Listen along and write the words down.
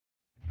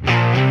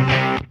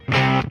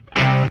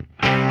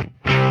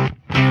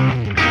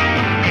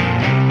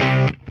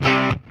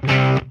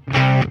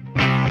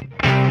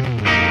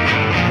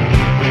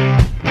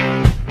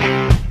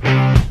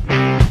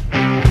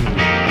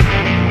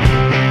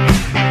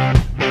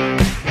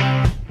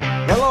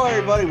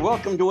everybody.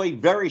 Welcome to a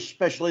very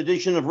special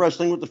edition of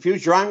Wrestling with the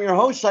Future. I'm your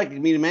host, Psychic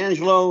Medium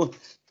Angelo,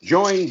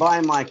 joined by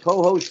my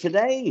co-host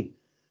today,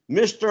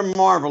 Mr.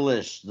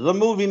 Marvelous, the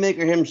movie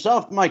maker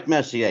himself, Mike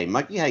Messier.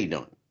 Mikey, how you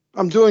doing?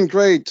 I'm doing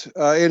great,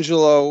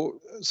 Angelo.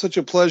 Such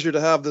a pleasure to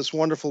have this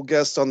wonderful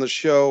guest on the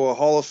show, a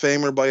Hall of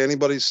Famer by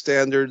anybody's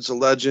standards, a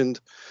legend,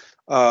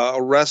 a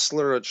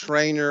wrestler, a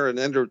trainer, an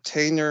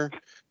entertainer,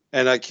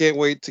 and I can't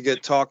wait to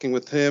get talking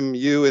with him,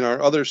 you, and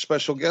our other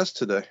special guest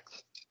today.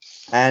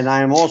 And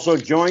I am also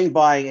joined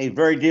by a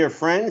very dear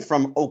friend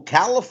from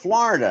Ocala,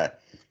 Florida.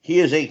 He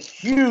is a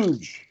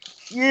huge,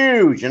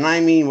 and I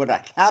mean with a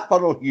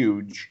capital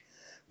huge,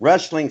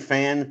 wrestling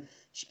fan,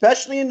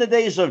 especially in the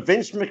days of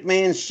Vince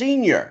McMahon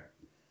Sr.,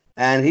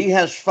 and he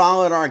has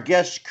followed our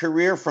guest's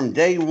career from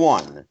day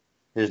one.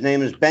 His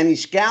name is Benny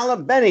Scala.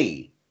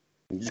 Benny,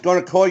 I'm just going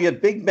to call you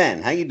Big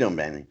Ben. How you doing,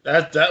 Benny?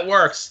 That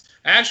works.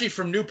 Actually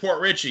from Newport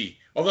Richie.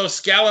 Although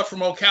Scala from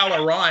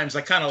Ocala rhymes,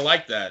 I kind of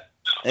like that.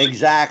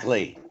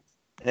 Exactly.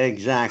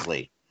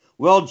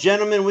 Well,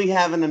 gentlemen, we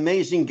have an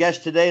amazing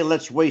guest today.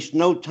 Let's waste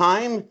no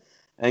time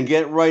and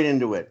get right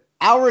into it.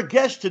 Our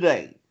guest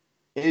today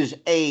is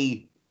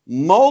a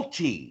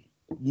multi-time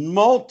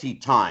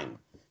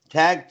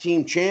tag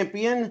team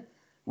champion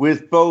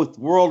with both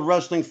World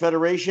Wrestling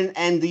Federation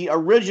and the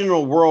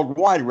original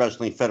Worldwide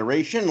Wrestling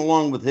Federation,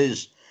 along with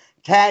his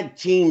tag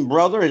team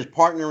brother, his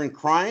partner in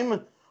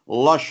crime,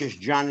 Lucious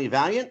Johnny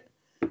Valiant.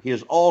 He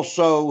is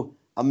also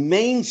a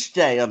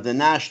mainstay of the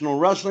National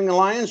Wrestling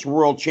Alliance,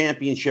 World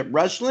Championship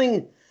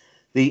Wrestling,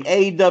 the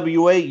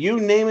AWA, you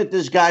name it,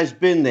 this guy's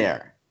been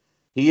there.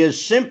 He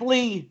is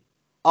simply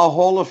a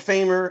Hall of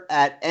Famer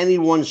at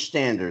anyone's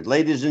standard.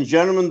 Ladies and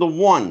gentlemen, the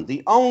one,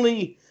 the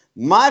only,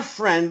 my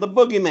friend, the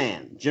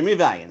Boogeyman, Jimmy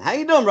Valiant. How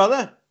you doing,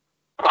 brother?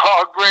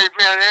 Oh, great,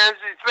 man.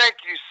 Angie, thank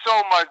you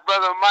so much,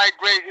 brother Mike.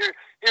 Great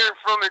hearing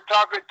from and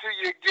talking to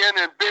you again.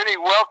 And Benny,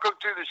 welcome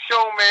to the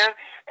show, man.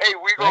 Hey,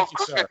 we're going to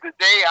cook it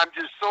today. I'm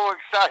just so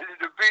excited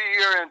to be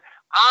here and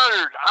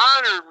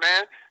honored,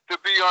 man, to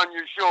be on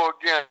your show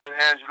again,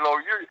 Angelo.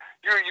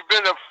 You've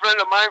been a friend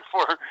of mine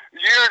for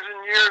years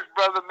and years,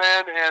 brother,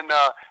 man. And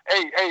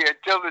hey,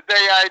 until the day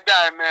I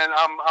die, man,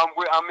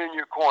 I'm in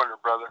your corner,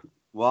 brother.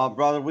 Well,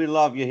 brother, we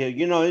love you here.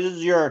 You know, this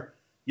is your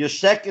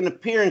second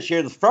appearance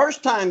here. The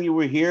first time you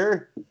were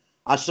here,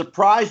 I was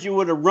surprised you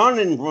would have run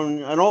in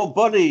from an old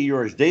buddy of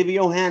yours, Davey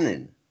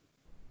O'Hannon.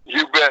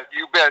 You bet.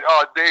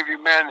 Oh, Davey,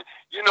 man.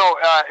 You know,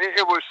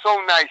 it was so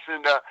nice,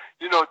 and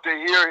you know, to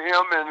hear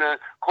him, and of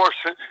course,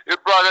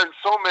 it brought in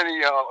so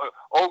many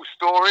old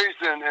stories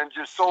and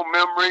just so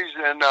memories,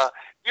 and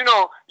you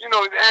know,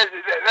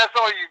 that's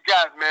all you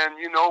got, man.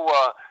 You know,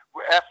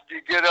 after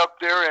you get up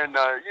there, and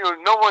you know,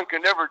 no one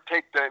can ever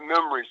take the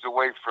memories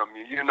away from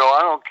you. You know,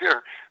 I don't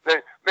care.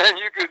 Man,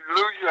 you could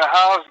lose your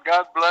house,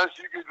 God bless.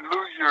 You could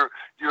lose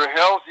your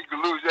health. You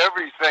could lose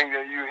everything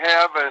that you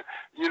have, and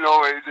you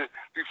know,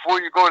 before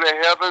you go to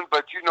heaven.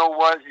 But you know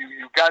what?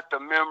 You got the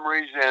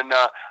memories, and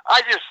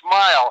I just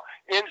smile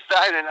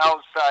inside and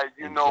outside.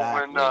 You know,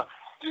 when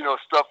you know,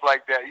 stuff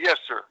like that. Yes,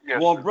 sir.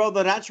 Yes. Well, sir.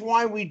 brother, that's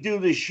why we do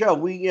this show.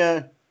 We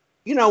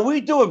you know, we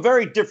do a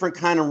very different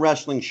kind of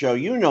wrestling show.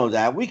 You know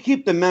that. We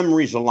keep the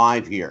memories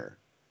alive here.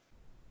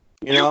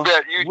 You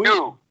bet you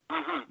do.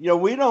 Mm-hmm. You know,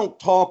 we don't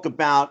talk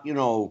about, you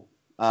know,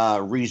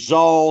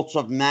 results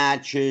of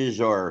matches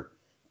or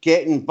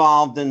get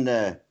involved in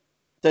the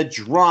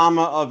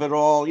drama of it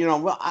all. You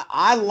know,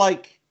 I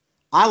like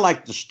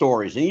the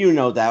stories, and you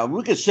know that.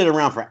 We could sit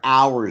around for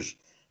hours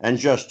and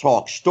just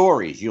talk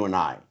stories, you and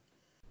I.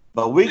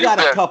 But we got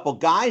a couple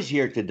guys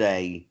here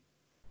today.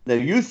 Now,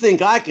 you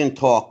think I can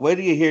talk. Wait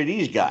till you hear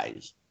these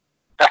guys.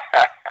 Well,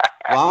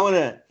 I want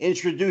to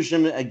introduce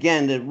him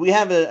again. We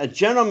have a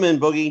gentleman,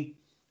 Boogie.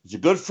 He's a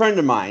good friend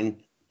of mine.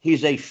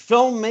 He's a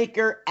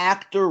filmmaker,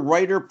 actor,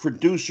 writer,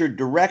 producer,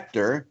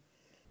 director.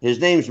 His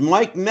name's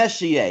Mike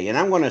Messier, and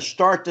I'm going to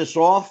start this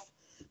off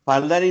by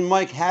letting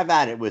Mike have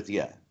at it with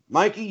you.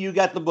 Mikey, you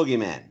got the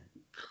Boogeyman.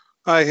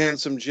 Hi,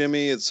 Handsome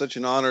Jimmy. It's such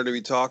an honor to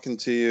be talking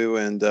to you.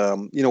 And,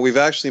 you know, we've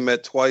actually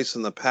met twice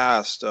in the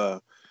past.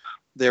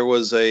 There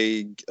was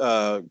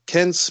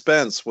Ken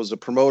Spence was a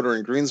promoter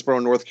in Greensboro,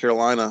 North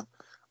Carolina.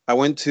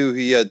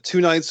 He had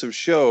 2 nights of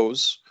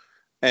shows,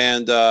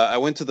 and I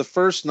went to the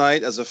first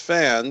night as a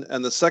fan,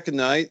 and the second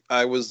night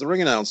I was the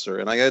ring announcer,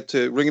 and I had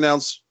to ring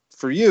announce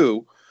for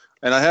you.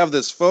 And I have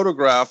this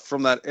photograph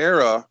from that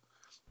era,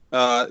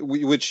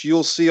 which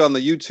you'll see on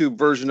the YouTube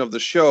version of the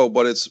show,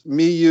 but it's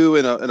me, you,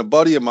 and a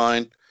buddy of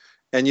mine,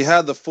 and you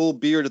had the full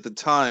beard at the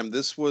time.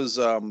 This was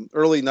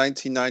early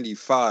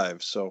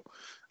 1995, so...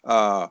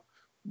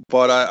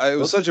 But it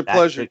was such a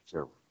pleasure.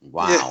 Picture.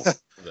 Wow.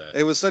 Yeah,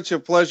 it was such a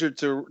pleasure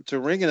to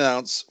ring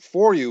announce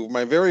for you.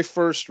 My very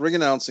first ring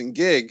announcing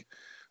gig,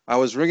 I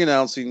was ring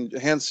announcing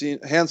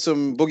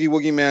Handsome Boogie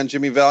Woogie Man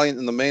Jimmy Valiant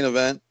in the main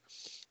event.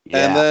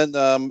 Yeah. And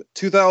then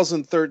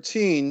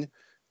 2013,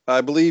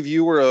 I believe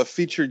you were a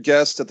featured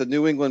guest at the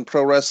New England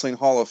Pro Wrestling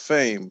Hall of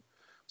Fame.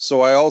 So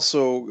I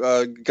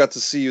also got to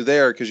see you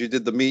there because you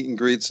did the meet and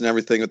greets and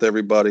everything with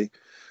everybody.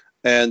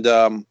 And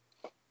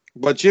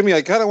But Jimmy,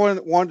 I kind of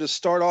wanted to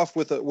start off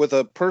with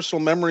a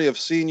personal memory of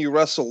seeing you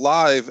wrestle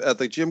live at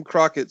the Jim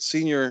Crockett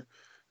Senior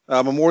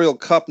Memorial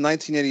Cup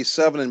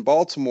 1987 in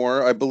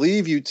Baltimore. I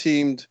believe you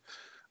teamed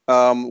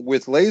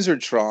with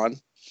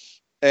Lasertron,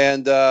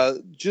 and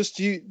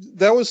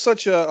that was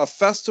such a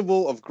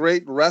festival of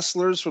great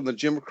wrestlers from the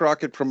Jim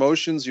Crockett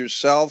promotions.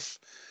 Yourself,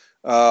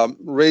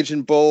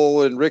 Raging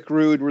Bull, and Rick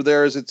Rude were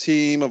there as a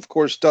team. Of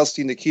course,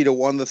 Dusty Nikita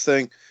won the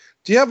thing.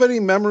 Do you have any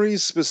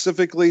memories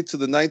specifically to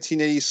the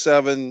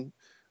 1987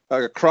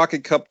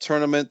 Crockett Cup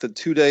tournament, the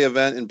 2-day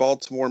event in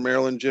Baltimore,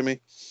 Maryland,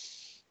 Jimmy?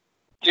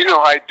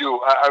 I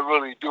do. I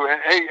really do. And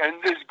hey, and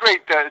it's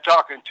great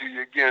talking to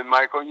you again,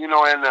 Michael.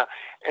 Man,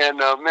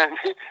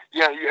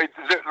 yeah,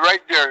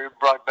 right there it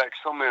brought back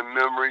so many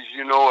memories.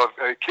 Of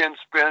Ken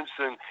Spence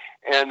and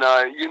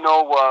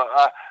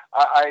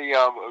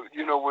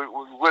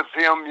with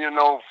him,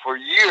 for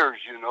years.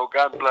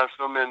 God bless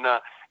him. And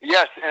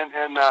yes,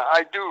 and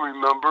I do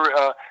remember,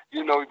 that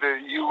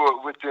you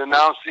were with the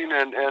announcing,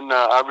 and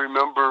I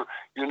remember,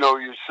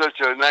 you're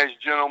such a nice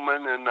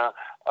gentleman, and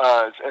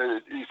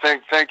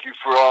thank you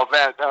for all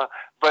that.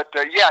 But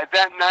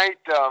that night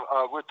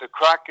with the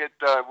Crockett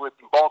with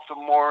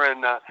Baltimore,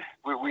 and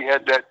we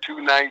had that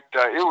 2-night.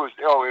 It was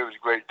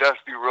great.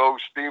 Dusty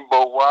Rhodes,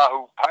 Steamboat,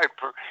 Wahoo,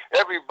 Piper,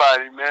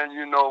 everybody, man,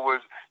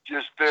 was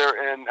just there,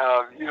 and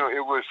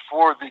it was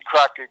for the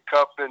Crockett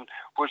Cup, and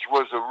which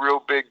was a real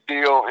big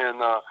deal,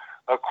 and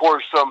of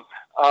course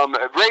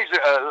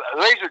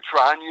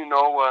Lasertron,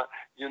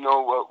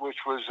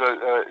 which was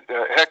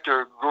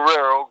Hector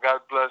Guerrero,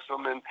 God bless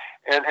him, and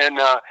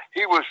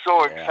he was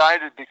so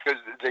excited because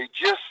they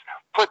just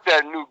put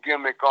that new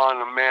gimmick on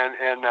him, man,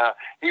 and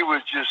he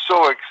was just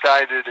so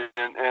excited,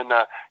 and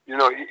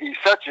he's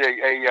such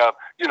a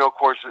of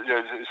course,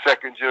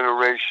 second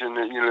generation,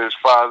 his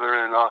father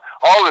and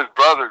all his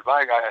brothers,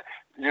 my guy,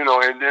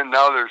 and then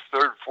now there's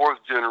third,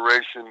 fourth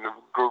generation of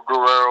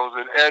Guerreros,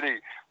 and Eddie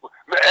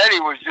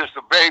was just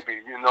a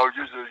baby,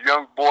 just a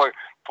young boy,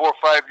 4 or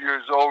 5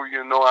 years old.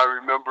 I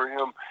remember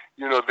him.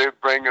 They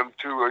bring him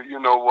to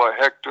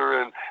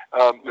Hector and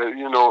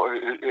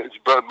his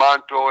brother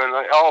Monto and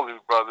all his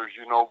brothers.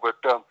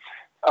 But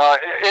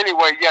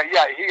anyway,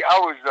 I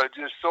was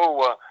just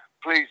so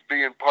pleased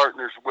being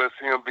partners with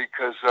him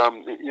because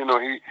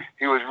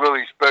he was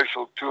really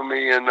special to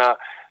me, and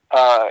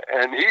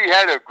he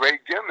had a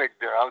great gimmick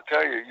there. I'll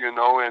tell you,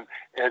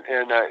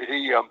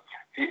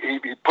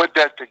 he put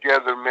that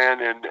together,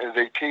 man, and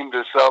they teamed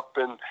us up,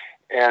 and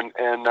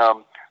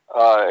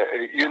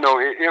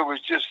it was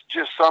just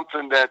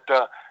something that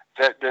the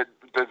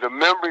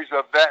memories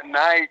of that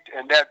night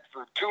and that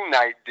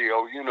 2-night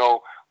deal,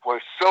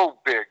 was so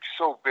big.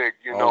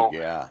 Oh,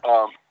 yeah.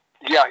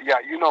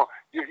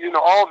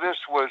 All this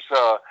was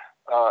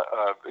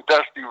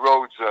Dusty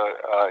Rhodes,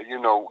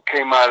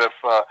 came out of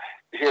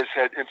his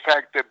head. In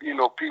fact, that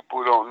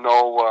people don't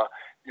know.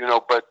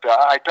 But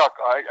I talk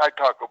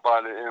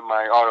about it in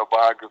my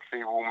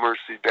autobiography, Woo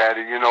Mercy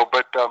Daddy,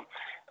 but,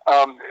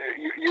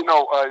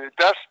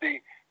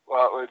 Dusty,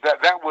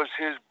 that was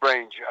his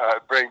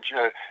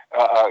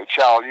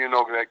child,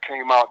 that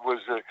came out was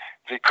the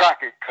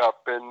Crockett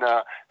Cup and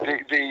the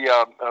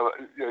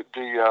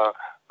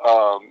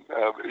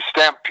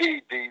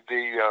Stampede,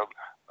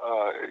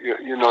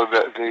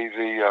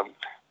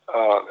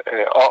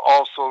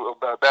 also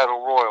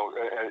Battle Royal,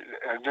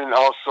 and then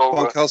also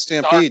Bunkhouse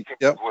Stampede.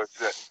 Yep. Was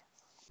it.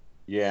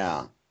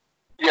 Yeah.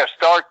 Yeah,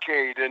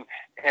 Starcade and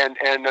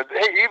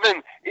hey,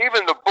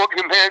 even the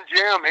Boogie Man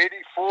Jam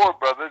 '84,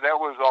 brother, that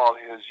was all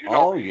his.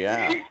 Oh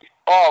yeah.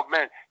 Oh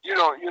man,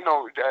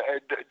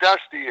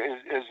 Dusty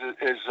is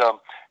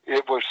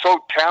it was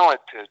so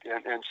talented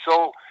and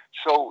so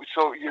who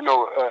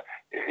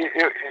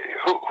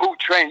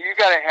trained. You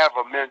got to have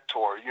a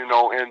mentor,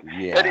 and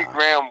Eddie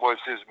Graham was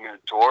his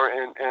mentor,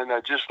 and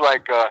just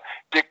like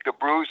Dick the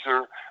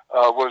Bruiser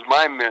was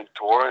my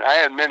mentor, and I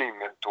had many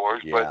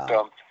mentors,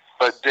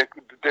 but Dick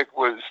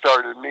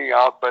started me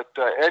out. But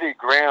Eddie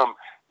Graham,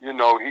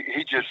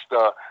 he just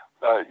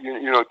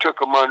took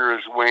him under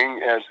his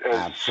wing as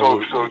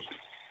so.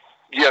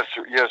 Yes,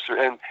 sir.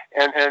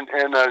 And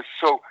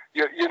so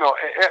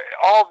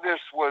all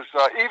this was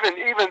even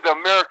the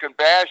American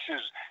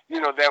bashes,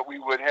 that we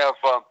would have,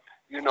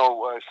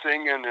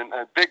 singing and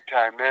big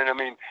time, man. I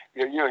mean,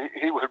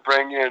 he would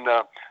bring in,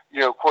 of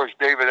course,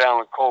 David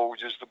Allen Cole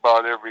just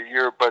about every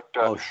year, but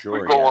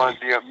we go on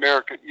the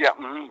American,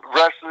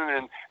 wrestling,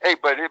 and hey,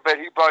 but he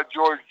brought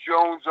George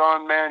Jones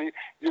on, man.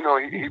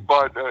 He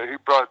brought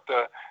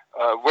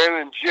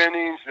Waylon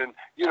Jennings, and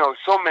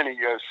so many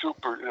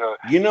super.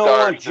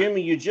 What,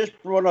 Jimmy? You just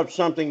brought up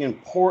something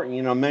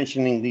important.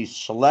 Mentioning these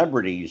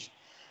celebrities.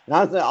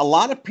 Now, a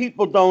lot of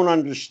people don't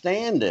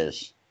understand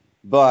this,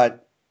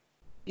 but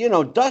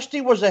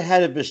Dusty was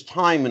ahead of his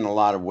time in a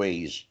lot of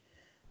ways.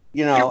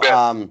 You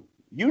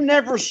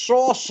never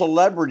saw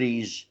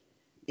celebrities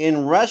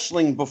in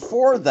wrestling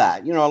before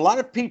that. A lot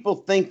of people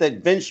think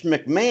that Vince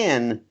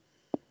McMahon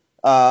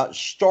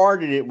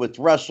started it with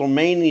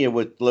WrestleMania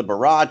with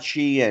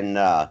Liberace and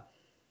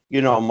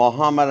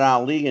Muhammad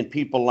Ali and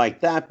people like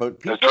that. But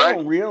people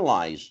don't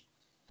realize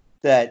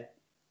that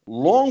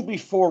long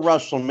before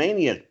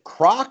WrestleMania,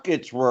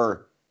 Crockett's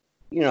were,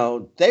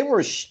 they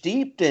were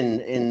steeped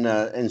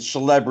in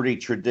celebrity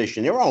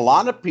tradition. There were a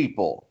lot of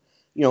people,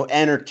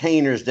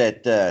 entertainers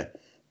that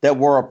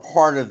were a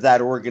part of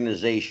that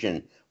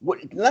organization.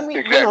 Let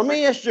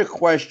me ask you a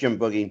question,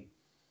 Boogie.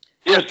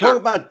 Yes, talk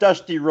about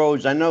Dusty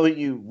Rhodes. I know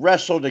you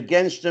wrestled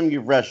against him,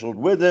 you wrestled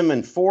with him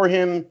and for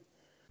him.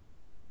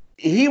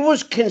 He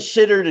was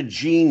considered a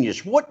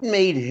genius. What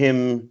made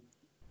him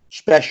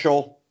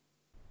special?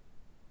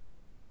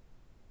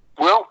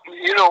 Well,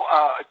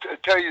 to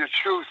tell you the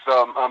truth,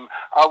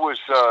 I was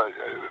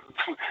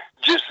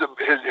just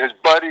his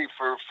buddy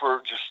for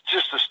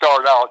just to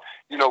start out.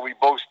 We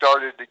both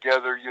started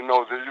together.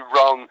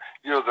 Around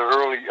the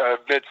early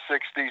mid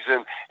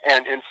 '60s,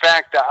 and in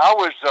fact, I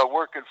was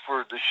working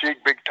for the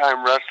Sheik Big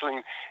Time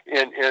Wrestling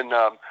in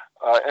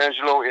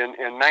Angelo in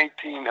the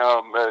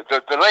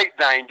late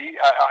 '90s.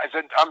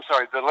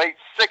 The late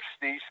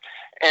 '60s,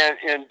 and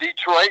in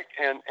Detroit,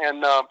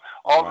 and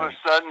all of a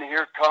sudden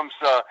here comes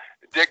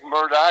Dick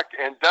Murdoch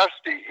and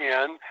Dusty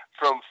in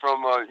from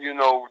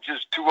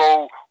just two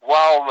old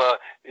wild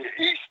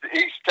East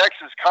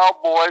Texas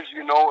Cowboys,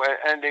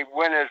 and they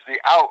went as the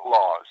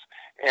Outlaws.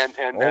 And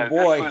oh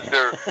boy, this was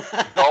their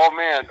oh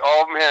man,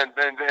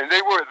 and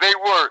they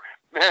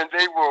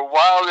were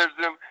wild as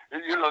them.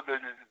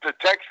 The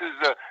Texas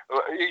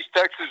East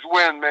Texas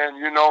wind, man.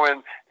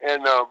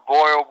 And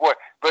boy, oh boy,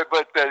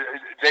 but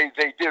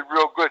they did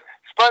real good.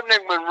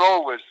 Sputnik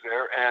Monroe was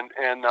there, and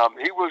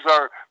he was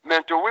our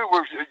mentor. We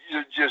were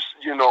just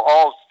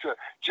all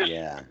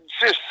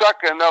just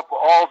sucking up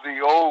all the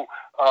old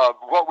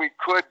what we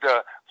could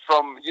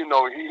from he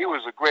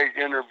was a great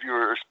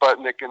interviewer,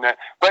 Sputnik, and that.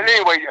 But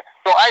anyway,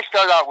 so I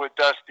started out with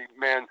Dusty,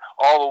 man,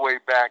 all the way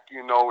back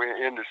in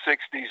the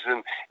 '60s,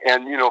 and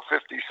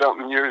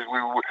 50-something years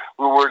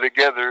we were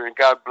together, and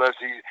God bless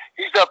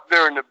he's up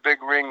there in the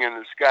big ring in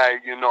the sky.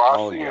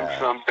 I'll see him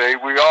someday.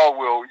 We all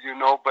will,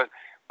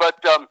 But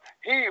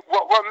he,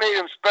 what made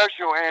him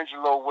special,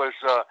 Angelo, was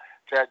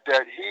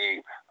that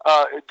he,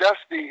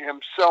 Dusty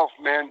himself,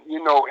 man,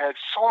 had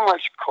so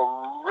much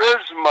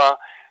charisma.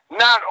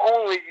 Not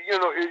only,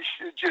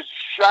 it just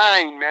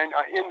shine, man,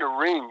 in the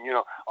ring.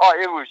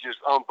 It was just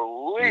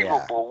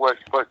unbelievable what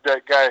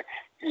that guy,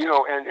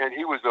 and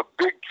he was a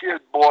big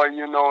kid boy,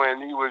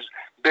 and he was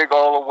big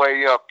all the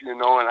way up,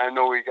 and I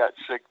know he got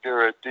sick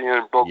there at the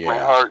end, broke my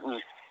heart,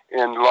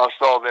 and lost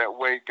all that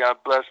weight. God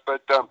bless.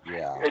 But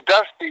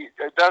Dusty,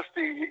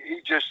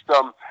 he just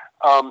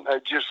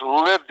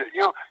lived it.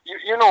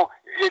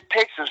 It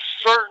takes a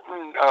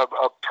certain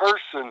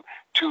person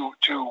to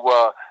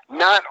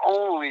not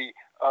only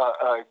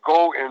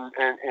go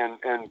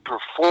and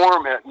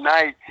perform at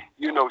night,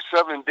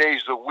 7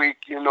 days a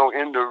week, in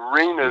the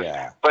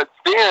arenas, but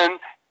then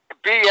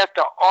be at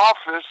the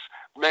office,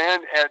 man,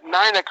 at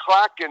 9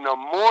 o'clock in the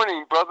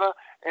morning, brother.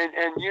 And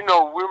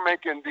we're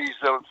making these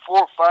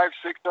 400, 500,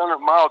 600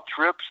 mile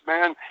trips,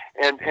 man.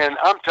 And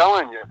I'm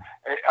telling you,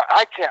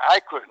 I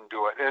couldn't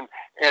do it.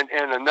 And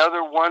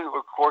another one,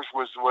 of course,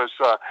 was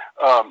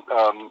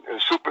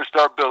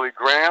Superstar Billy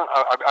Graham.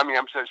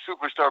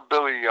 Superstar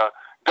Billy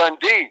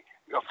Dundee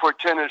for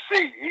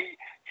Tennessee.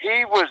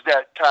 He was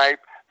that type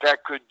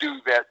that could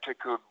do that,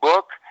 could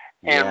book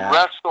and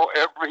wrestle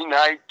every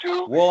night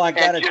too. Well, I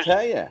gotta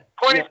tell you,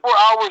 24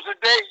 hours a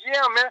day.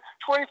 Yeah, man,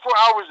 24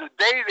 hours a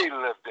day they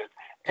lived it.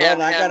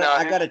 Well,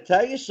 I gotta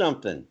tell you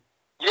something.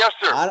 Yes,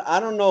 sir. I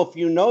don't know if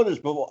you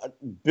noticed, but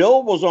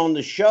Bill was on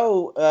the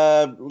show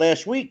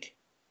last week.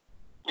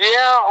 Yeah,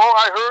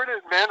 I heard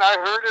it, man. I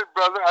heard it,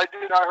 brother. I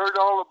did. I heard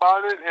all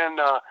about it, and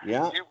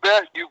you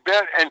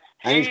bet. And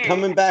he's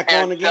coming back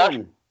on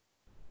again.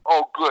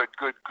 Oh, good.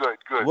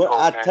 Well,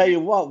 I'll tell you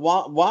what.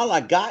 While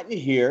I got you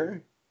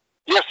here,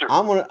 yes, sir.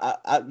 I'm gonna.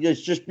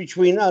 It's just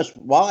between us.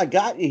 While I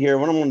got you here,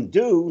 what I'm gonna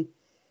do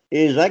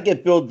is I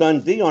get Bill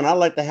Dundee on. I'd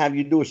like to have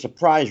you do a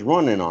surprise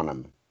run-in on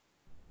him.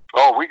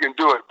 Oh, we can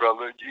do it,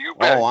 brother. You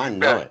bet. Oh, I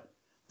know it,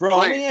 bro.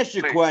 Let me ask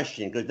you a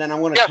question, because then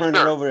I'm going to turn it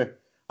over.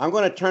 I'm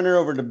going to turn it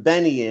over to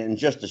Benny in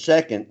just a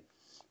second.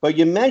 But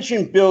you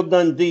mentioned Bill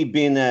Dundee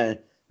being a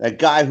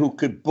guy who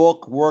could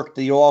book, work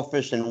the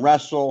office, and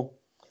wrestle.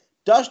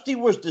 Dusty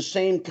was the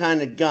same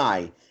kind of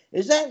guy.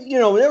 Is that,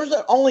 there was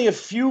only a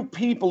few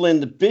people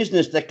in the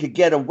business that could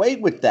get away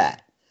with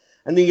that.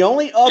 And the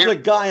only other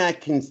guy I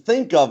can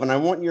think of, and I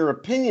want your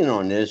opinion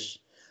on this,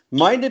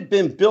 might have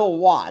been Bill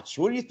Watts.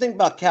 What do you think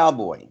about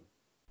Cowboy?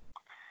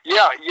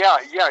 Yeah,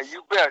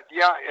 you bet.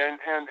 Yeah,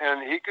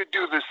 and he could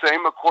do the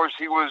same. Of course,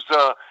 he was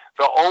the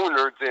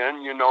owner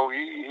then. He in the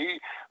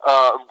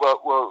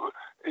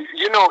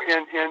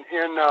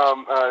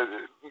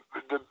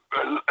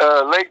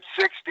late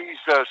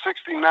 '60s,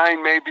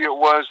 '69 maybe it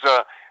was.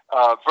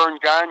 Vern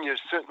Gagne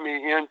sent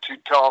me into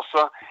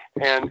Tulsa,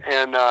 and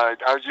I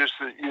was just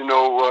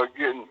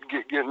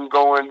getting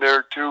going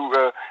there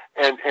too,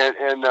 and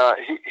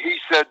he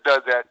said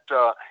that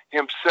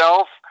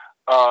himself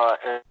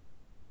and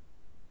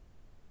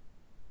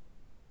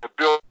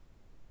Bill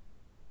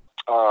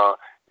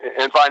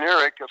and Von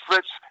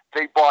Fritz,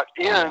 they bought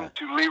in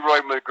to Leroy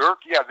McGurk.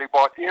 Yeah, they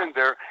bought in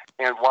there,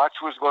 and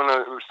Watts was going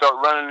to start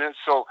running it.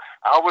 So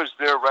I was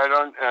there right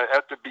on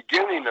at the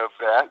beginning of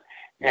that,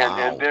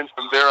 and then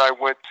from there I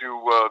went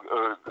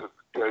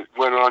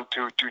on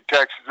to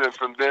Texas, and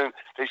from then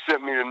they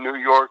sent me to New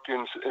York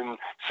in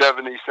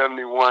 70,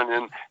 71,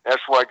 and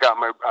that's where I got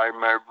my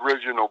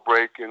original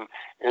break in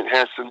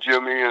Handsome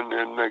Jimmy, and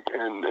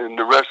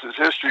the rest is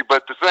history.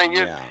 But the thing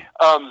is,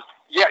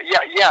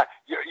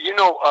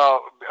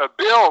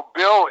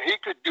 Bill, he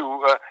could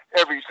do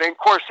everything. Of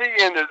course, he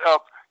ended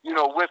up,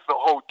 with the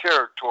whole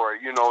territory.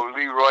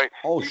 Leroy,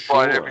 he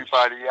bought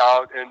everybody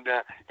out, and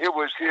it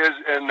was his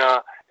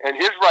and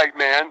his right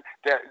man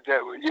that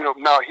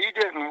now he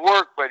didn't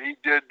work, but he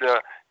did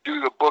do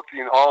the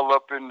booking all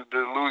up in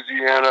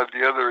Louisiana.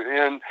 The other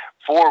end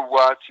for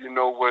Watts,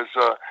 was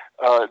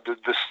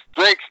the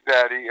Snakes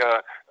Daddy,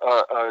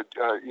 was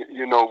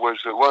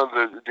one of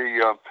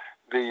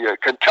the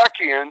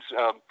Kentuckians,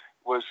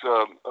 was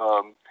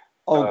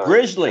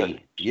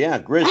Grizzly.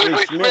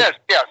 Grizzly Smith.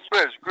 Yeah,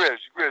 Grizz,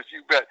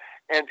 you bet.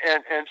 And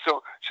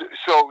so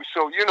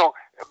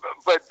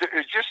but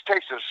it just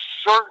takes a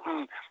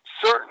certain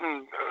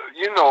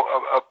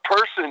a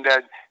person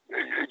that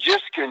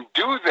just can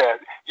do that.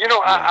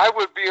 I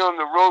would be on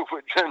the road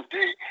with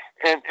Dundee,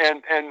 and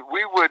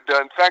we would.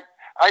 In fact,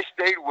 I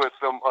stayed with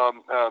them.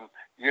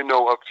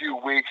 A few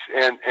weeks,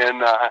 and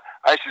I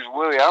says,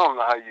 Willie, I don't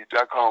know how you do.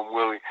 I call him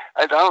Willie.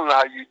 I don't know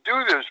how you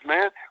do this,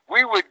 man.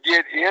 We would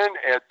get in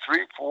at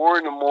 3, 4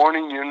 in the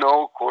morning.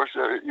 Of course,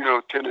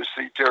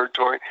 Tennessee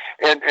territory,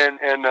 and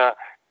I'd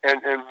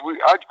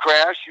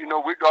crash.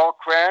 We'd all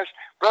crash.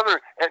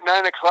 Brother, at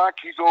 9 o'clock,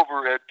 he's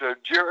over at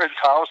Jared's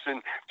house,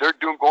 and they're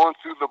going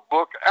through the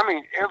book. I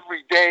mean,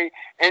 every day,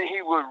 and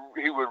he would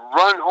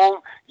run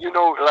home.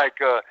 Like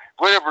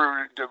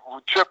whatever the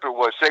trip it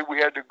was. Say we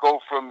had to go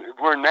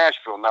we're in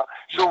Nashville now,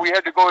 so we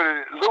had to go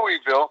to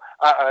Louisville.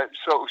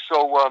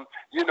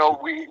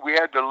 We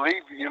had to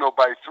leave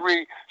by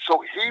 3.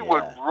 So he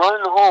would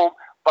run home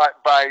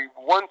by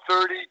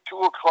 1:30,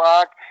 2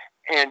 o'clock,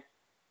 and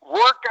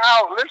work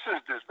out. Listen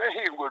to this, man.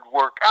 He would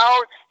work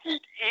out, he'd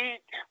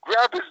eat,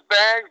 grab his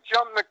bag,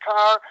 jump in the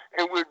car,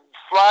 and would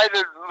fly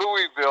to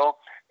Louisville,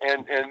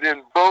 and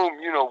then boom,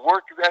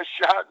 work that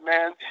shot,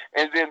 man,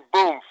 and then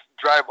boom,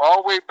 drive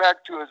all the way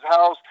back to his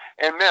house,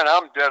 and man,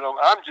 I'm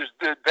just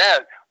did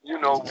that,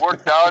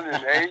 worked out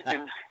and ate,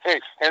 and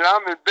hey, and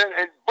I'm in bed,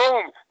 and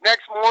boom,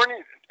 next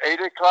morning, 8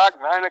 o'clock,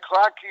 9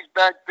 o'clock, he's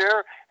back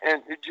there,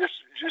 and it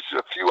just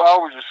a few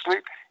hours of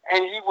sleep.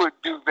 And he would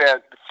do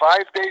that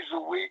 5 days a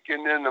week,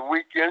 and then the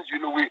weekends,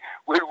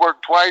 we'd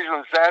work twice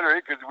on Saturday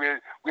because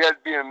we had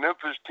to be in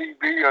Memphis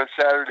TV on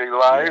Saturday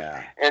Live,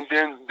 and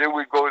then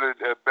we'd go to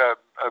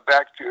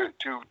back to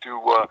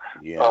Well,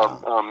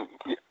 I'm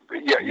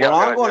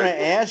going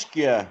to ask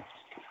you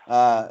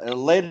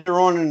later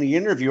on in the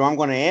interview. I'm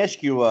going to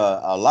ask you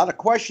a lot of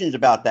questions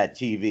about that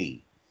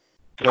TV.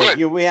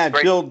 We had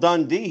Bill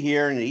Dundee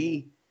here, and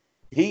he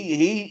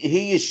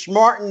is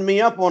smartening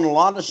me up on a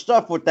lot of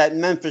stuff with that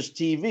Memphis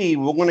TV.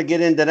 We're going to get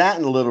into that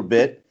in a little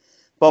bit.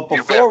 But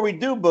before we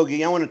do,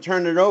 Boogie, I want to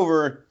turn it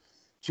over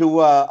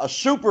to a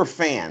super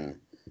fan,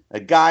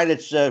 a guy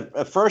that's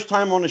a first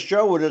time on the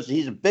show with us.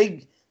 He's a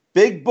big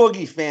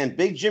Boogie fan,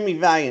 big Jimmy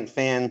Valiant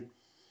fan.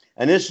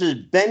 And this is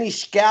Benny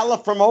Scala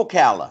from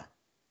Ocala.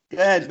 Go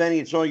ahead, Benny.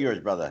 It's all yours,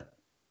 brother.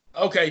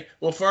 Okay.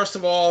 Well, first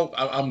of all,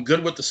 I'm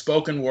good with the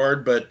spoken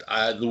word, but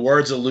the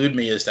words elude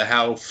me as to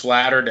how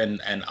flattered and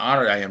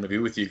honored I am to be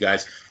with you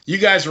guys. You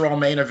guys are all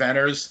main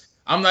eventers.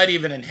 I'm not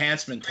even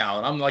enhancement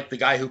talent. I'm like the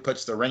guy who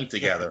puts the ring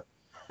together.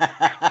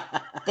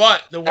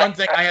 But the one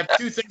thing, I have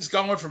 2 things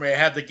going for me. I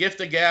have the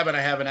gift of gab, and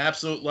I have an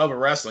absolute love of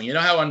wrestling. You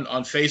know how on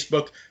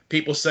Facebook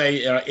people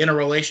say in a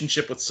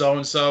relationship with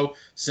so-and-so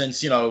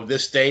since,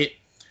 this date?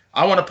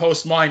 I want to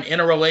post mine in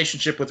a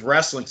relationship with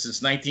wrestling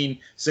since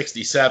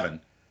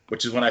 1967.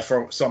 Which is when I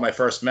saw my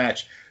first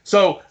match.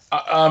 So,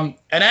 and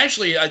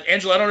actually,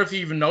 Angela, I don't know if you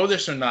even know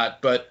this or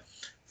not, but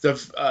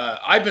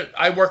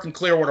I work in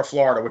Clearwater,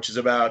 Florida, which is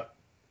about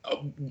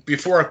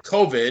before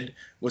COVID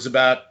was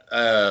about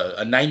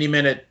a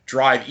 90-minute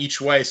drive each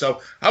way.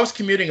 So I was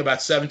commuting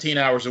about 17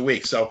 hours a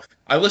week. So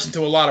I listened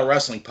to a lot of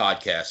wrestling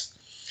podcasts,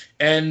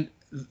 and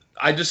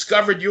I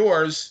discovered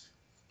yours.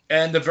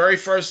 And the very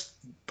first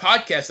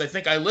podcast I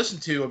think I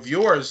listened to of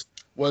yours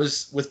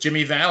was with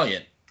Jimmy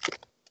Valiant.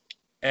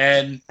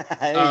 And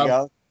there you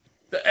go.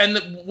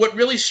 And what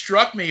really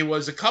struck me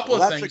was a couple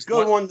of things. That's a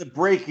good one to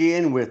break you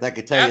in with. I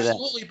could tell you that.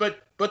 Absolutely, but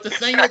the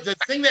thing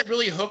that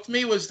really hooked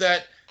me was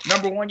that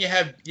number one, you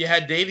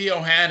had Davey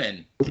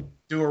O'Hannon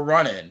do a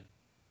run-in,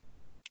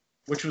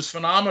 which was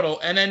phenomenal,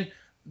 and then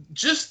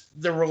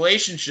just the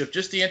relationship,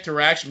 just the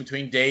interaction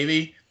between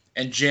Davey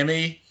and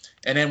Jimmy,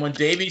 and then when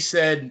Davey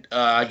said,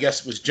 I guess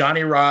it was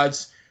Johnny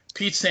Rods,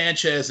 Pete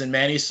Sanchez, and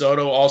Manny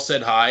Soto all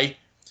said hi.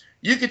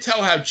 You could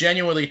tell how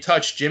genuinely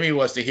touched Jimmy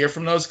was to hear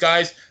from those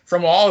guys,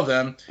 from all of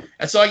them.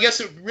 And so I guess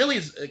it really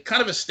is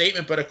kind of a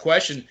statement, but a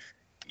question.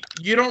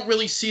 You don't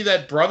really see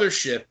that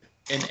brothership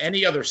in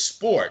any other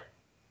sport.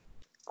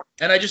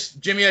 And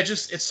Jimmy,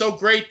 it's so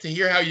great to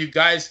hear how you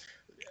guys,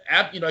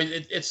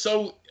 it's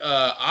so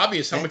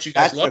obvious how much you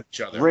guys love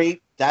each other.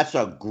 That's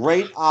a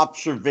great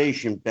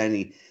observation,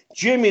 Benny.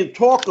 Jimmy,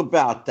 talk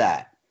about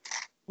that.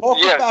 Talk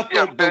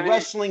about the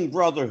wrestling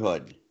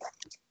brotherhood.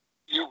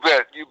 You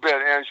bet,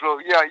 Angelo.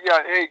 Yeah.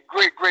 Hey,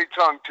 great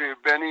talking to you,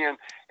 Benny, and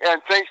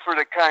thanks for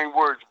the kind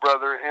words,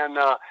 brother. And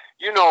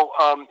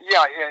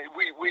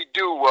we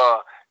do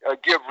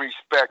give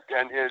respect,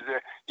 and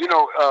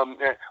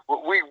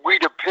we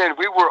depend.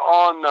 We were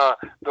on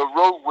the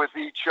road with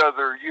each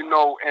other,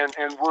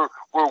 and we're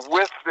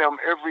with them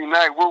every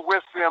night. We're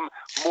with them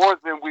more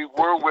than we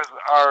were with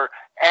our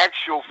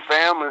actual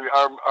family,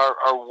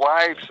 our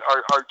wives,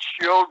 our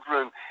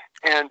children.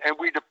 And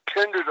we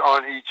depended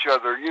on each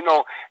other, and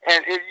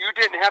you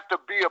didn't have to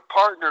be a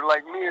partner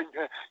like me and,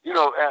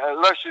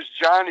 Lucious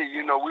Johnny,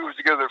 we was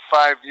together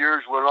 5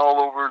 years, went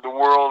all over the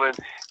world,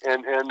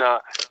 and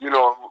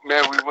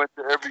man, we went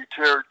to every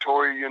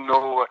territory, and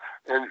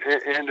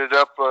it ended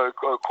up,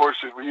 of course,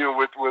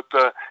 with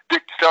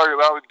Dick, started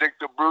out with Dick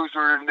the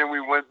Bruiser, and then we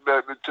went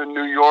back to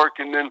New York,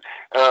 and then,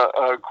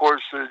 of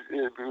course,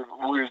 we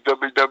was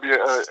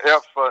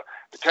WWF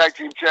tag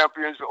team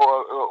champions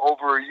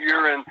over a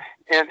year, and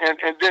then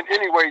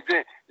anyway,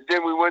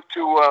 then we went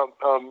to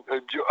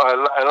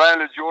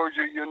Atlanta,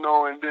 Georgia,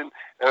 and then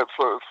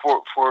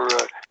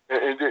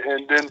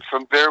and then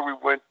from there we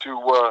went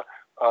to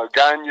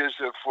Gagne's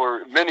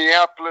for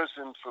Minneapolis,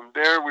 and from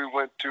there we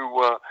went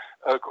to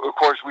of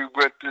course we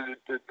went to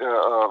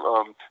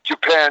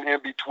Japan in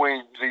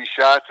between these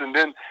shots, and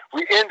then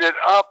we ended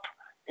up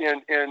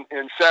in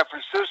San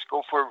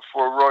Francisco for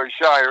Roy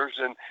Shires,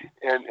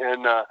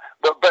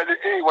 but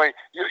anyway,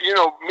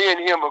 me and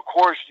him, of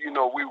course,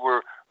 we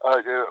were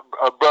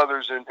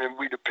brothers, and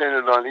we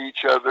depended on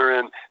each other,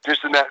 and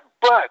this and that.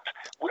 But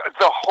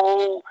the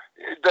whole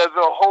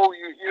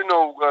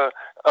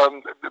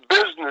the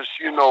business,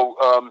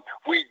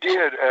 we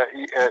did.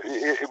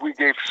 We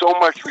gave so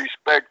much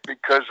respect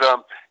because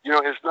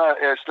it's not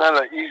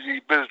an easy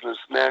business,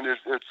 man.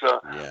 It's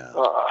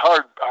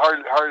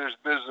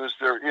hardest business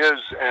there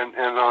is, and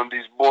on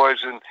these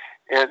boys, and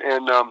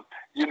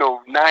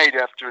night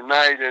after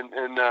night,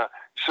 and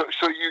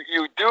so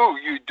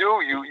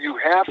you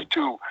have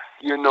to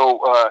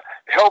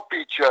help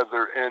each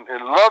other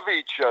and love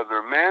each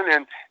other,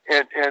 man,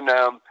 and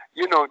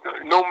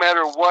no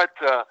matter what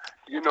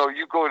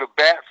you go to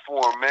bat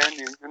for, man.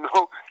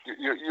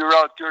 You're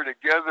out there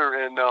together,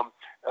 and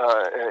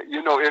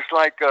it's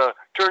like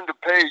turn the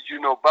page.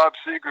 Bob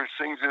Seger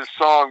sings this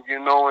song,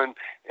 and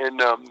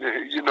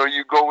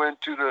you go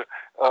into the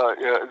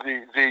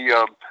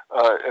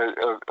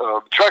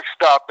truck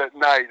stop at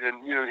night,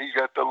 and he's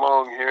got the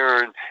long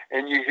hair,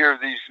 and you hear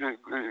these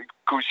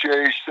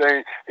cliches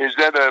saying, "Is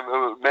that a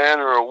man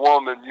or a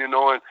woman?" And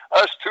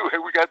us too, hey,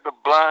 we got the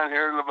blonde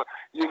hair,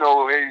 you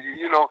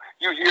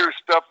hear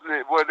stuff,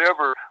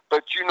 whatever,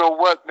 but you know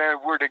what,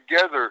 man, we're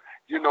together,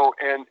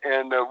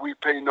 and we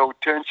pay no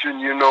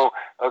attention,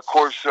 of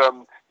course,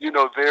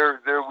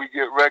 there we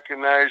get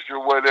recognized or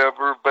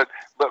whatever, but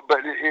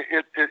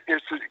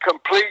it's a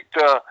complete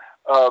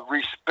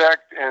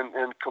respect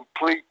and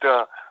complete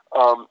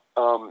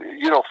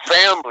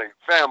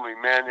family,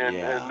 man,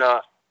 and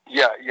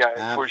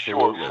for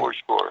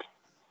sure.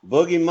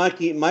 Boogie,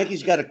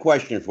 Mikey's got a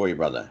question for you,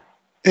 brother.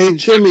 Hey,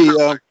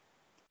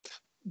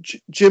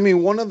 Jimmy,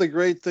 one of the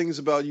great things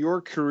about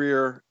your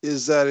career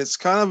is that it's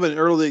kind of an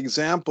early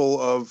example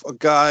of a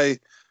guy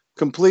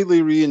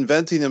completely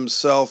reinventing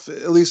himself,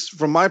 at least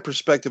from my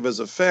perspective as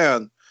a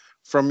fan,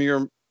 from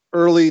your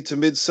early to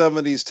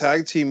mid-'70s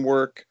tag team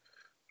work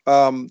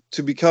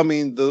to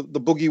becoming the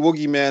Boogie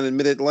Woogie Man in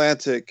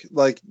Mid-Atlantic.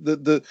 Like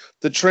the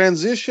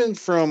transition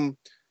from,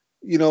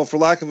 for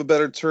lack of a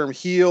better term,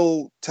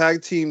 heel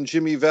tag team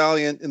Jimmy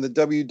Valiant in the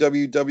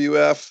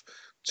WWWF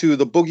to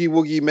the Boogie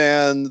Woogie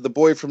Man, the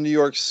boy from New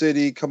York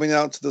City, coming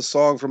out to the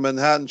song from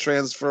Manhattan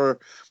Transfer,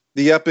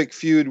 the epic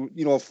feud, a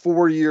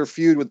 4-year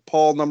feud with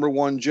Paul No.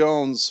 1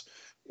 Jones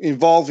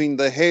involving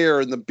the hair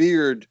and the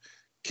beard.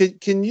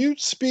 Can you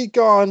speak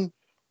on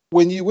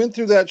when you went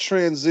through that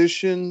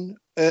transition?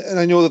 And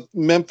I know that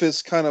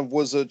Memphis kind of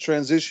was a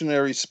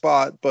transitionary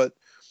spot, but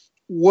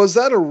was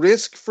that a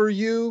risk for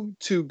you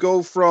to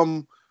go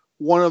from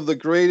one of the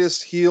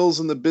greatest heels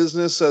in the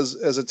business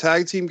as a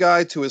tag team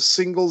guy to a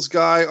singles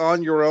guy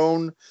on your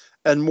own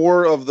and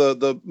more of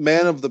the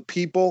man of the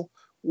people?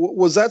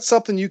 Was that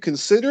something you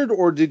considered,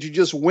 or did you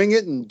just wing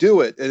it and do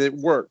it and it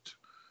worked?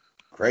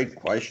 Great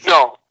question.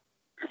 No,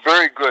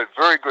 very good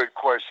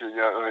question.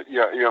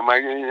 Yeah,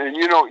 Mike. And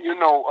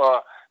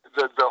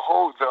the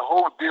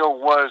whole deal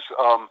was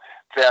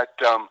that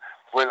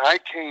when I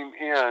came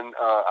in,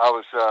 I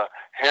was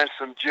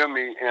Handsome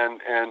Jimmy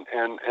and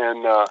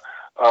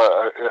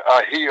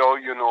a heel,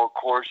 of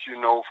course,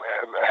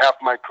 half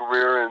my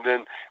career, and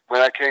then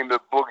when I came to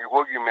Boogie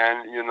Woogie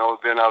Man,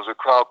 then I was a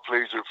crowd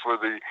pleaser for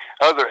the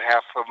other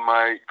half of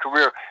my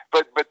career.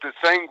 But the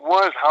thing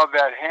was, how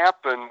that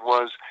happened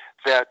was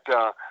that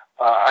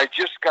I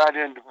just got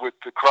in with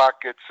the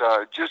Crockett's,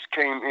 just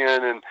came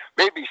in, and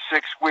maybe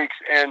 6 weeks,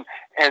 and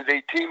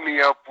they teamed me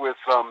up with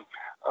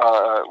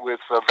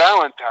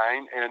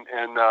Valentine,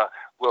 and I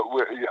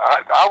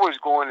was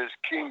going as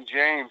King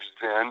James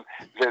then.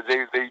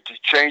 They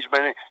changed my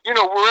name. You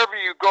know, wherever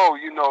you go,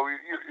 you know,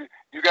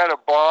 you got a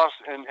boss,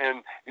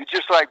 and it's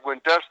just like when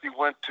Dusty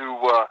went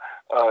to,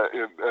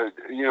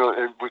 you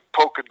know, with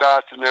polka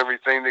dots and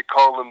everything, they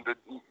call them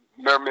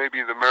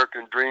maybe the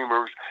American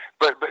Dreamers,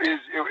 but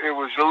it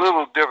was a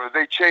little different.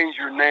 They change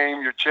your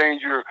name, you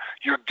change your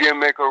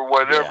gimmick or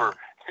whatever.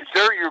 Yeah.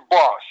 They're your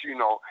boss, you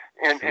know.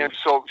 And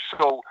so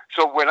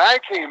when I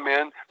came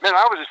in, man,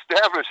 I was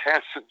established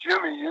Handsome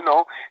Jimmy, you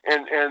know,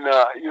 and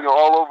you know,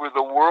 all over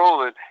the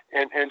world,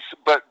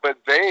 but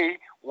they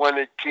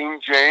wanted King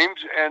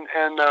James, and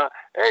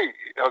hey,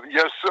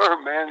 yes sir,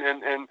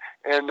 man, and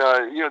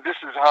you know, this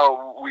is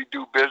how we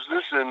do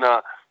business, and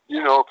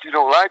you know, if you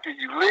don't like it,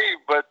 you leave,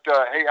 but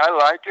hey, I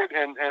like it,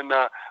 and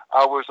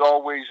I was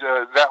always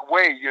that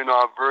way, you know.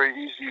 I'm very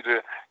easy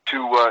to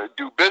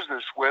do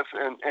business with,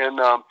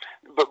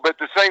 but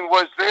the thing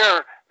was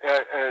there.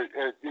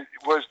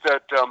 Was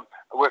that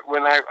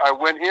when I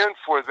went in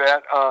for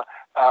that,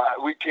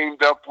 we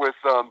teamed up with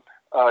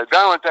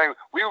Valentine.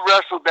 We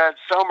wrestled that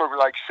summer for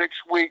like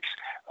 6 weeks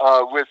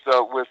with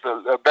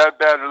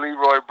Bad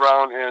Leroy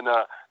Brown and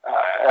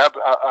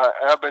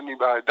Ebony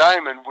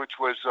Diamond, which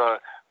was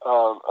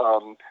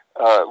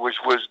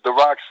The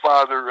Rock's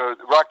father,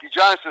 Rocky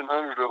Johnson,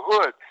 under the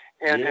hood,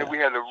 and we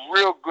had a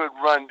real good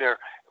run there.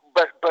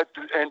 But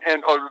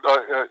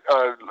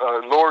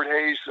Lord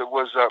Hayes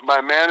was my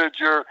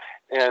manager,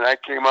 and I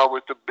came out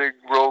with the big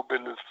robe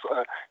and the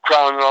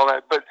crown and all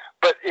that. But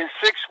in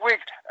 6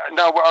 weeks,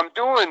 now I'm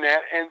doing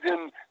that, and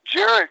then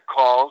Jarrett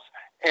calls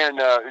and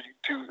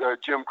to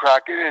Jim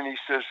Crockett, and he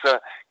says,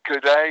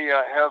 "Could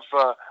I have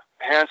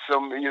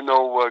Handsome, you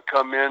know,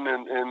 come in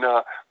and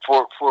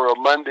for a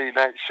Monday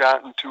night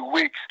shot in 2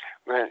 weeks?"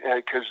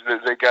 Because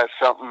they got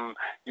something,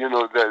 you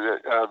know,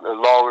 that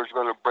Lawler's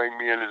going to bring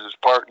me in as his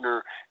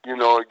partner, you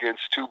know,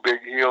 against two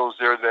big heels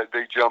there that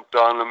they jumped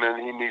on him, and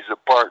he needs a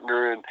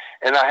partner, and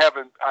I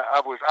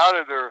was out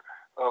of there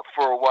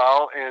for a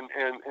while, and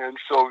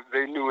so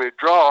they knew it'd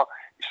draw.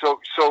 So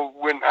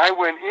when I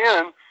went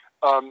in,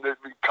 the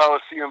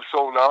Coliseum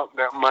sold out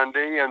that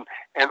Monday, and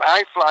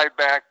I fly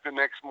back the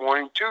next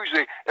morning,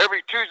 Tuesday.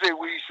 Every Tuesday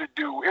we used to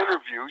do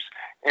interviews,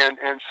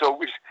 and so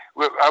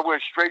I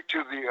went straight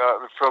to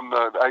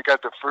I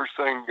got the first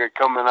thing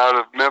coming out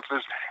of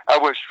Memphis. I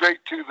went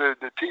straight to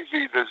the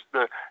TV,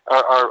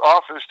 our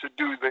office, to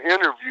do the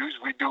interviews.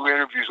 We do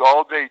interviews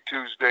all day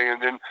Tuesday,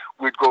 and then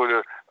we'd go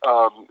to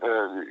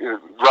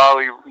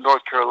Raleigh,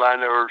 North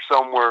Carolina, or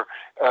somewhere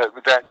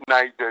that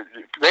night.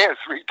 They had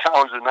 3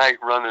 towns a night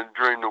running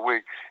during the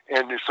week,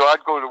 and so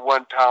I'd go to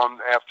one town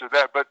after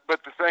that. But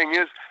the thing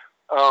is,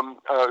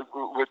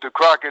 with the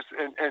Crockett's,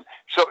 and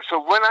so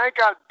when I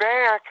got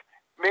back,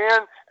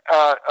 man,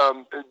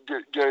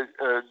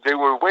 they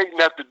were waiting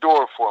at the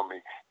door for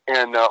me.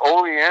 And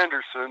Ole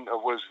Anderson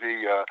was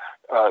the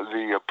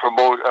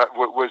promoter,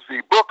 was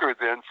the booker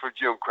then for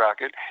Jim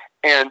Crockett,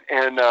 and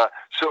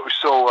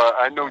so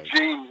I know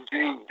Gene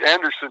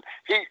Anderson.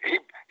 He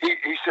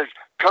says,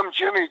 "Come,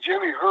 Jimmy,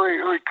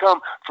 hurry,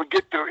 come!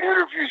 Forget the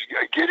interviews.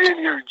 Get in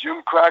here,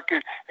 Jim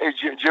Crockett. Hey,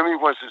 Jimmy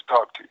wants to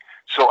talk to you."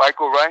 So I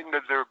go right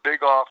into their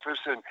big office,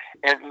 and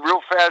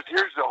real fast.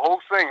 Here's the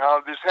whole thing, how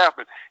this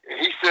happened.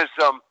 He says,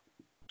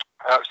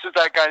 since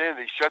I got in,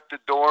 they shut the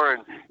door,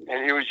 and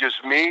it was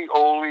just me,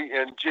 Ole,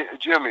 and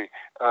Jimmy.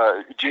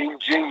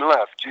 Gene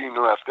left,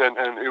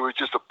 and it was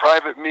just a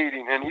private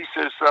meeting. And he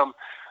says,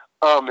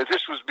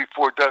 this was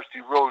before Dusty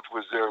Rhodes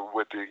was there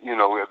with the, you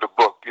know, the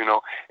book, you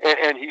know.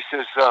 And he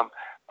says,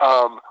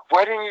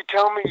 why didn't you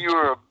tell me you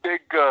were a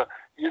big,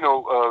 you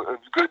know, a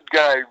good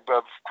guy,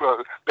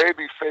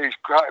 baby face,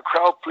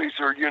 crowd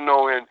pleaser, you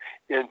know, in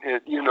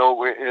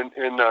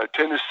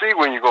Tennessee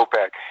when you go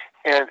back?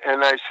 And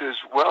I says,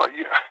 well,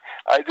 yeah,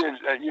 I didn't,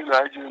 you know,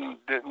 I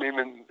didn't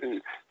even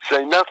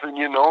say nothing,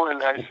 you know.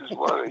 And I says,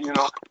 well, you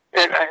know,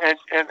 and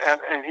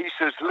he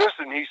says,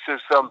 listen, he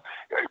says,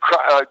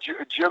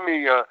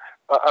 Jimmy,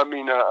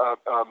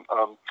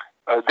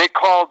 they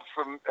called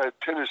from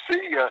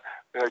Tennessee.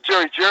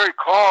 Jerry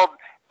called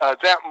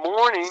that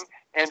morning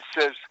and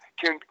says,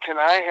 can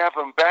I have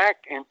him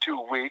back in 2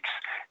 weeks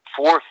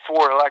for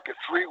like a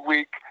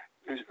 3-week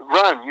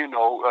run, you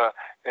know,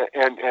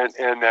 and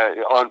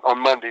on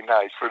Monday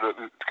night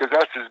because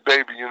that's his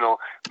baby, you know,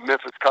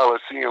 Memphis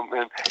Coliseum,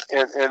 and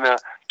then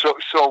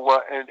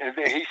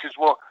he says,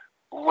 well,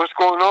 what's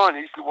going on?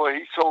 He said, well,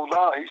 he sold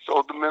out. He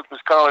sold the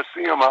Memphis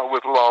Coliseum out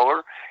with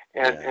Lawler,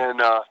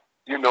 and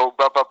you know,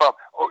 blah blah blah.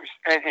 Oh,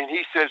 and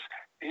he says,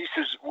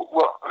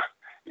 well,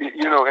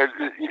 you know,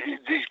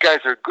 these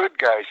guys are good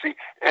guys. See,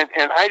 and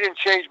I didn't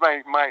change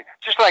my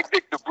just like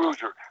Dick the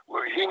Bruiser.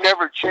 He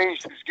never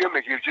changed his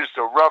gimmick. He was just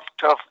a rough,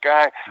 tough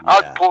guy. Yeah.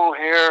 I'd pull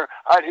hair.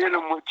 I'd hit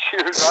him with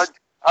cheers.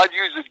 I'd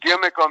use his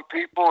gimmick on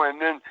people,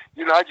 and then,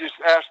 you know, I just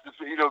asked the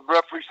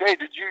referees, hey,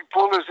 did you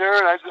pull his hair?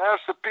 And I said,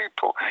 ask the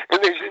people.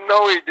 And they said,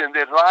 no, he didn't.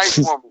 They'd lie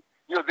for me.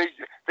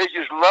 they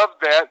just loved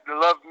that. They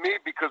loved me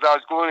because I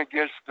was going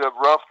against the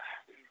rough,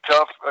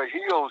 tough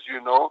heels,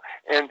 and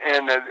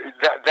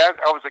that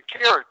I was a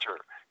character,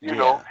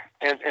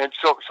 and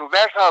so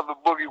that's how the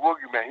Boogie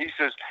Woogie Man. He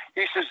says,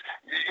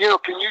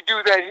 can you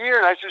do that here?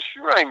 And I said,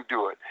 sure, I can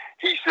do it.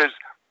 He says,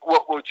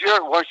 well,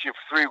 Jared wants you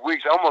for 3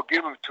 weeks. I'm gonna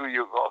give him to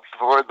you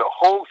for the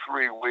whole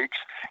 3 weeks,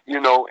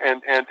 and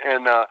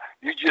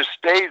you just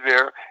stay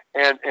there.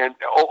 And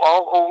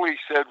all he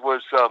said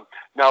was,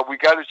 now we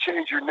got to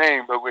change your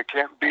name, but it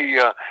can't be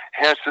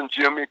Handsome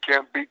Jimmy, it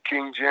can't be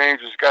King James.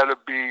 It's got to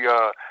be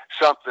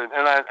something.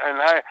 And I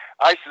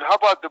said, how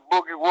about the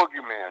Boogie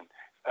Woogie Man,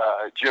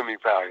 Jimmy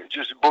Valiant,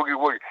 just Boogie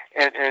Woogie?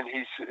 And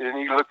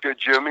he looked at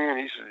Jimmy and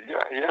he said,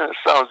 yeah, that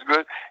sounds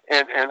good.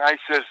 And I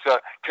says,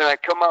 can I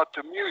come out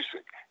to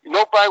music?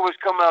 Nobody was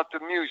coming out to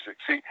music.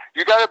 See,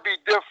 you got to be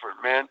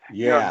different, man.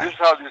 Yeah. This is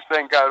how this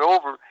thing got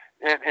over.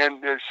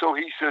 And so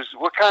he says,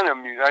 what kind of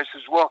music? I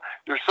says, well,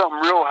 there's something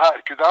real hot,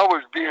 because I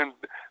was being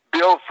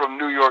billed from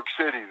New York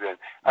City then.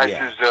 I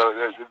says,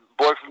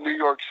 boy from New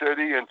York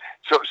City. And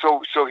so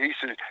he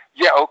says,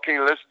 yeah, okay,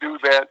 let's do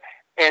that.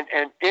 And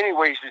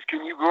anyway, he says,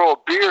 can you grow a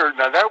beard?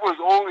 Now, that was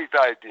only the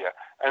idea.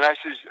 And I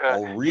says,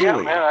 oh, really? Yeah,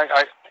 man,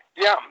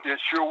 yeah, it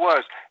sure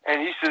was.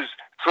 And he says,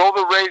 throw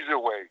the razor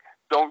away.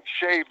 Don't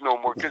shave no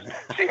more. Because,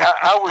 see,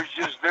 I was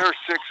just there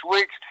 6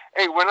 weeks.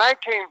 Hey, when I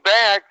came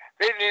back,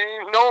 they didn't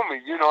even know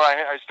me.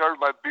 I started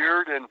my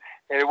beard, and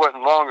it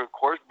wasn't long, of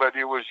course, but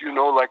it was,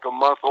 like a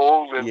month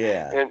old, and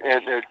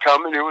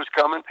it was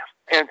coming.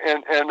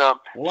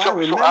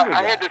 So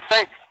I had to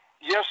think.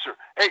 Yes, sir.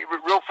 Hey,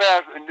 real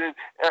fast, and then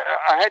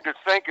I had to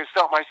think of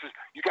something. I says,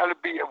 you got to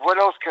be, what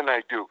else can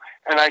I do?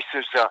 And I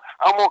says,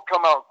 I'm going to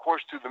come out, of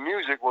course, to the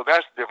music. Well,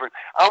 that's different.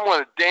 I'm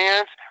going to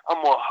dance.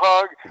 I'm going to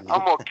hug.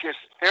 I'm going to kiss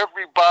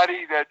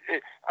everybody.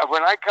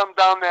 When I come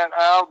down that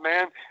aisle,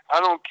 man, I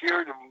don't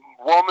care, the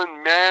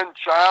woman, man,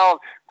 child,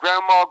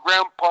 grandma,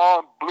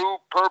 grandpa, blue,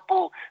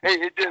 purple.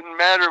 Hey, it didn't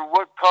matter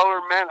what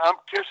color, man.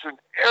 I'm kissing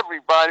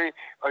everybody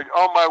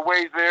on my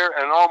way there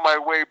and on my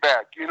way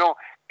back,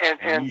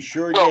 And you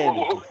sure did.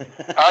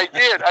 I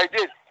did.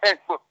 And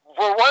for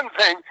one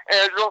thing,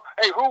 Andrew,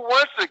 hey, who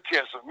wants to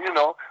kiss him,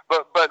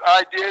 But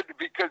I did,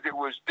 because it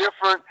was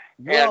different,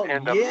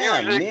 and the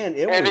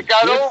music, man, it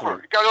got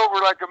over. It got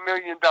over like $1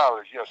 million.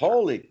 Yes, sir.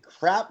 Holy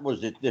crap,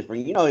 was it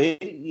different?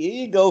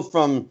 You go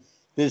from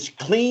this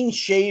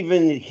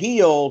clean-shaven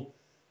heel,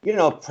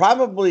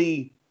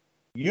 probably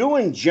you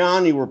and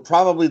Johnny were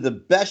probably the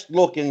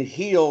best-looking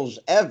heels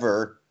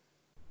ever,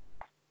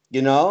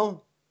 You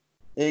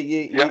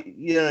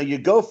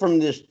go from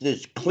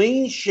this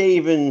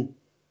clean-shaven,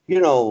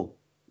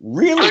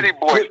 really pretty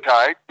boy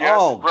type.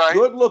 Yes, right.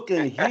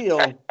 Good-looking heel,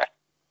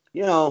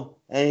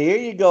 and here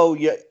you go,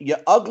 you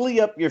ugly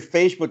up your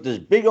face with this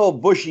big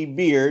old bushy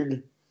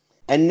beard,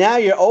 and now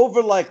you're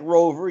over like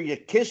Rover. You're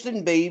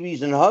kissing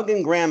babies and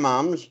hugging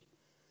grandmoms,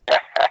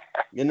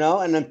 and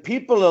then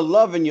people are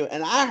loving you.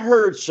 And I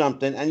heard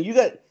something, and you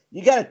got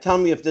to tell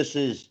me if this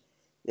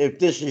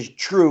is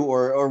true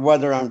or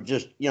whether I'm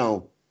just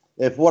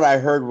if what I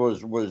heard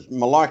was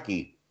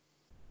malarkey.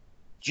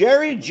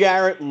 Jerry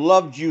Jarrett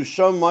loved you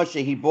so much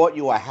that he bought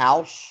you a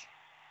house.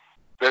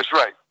 That's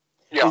right.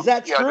 Yeah. Is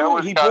that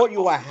true? He bought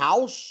you a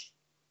house?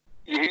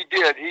 He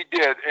did,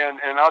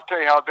 and I'll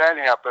tell you how that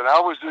happened. I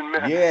was in.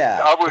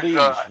 Yeah. Please.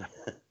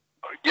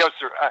 Yes,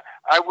 sir.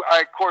 I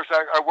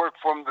worked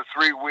for him the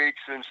 3 weeks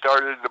and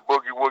started the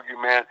Boogie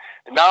Woogie Man,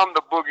 and now I'm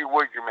the Boogie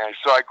Woogie Man.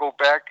 So I go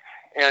back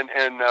and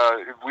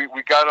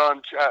we got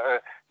on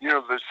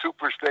the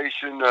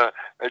Superstation,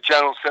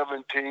 Channel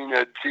 17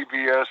 at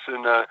TBS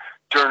and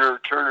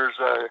Turner's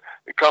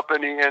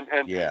company, and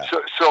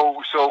so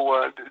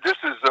this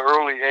is the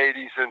early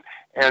 '80s,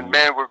 and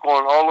man, we're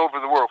going all over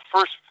the world.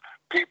 First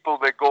people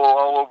that go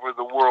all over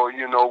the world,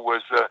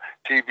 was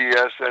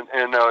TBS and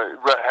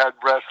had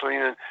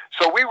wrestling, and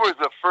so we were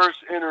the first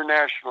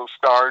international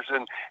stars.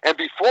 And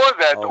before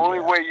that, the only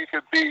way you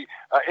could be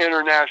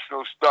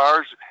international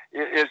stars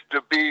is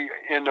to be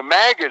in the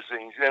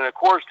magazines. And of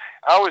course,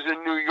 I was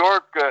in New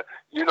York,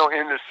 in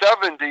the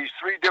 '70s,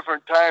 3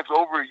 different times,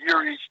 over a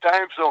year each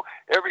time. So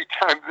every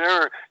time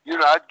there,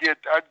 I'd get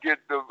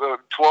the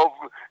 12,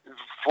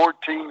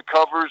 14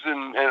 covers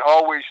and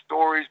always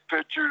stories,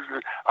 pictures,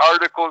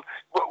 articles.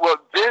 Well,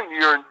 then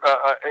you're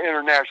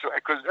international,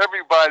 because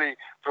everybody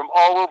from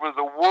all over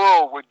the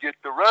world would get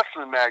the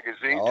wrestling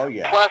magazine,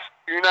 plus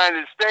the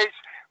United States.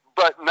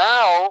 But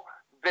now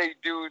they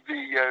do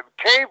the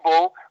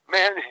cable.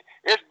 Man,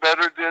 it's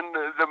better than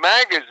the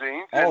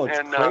magazines.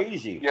 It's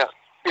crazy. Yeah,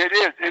 it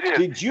is. It is.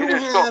 Did you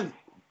have,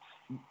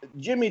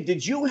 Jimmy,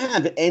 did you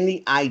have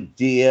any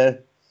idea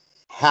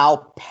how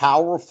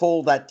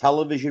powerful that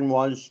television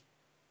was?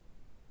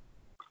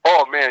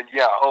 Oh, man,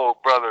 yeah. Oh,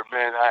 brother,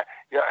 man.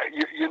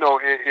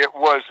 It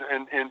was.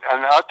 And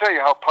I'll tell you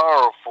how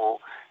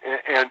powerful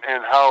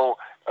and how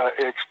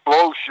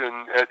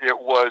explosion it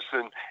was.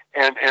 And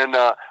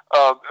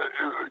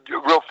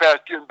real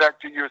fast, getting back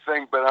to your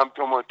thing, but I'm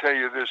going to tell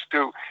you this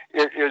too.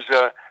 It is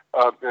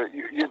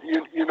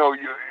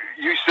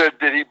you said,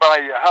 did he buy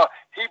you a house?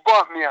 He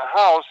bought me a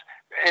house,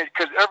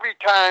 because every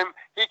time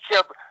he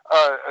kept,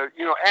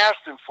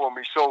 asking for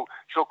me. So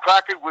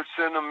Crockett would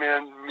send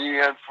me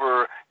in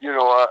for,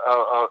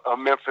 a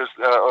Memphis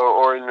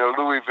or in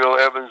Louisville,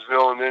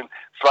 Evansville, and then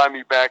fly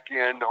me back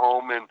in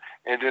home, and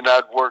then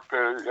I'd work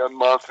a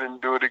month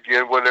and do it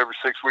again, whatever,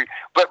 6 weeks.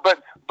 But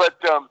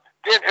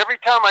then every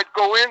time I'd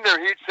go in there,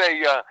 he'd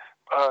say,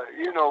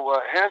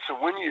 Handsome,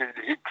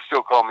 he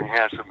still call me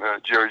Handsome,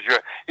 Jerry.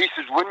 He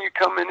says, when you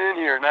coming in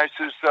here? And I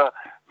says,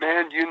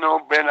 man,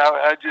 Ben,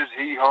 I just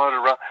hee-hawed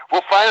around.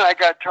 Well, finally, I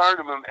got tired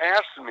of him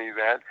asking me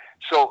that.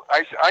 So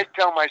I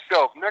tell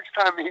myself, next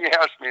time he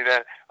asks me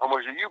that, I'm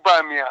going to say, you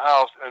buy me a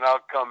house and I'll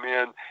come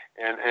in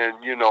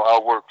and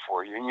I'll work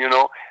for you,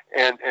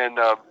 and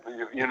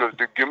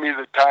to give me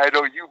the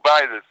title, you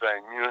buy the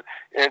thing,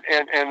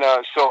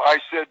 so I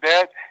said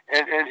that,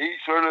 and he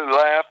sort of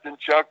laughed and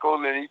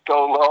chuckled, and he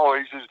told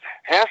he says,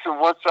 Handsome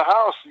wants a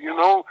house,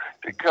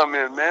 to come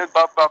in, man,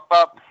 bop, bop,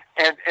 bop.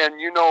 And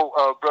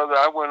brother,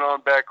 I went on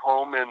back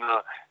home, and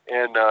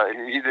they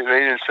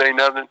didn't say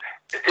nothing.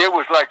 It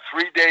was like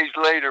 3 days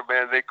later,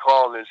 man, they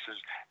called and says,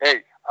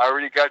 hey, I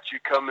already got you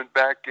coming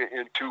back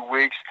in 2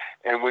 weeks,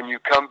 and when you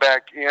come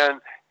back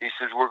in, he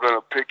says, we're going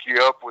to pick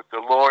you up with the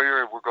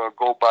lawyer, and we're going to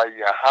go buy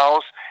you a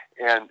house,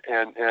 and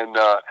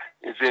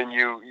then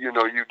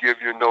you give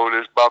your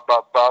notice, bop,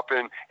 bop, bop,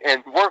 and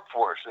work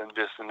for us, and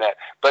this and that.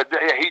 But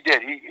he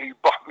did. He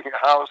bought me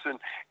a house, and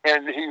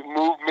he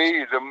moved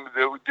me.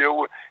 The deal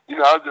was, I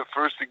was the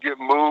first to get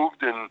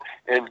moved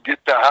and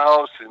get the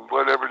house and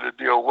whatever the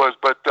deal was.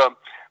 But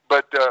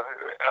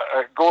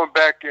going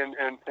back and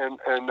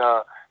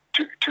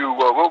to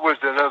what was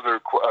that other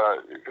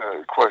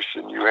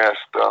question you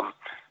asked?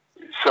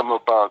 Some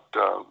about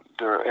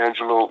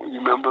Angelo. You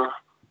remember?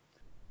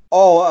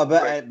 Oh,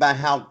 about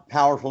how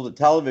powerful the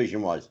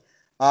television was.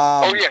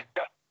 Television.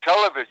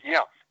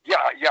 Yeah.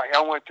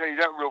 I want to tell you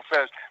that real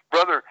fast,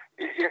 brother.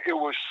 It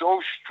was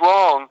so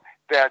strong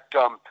that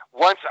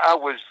once I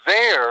was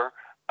there,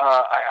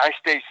 I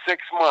stayed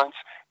 6 months,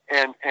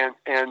 and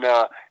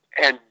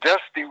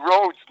Dusty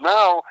Rhodes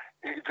now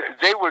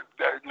they would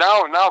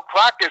now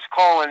Crockett's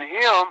calling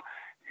him.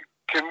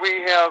 Can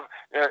we have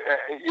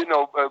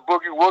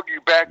Boogie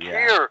Woogie back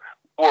here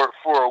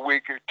for a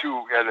week or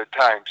two at a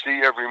time?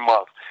 See, every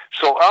month.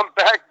 So I'm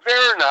back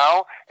there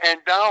now, and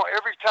now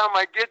every time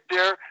I get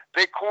there,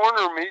 they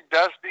corner me,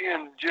 Dusty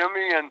and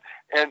Jimmy, and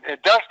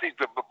Dusty's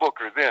the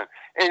booker then.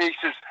 And he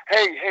says,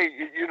 hey,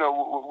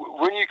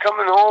 when you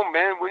coming home,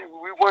 man?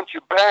 We want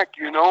you back,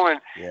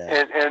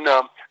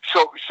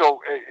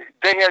 So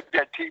they had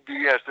that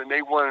TBS, and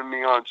they wanted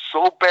me on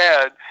so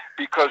bad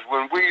because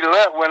when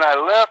I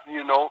left,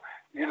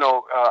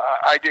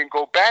 I didn't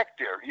go back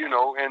there,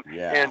 and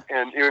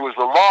it was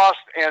a loss,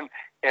 and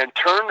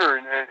Turner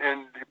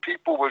and the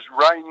people was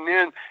writing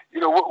in,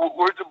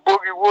 where's the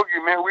Boogie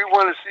Woogie, man? We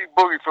want to see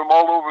Boogie from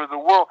all over the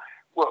world.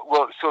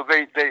 Well, so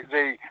they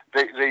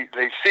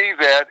see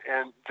that,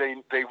 and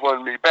they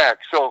want me back.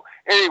 So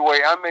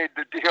anyway, I made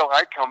the deal.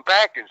 I come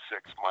back in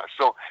 6 months.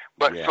 So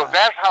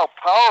that's how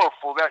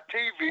powerful that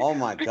TV. Oh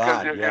my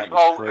because God! it's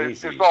all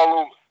crazy. It's all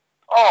over.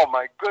 Oh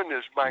my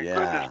goodness,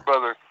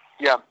 brother.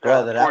 Yeah,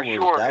 brother,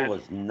 that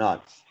was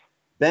nuts.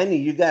 Benny,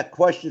 you got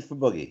questions for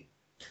Boogie?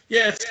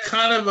 Yeah, it's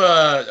kind of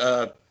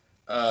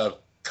a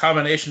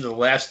combination of the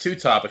last two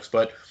topics,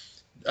 but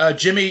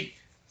Jimmy,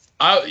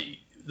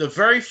 the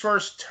very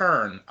first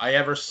turn I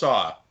ever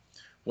saw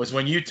was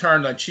when you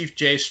turned on Chief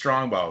Jay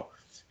Strongbow.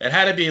 It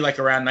had to be like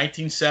around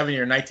 1970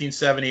 or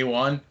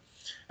 1971,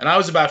 and I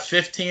was about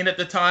 15 at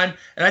the time,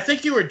 and I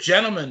think you were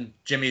Gentleman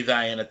Jimmy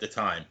Valiant at the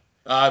time.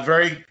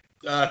 Very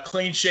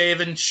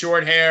clean-shaven,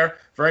 short hair,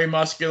 very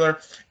muscular,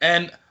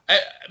 and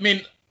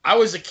I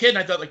was a kid, and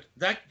I thought, like,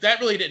 that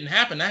really didn't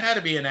happen. That had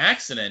to be an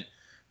accident.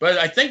 But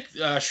I think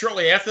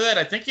shortly after that,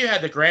 I think you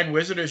had the Grand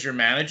Wizard as your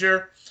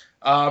manager.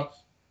 I'm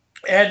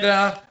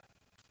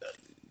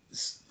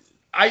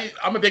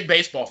a big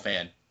baseball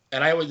fan.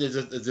 And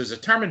there's a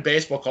term in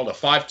baseball called a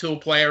five-tool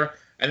player.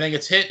 I think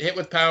it's hit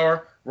with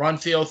power, run,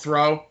 field,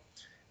 throw.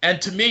 And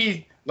to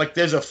me, like,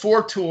 there's a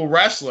four-tool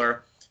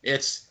wrestler.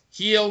 It's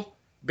heel,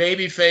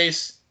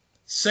 babyface,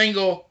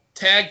 single,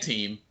 tag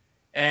team.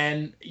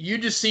 And you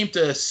just seem to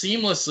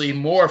seamlessly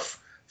morph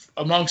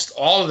amongst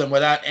all of them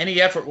without any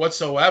effort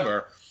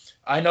whatsoever.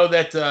 I know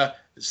that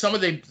some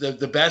of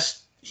the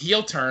best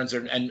heel turns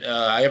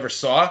I ever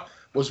saw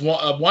was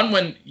one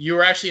when you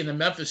were actually in the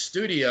Memphis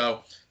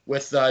studio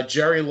with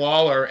Jerry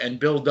Lawler and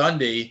Bill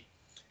Dundee,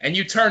 and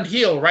you turned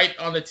heel right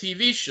on the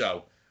TV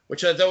show,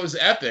 which I thought was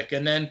epic.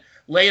 And then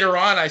later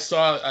on, I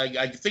saw,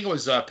 I think it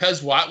was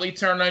Pez Whatley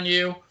turned on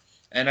you,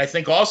 and I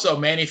think also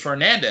Manny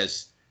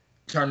Fernandez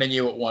turned on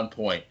you at one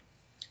point.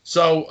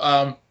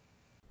 So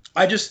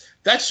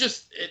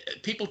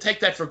people take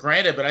that for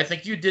granted, but I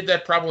think you did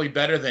that probably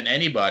better than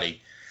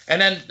anybody.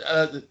 And then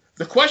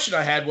the question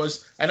I had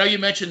was, I know you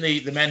mentioned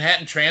the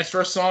Manhattan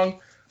Transfer song,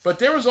 but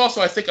there was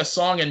also, I think, a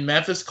song in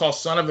Memphis called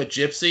Son of a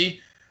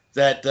Gypsy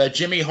that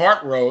Jimmy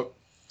Hart wrote.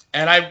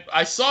 And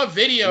I saw a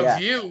video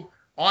of you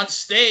on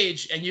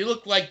stage, and you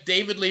looked like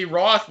David Lee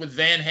Roth with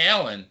Van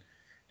Halen.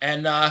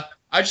 And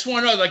I just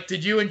want to know, like,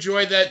 did you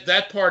enjoy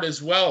that part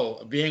as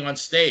well, being on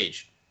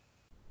stage?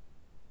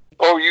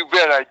 Oh, you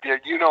bet I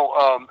did.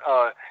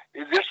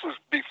 This was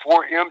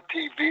before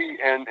MTV,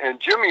 and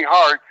Jimmy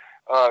Hart,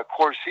 of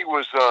course, he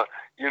was,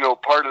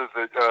 part of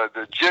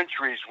the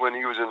Gentrys when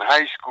he was in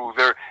high school.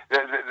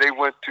 They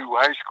went to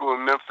high school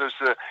in Memphis.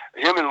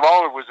 Him and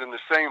Lawler was in the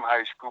same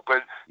high school,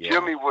 but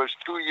Jimmy was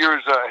 2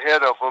 years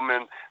ahead of them,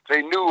 and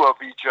they knew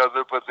of each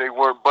other, but they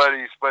weren't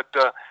buddies. But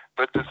the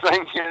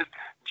thing is,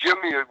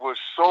 Jimmy was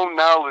so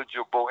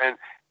knowledgeable and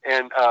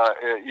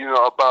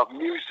about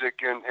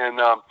music, and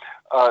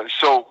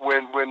so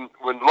when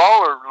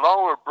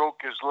Lawler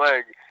broke his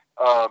leg,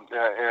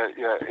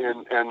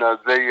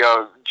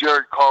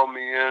 Jared called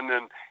me in,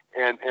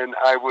 and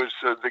I was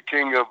the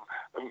king of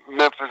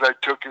Memphis. I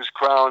took his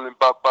crown and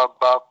bop,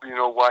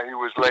 while he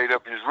was laid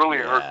up. He was really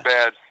hurt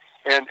bad.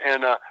 And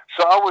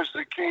so I was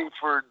the king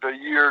for the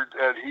year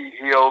that he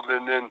healed,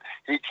 and then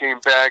he came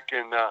back,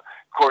 and of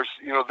course,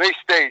 they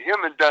stayed.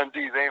 Him and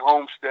Dundee, they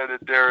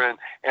homesteaded there, and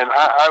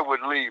I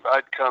would leave.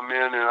 I'd come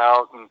in and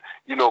out, and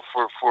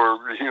for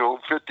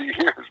 50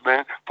 years,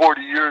 man,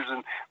 40 years,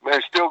 and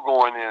man, still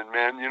going in,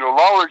 man.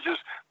 Lawler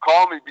just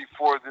called me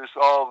before this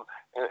all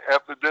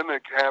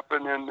epidemic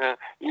happened, and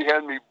he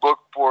had me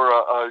booked for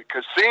a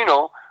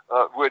casino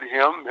with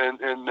him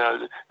and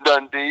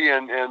Dundee,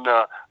 and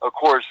of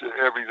course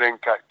everything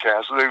got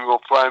canceled. They were going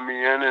to fly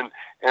me in,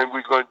 and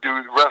we're going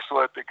to wrestle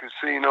at the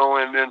casino,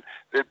 and then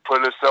they'd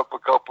put us up a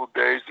couple of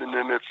days, and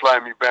then they'd fly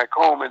me back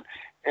home,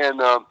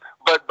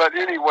 but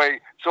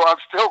anyway, so I'm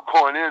still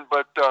going in,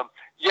 but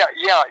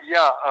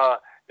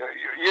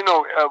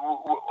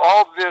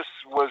all this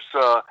was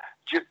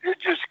it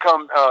just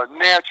come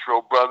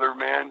natural, brother,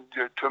 man,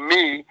 to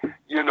me,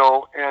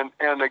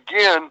 and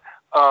again,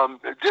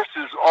 this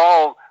is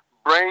all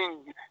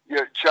brain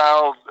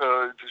child,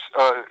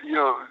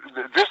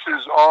 this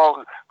is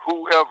all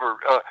whoever.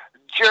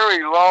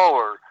 Jerry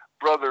Lawler,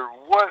 brother,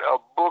 what a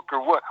booker,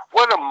 what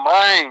a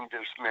mind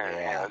this man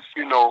has,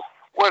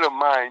 what a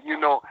mind,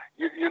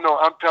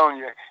 I'm telling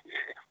you.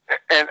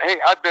 And hey,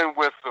 I've been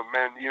with them,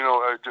 man.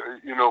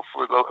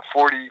 For the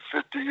 40,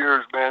 50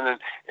 years, man.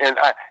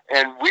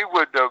 And we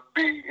would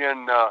be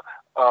in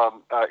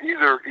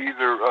either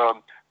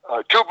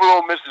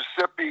Tupelo,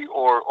 Mississippi,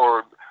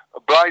 or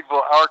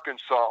Blytheville,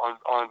 Arkansas,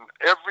 on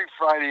every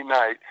Friday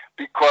night,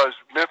 because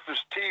Memphis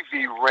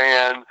TV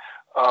ran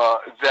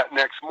that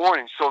next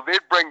morning. So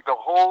they'd bring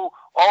all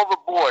the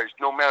boys,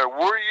 no matter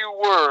where you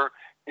were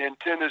in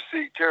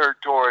Tennessee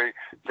territory,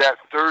 that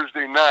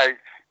Thursday night.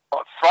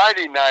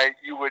 Friday night,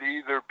 you would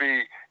either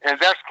be, and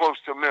that's close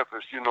to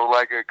Memphis,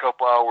 like a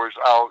couple hours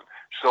out.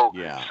 So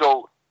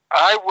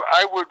I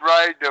would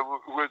ride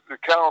with the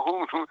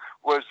Calhoun, who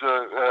was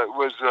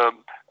the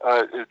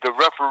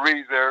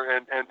referee there,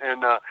 and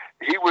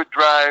he would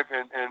drive,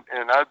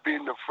 and I'd be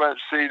in the front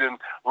seat, and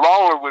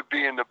Lawler would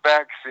be in the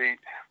back seat,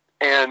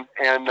 and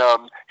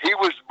he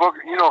was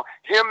booking.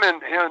 Him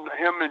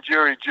and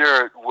Jerry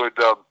Jarrett would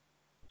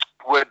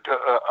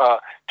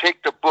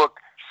take the book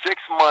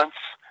 6 months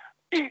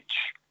each.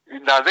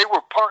 Now they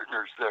were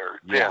partners there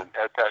then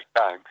at that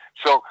time.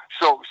 So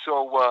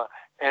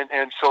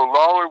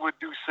Lawler would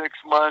do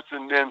 6 months,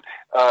 and then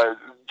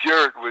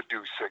Jarrett would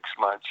do 6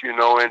 months.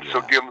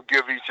 So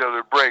give each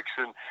other breaks,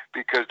 and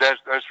because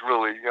that's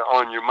really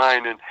on your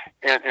mind.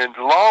 And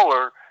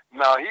Lawler,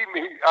 now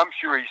I'm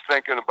sure he's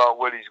thinking about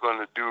what he's going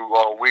to do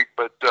all week.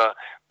 But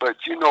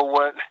you know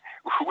what?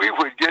 We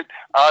would get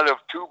out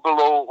of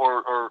Tupelo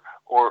or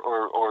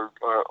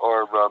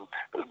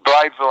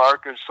Blytheville,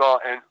 Arkansas,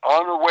 and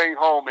on the way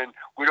home, and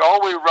we'd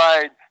always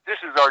ride. This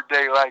is our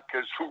daylight,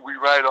 because we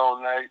ride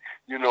all night.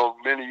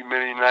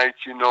 Many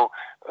nights.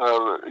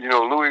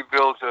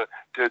 Louisville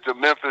to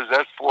Memphis.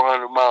 That's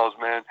 400 miles,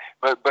 man.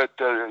 But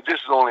this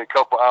is only a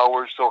couple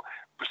hours. So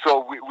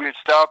we'd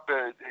stop.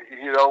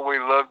 He'd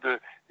always love to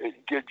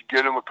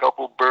get him a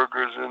couple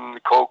burgers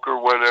and Coke or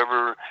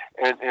whatever,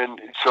 and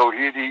so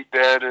he'd eat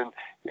that, and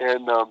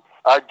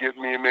I'd get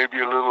me maybe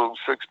a little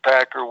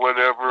 6-pack or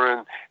whatever,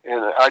 and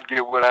I'd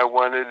get what I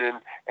wanted,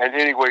 and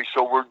anyway,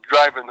 so we're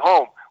driving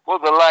home. Well,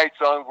 the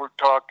lights on, we're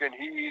talking,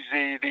 he's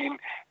eating,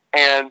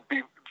 and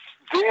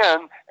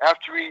then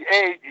after he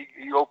ate,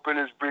 he opened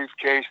his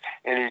briefcase,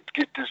 and he'd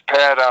get this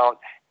pad out,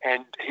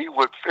 and he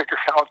would figure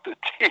out the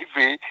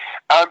TV.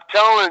 I'm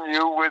telling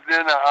you,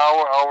 within an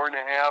hour and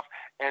a half,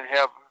 and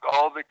have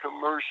all the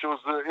commercials,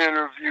 the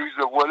interviews,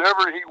 the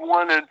whatever he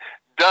wanted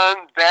done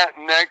that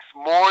next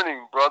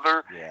morning,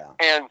 brother. Yeah.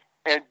 And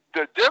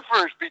the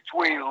difference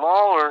between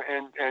Lawler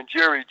and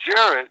Jerry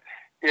Jarrett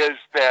is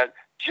that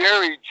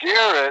Jerry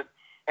Jarrett,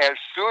 as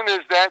soon as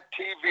that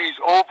TV's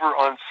over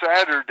on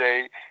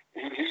Saturday,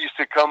 he used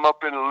to come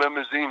up in a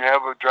limousine,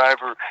 have a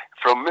driver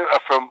from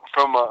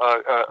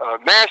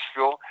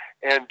Nashville,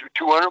 and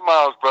 200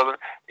 miles, brother.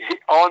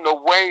 On the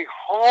way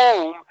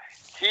home,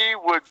 he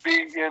would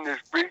be in his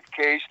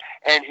briefcase,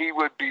 and he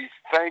would be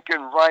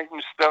thinking,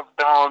 writing stuff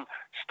down,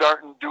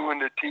 starting doing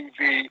the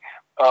TV,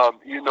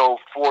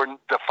 for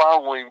the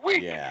following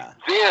week. Yeah.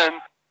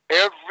 Then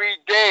every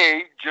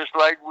day, just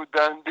like with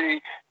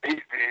Dundee,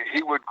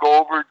 he would go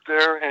over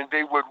there and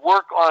they would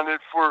work on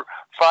it for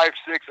 5-6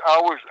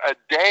 hours a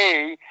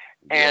day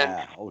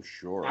and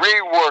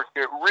rework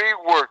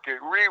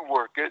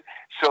it.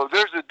 So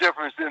there's a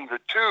difference in the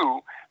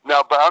two.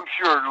 Now, but I'm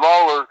sure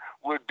Lawler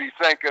would be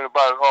thinking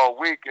about it all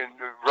week and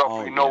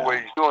roughly know what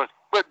he's doing.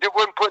 But they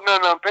wouldn't put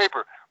none on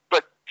paper.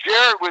 But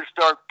Jarrett would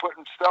start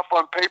putting stuff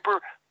on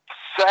paper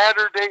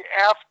Saturday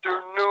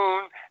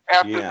afternoon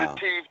after the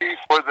TV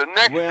for the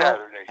next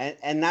Saturday.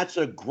 And that's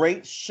a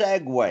great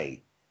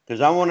segue,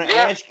 because I want to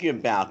ask you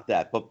about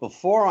that. But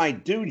before I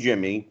do,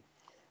 Jimmy,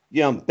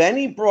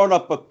 Benny brought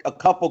up a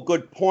couple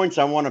good points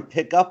I want to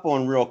pick up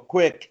on real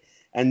quick.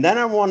 And then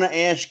I want to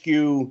ask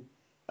you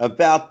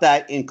about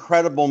that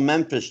incredible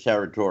Memphis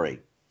territory.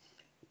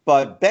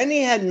 But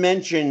Benny had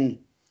mentioned,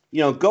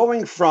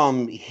 going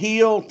from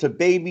heel to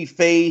baby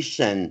face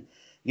and,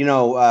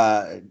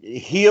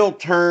 heel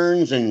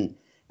turns and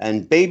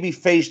baby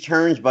face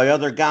turns by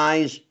other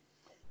guys.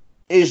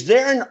 Is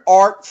there an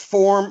art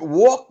form?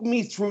 Walk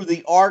me through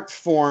the art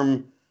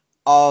form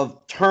of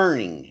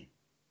turning.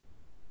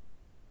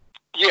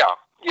 Yeah.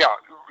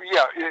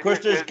 Because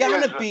there's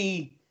got to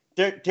be,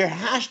 there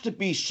has to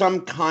be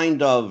some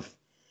kind of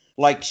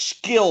like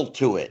skill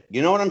to it.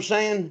 You know what I'm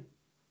saying?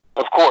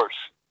 Of course.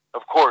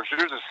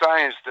 There's a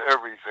science to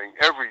everything,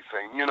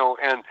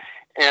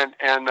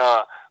 and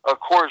of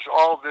course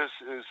all this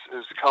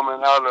is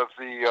coming out of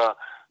the,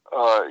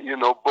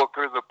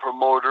 Booker, the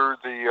promoter,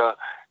 the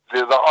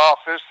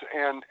office,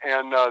 and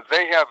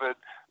they have it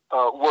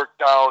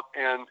worked out,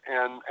 and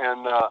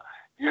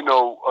you're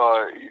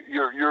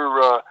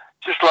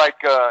just like,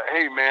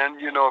 hey man,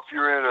 if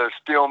you're in a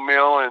steel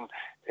mill and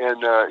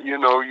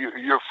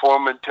your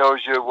foreman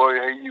tells you, well,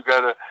 hey, you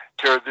got to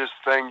tear this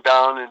thing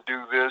down and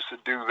do this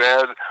and do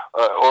that,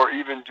 or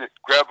even just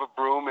grab a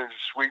broom and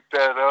sweep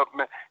that up.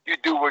 You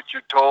do what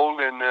you're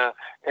told, and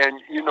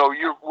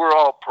we're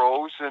all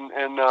pros, and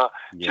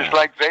just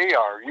like they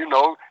are,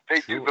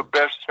 they do the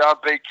best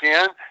job they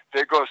can.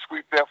 They're going to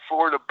sweep that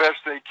floor the best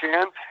they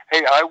can.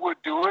 Hey, I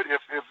would do it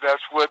if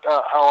that's what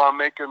how I'm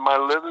making my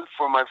living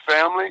for my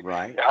family,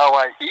 how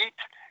I eat.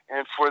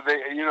 And for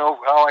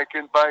how I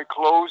can buy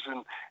clothes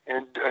and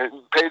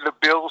pay the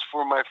bills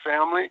for my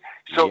family.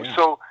 So it's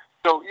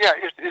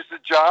a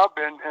job,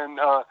 and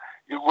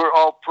we're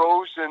all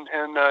pros,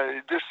 and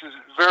this is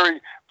very,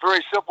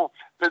 very simple.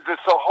 The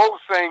whole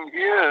thing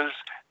is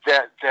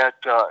that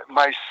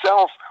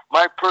myself,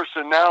 my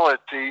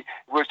personality,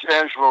 which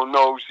Angelo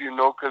knows,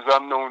 because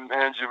I've known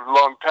Angelo a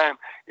long time,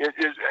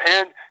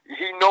 and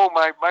he know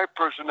my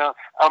personality.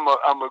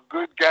 I'm a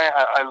good guy.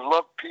 I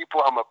love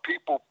people. I'm a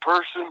people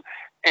person.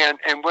 And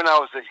when I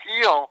was a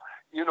heel,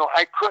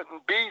 I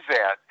couldn't be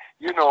that.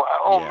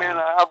 Man,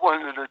 I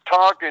wanted to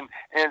talk, and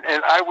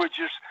I would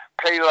just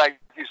pay, like,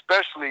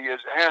 especially as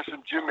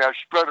Handsome Jimmy, I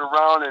spread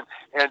around and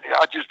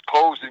I just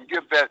pose and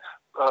give that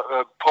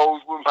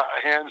pose with my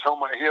hands on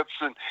my hips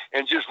and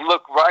just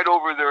look right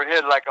over their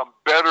head like I'm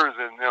better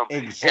than them.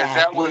 Exactly. And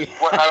that was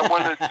what I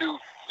wanted to do.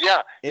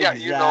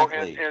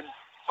 Exactly. And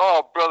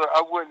oh, brother,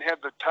 I wouldn't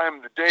have the time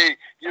of the day.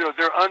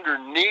 They're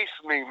underneath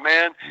me,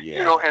 man.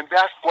 And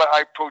that's what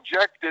I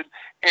projected.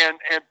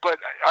 But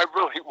I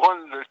really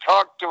wanted to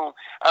talk to them.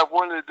 I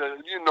wanted to,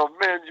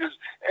 man, just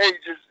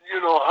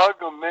hug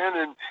them,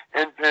 man,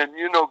 and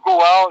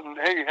go out and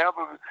hey, have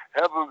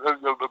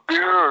a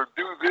beer or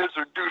do this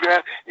or do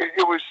that.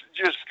 It was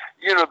just,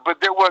 but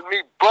there wasn't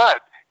me.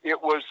 But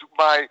it was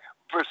my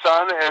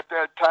persona at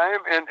that time,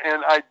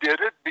 and I did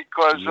it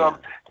because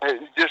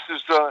this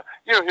is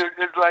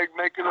it's like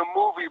making a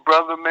movie,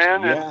 brother,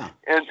 man,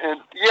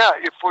 and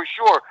for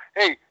sure.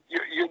 Hey,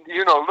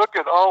 look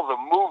at all the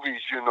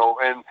movies,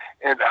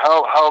 and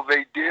how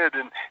they did,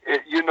 and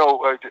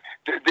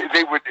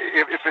they would,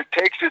 if it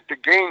takes it to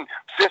gain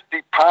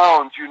 50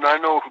 pounds, I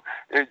know,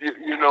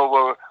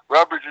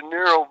 Robert De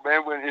Niro,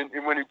 man,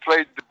 when he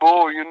played the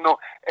bull,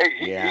 hey,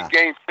 he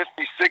gained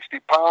 50, 60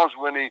 pounds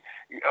when he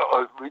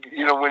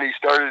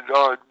started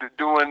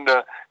doing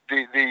the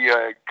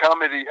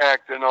comedy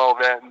act and all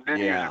that, and then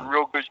he was in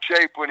real good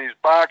shape when he's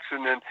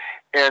boxing, and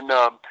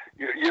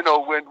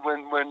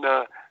when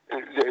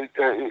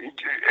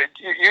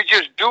you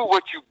just do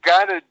what you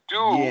gotta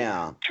do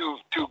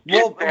to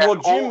get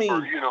that Jimmy,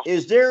 over.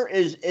 Is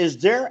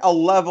there a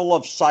level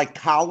of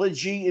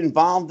psychology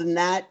involved in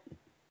that?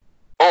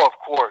 Oh, of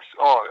course.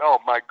 Oh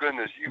my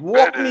goodness.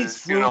 Walk me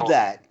through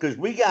that, because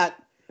we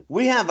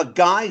have a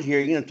guy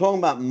here. Talking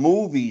about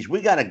movies,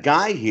 we got a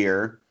guy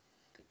here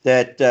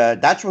that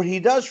that's what he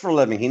does for a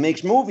living. He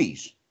makes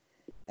movies,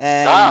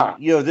 and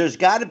there's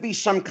got to be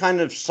some kind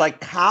of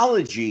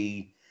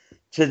psychology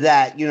to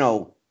that.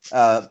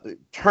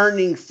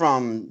 Turning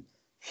from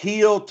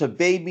heel to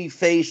baby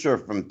face, or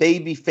from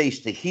baby face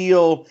to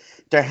heel.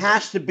 There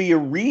has to be a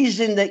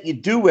reason that you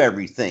do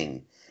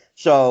everything.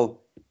 So,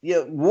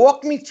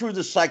 walk me through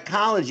the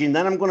psychology, and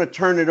then I'm going to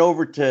turn it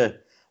over to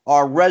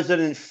our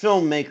resident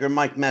filmmaker,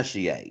 Mike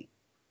Messier.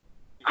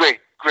 Great.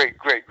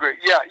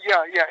 Yeah,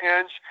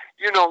 Ange.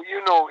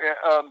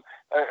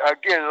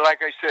 again,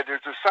 like I said,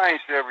 there's a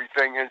science to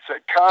everything, and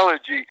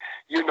psychology,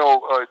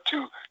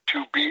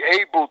 to be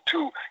able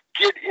to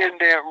get in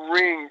that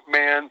ring,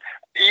 man,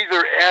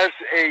 either as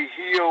a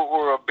heel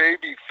or a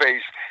baby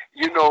face,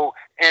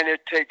 and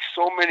it takes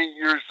so many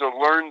years to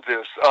learn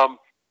this.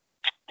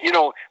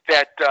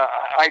 That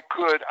I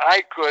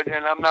could,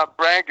 and I'm not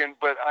bragging,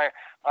 but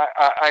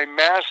I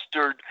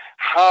mastered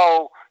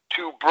how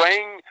to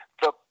bring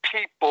the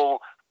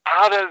people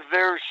out of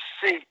their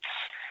seats.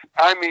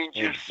 I mean,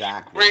 just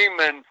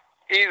screaming,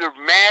 either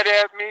mad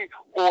at me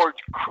or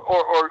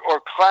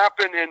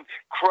clapping and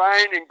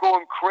crying and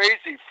going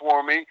crazy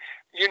for me,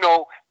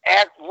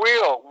 at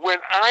will when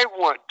I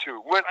want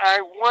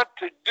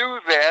to do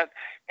that,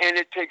 and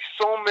it takes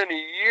so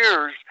many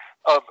years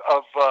of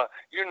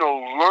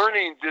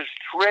learning this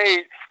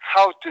trade,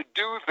 how to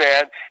do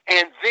that,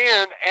 and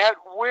then at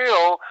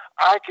will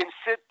I can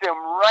sit them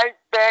right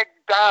back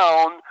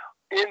down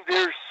in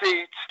their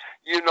seats,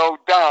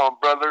 down,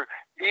 brother,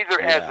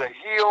 either as a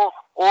heel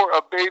or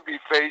a baby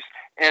face,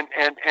 and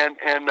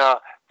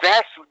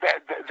that's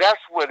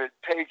what it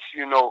takes,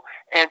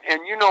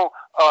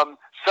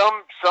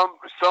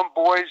 some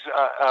boys,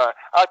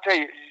 I'll tell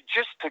you,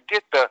 just to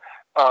get the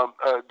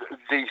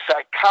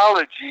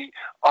psychology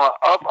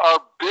of our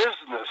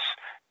business,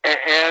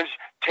 and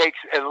takes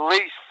at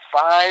least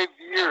 5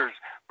 years,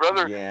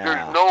 brother.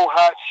 There's no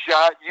hot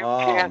shot. You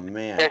can't.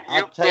 Man,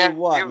 I'll tell you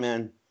what,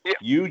 man. Yeah.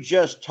 You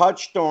just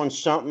touched on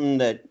something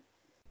that,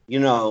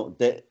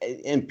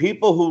 and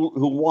people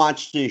who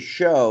watch this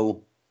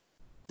show,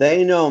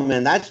 they know,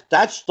 man.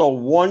 That's the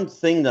one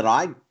thing that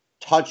I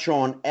touch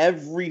on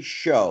every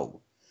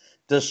show: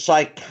 the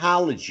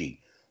psychology.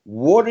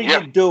 What are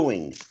you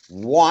doing?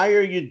 Why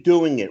are you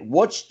doing it?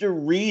 What's the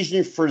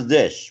reason for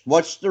this?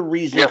 What's the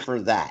reason for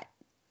that?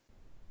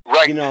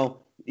 Right.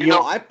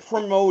 I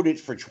promoted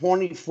for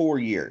 24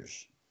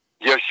 years.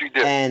 Yes, you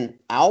did. And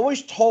I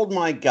always told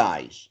my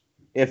guys,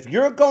 if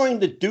you're going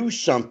to do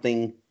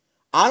something,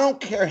 I don't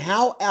care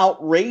how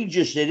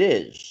outrageous it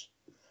is,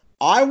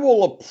 I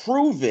will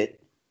approve it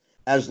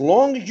as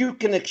long as you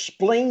can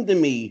explain to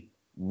me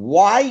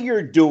why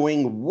you're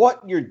doing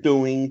what you're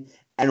doing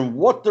and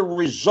what the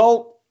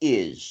result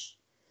is.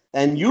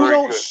 And you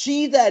don't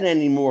see that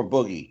anymore,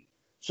 Boogie.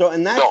 So,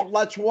 and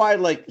that's why,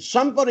 like,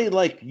 somebody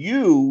like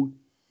you,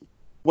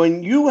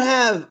 when you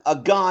have a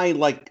guy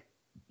like,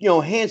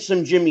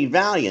 Handsome Jimmy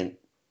Valiant,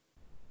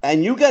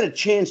 and you got a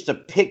chance to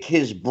pick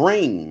his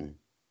brain,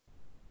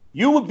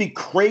 you would be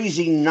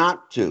crazy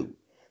not to.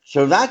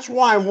 So that's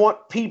why I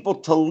want people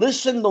to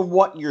listen to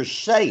what you're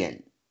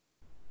saying.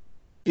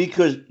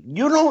 Because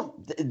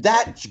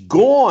that's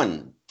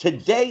gone.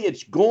 Today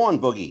it's gone,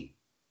 Boogie.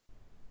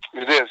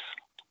 It is.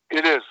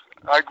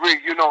 I agree.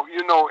 And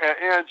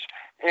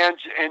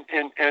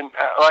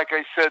like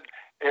I said,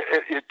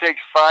 it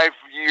takes 5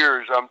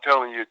 years, I'm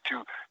telling you,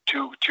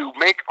 to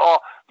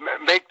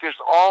make this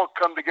all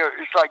come together.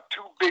 It's like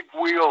two big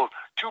wheels,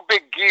 two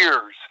big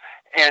gears,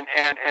 and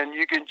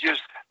you can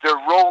just,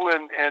 they're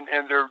rolling, and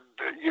they're,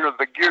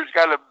 the gears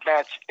got to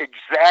match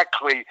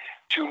exactly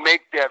to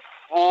make that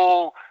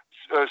full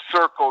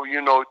circle,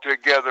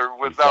 together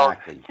without,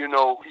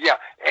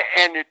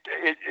 and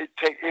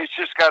it's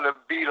just got to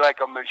be like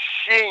a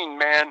machine,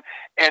 man.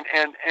 And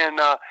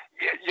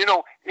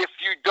if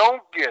you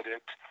don't get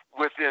it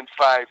within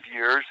 5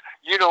 years,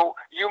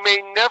 you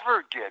may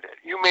never get it.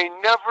 You may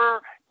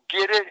never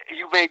get it.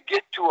 You may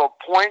get to a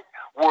point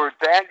where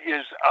that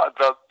is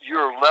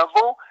your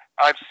level.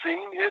 I've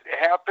seen it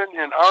happen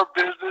in our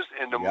business,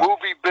 in the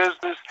movie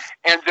business,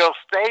 and they'll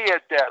stay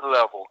at that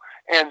level.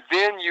 And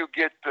then you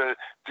get the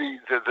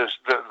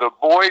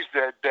boys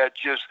that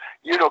just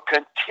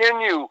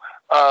continue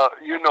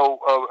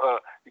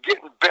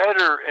getting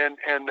better and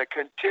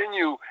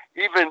continue,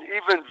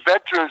 even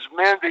veterans,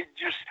 man, they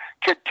just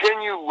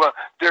continue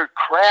their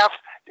craft,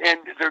 and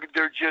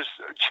they're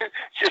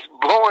just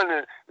blowing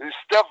the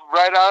stuff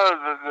right out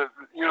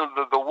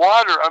of the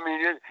water. I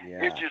mean,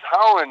 it's just,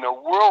 how in the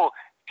world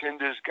can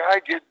this guy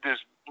get this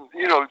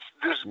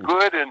this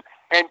good and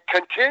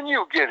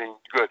continue getting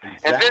good?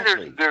 Exactly. And then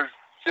there's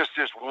just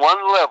this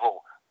one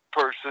level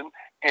person,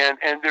 and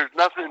there's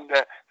nothing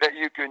that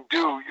you can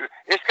do.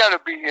 It's got to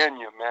be in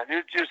you, man.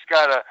 You just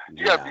gotta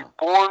be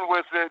born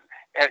with it,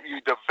 and you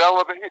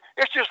develop it.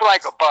 It's just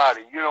like a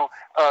body,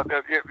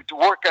 it's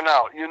working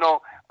out.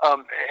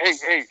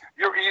 Hey,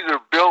 you're either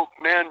built,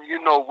 man,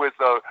 with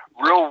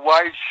real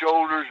wide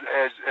shoulders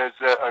as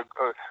a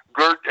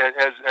girt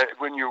as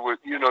when you're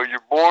you're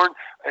born,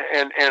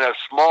 and a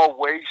small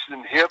waist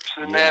and hips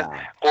and that,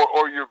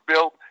 or you're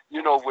built,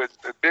 with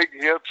the big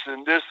hips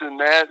and this and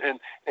that,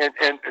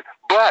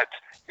 but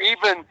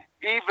even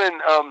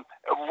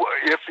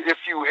if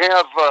you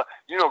have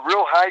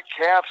real high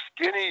calves,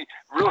 skinny,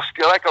 real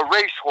like a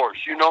racehorse,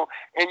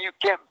 and you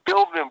can't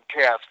build them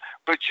calves,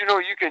 but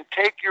you can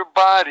take your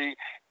body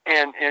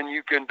and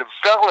you can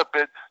develop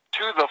it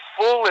to the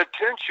full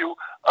potential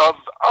of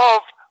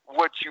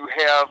what you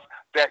have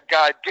that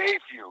God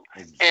gave you.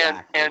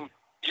 Exactly. And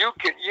you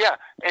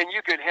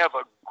can have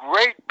a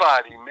great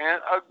body, man,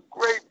 a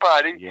great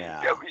body.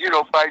 Yeah. You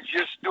know, by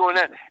just doing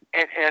that,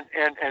 and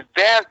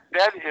that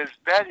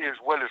is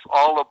what it's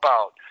all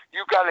about.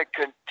 You got to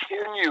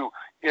continue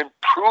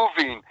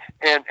improving,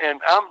 and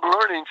I'm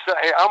learning. So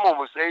I'm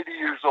almost 80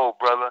 years old,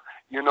 brother.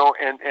 You know,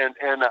 and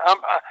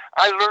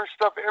I learn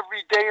stuff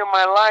every day of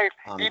my life,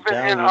 even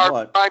in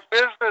my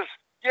business.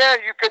 Yeah,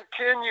 you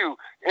continue,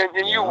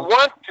 and you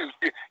want to.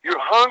 You're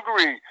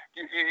hungry.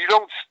 You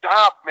don't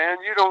stop, man.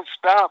 You don't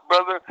stop,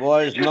 brother.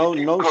 Boy, there's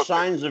no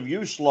signs of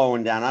you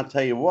slowing down. I'll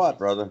tell you what,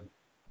 brother.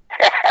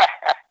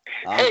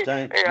 I'm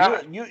telling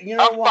you, you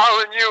know I'm what?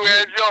 following you,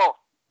 Angel.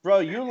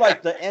 Bro, you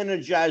like the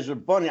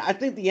Energizer Bunny. I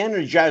think the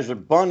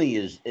Energizer Bunny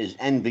is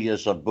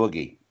envious of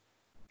Boogie.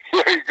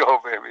 There you go,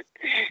 baby.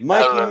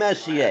 Mikey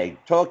Messier,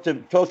 talk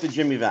to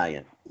Jimmy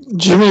Valiant.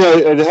 Jimmy,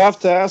 I'd have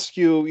to ask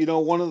you, you know,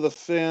 one of the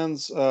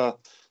fans, the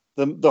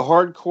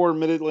hardcore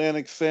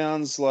Mid-Atlantic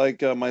fans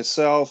like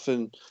myself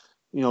and,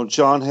 you know,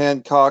 John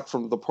Hancock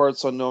from the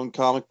Parts Unknown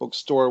comic book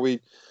store,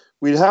 we'd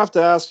have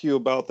to ask you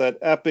about that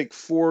epic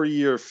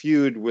 4-year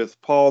feud with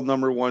Paul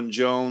Number One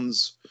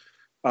Jones.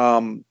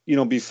 You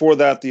know, before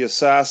that, the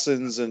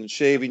Assassins and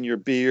shaving your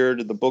beard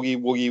and the Boogie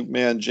Woogie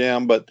Man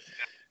jam. But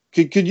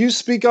could you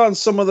speak on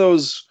some of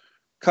those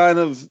kind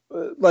of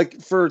like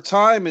for a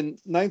time in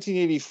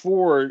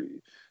 1984,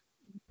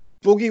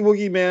 Boogie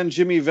Woogie Man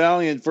Jimmy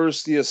Valiant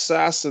versus the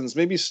Assassins?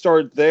 Maybe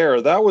start there.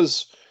 That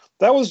was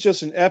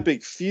just an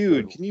epic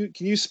feud. Can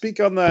you speak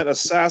on that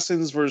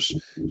Assassins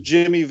versus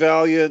Jimmy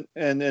Valiant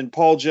and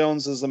Paul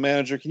Jones as the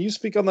manager? Can you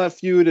speak on that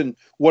feud and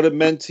what it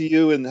meant to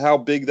you and how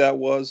big that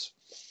was?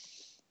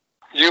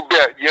 You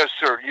bet. Yes,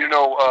 sir. You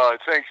know,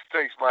 thanks,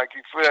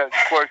 Mikey, for that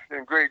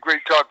question. Great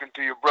talking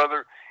to you,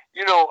 brother.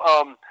 You know,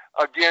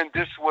 again,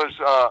 this was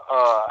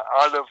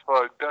out of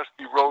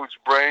Dusty Rhodes'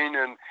 brain,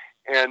 and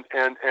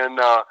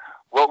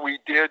what we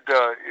did.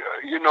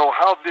 You know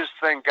how this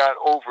thing got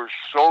over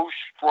so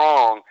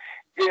strong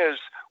is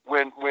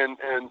when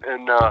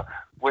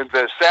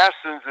the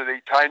Assassins,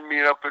 they tied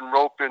me up in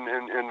rope in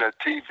the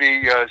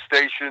TV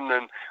station,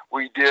 and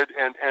we did,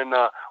 and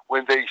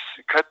when they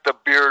cut the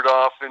beard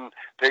off and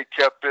they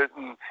kept it,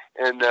 and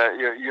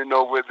you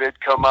know, where they'd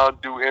come out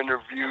and do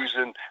interviews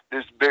and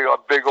this big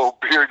old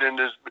beard in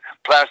this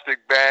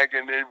plastic bag,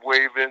 and they'd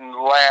wave it and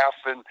laugh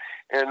and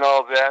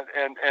all that,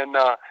 and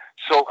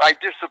so I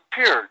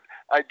disappeared.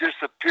 I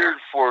disappeared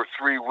for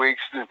 3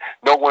 weeks, and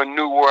no one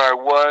knew where I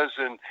was,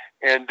 and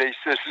they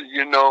said,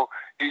 you know,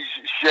 he's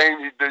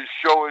ashamed to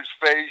show his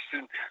face,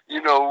 and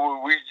you know,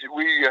 we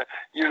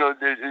you know,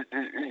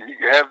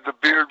 have the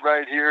beard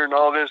right here and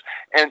all this,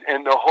 and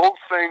the whole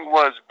thing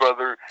was,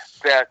 brother,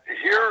 that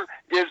here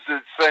is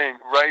the thing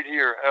right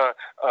here,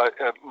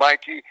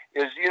 Mikey,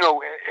 is, you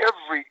know,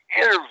 every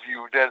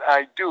interview that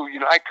I do, you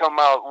know, I come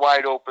out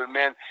wide open,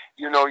 man.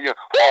 You know,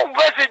 oh,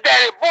 blessed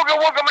daddy, Boogie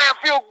Woogie Man,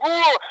 feel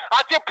good.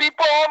 I tell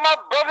people, all my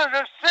brothers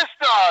and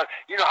sisters,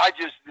 you know,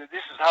 this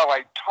is how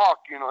I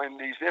talk, you know, in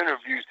these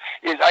interviews,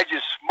 is I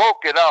just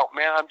smoke it out,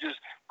 man. I'm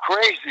just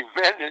crazy,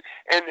 man,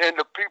 and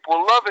the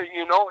people love it,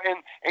 you know,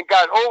 and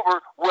got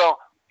over. Well,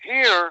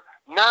 here,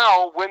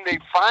 now, when they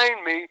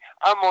find me,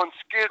 I'm on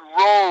Skid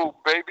Row,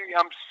 baby.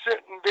 I'm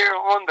sitting there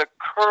on the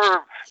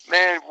curb,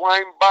 man,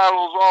 wine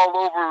bottles all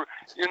over,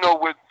 you know,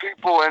 with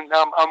people, and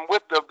I'm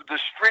with the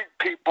street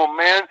people,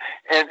 man,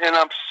 and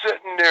I'm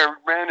sitting there,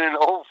 man, in an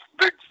old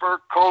big fur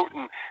coat,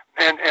 and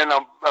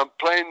I'm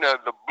playing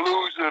the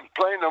blues and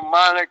playing the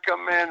harmonica,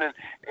 man,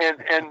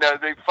 and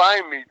they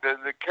find me.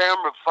 The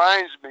camera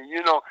finds me.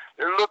 You know,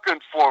 they're looking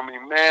for me,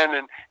 man,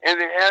 and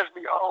they ask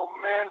me, "Oh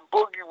man,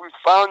 Boogie, we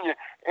found you,"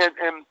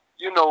 and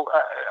you know,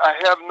 I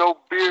have no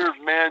beard,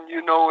 man,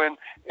 you know, and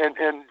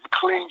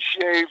clean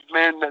shaved,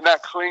 man,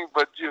 not clean,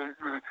 but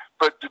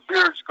the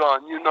beard's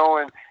gone, you know,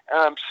 and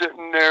I'm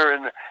sitting there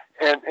and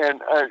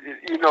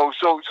you know,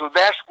 so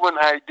that's when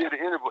I did an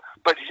interview.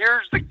 But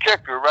here's the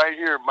kicker right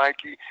here,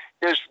 Mikey,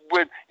 is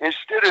when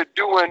instead of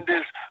doing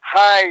this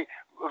high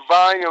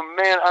volume,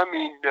 man, I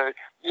mean,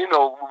 you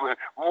know,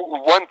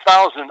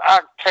 1,000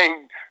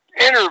 octane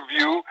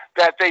interview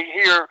that they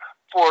hear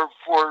for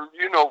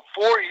you know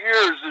 4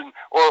 years, and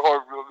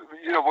or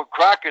you know, with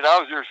Crockett I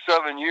was there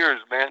 7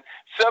 years, man.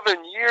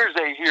 7 years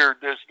they hear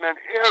this, man.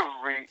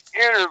 Every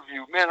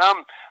interview, man.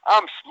 I'm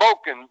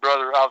smoking,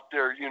 brother, out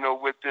there, you know,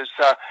 with this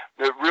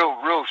the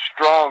real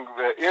strong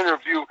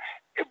interview.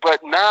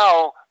 But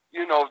now,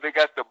 you know, they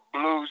got the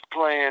blues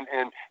playing,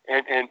 and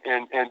they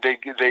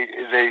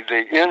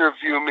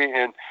interview me,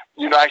 and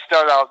you know, I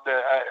start out.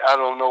 I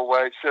don't know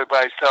what I said,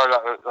 but I start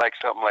out like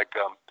something like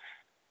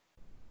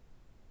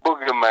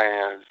Boogie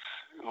Man's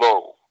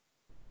low.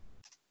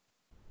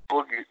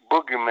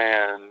 Boogie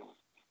Man,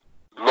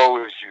 low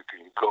as you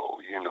can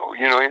go, you know.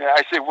 And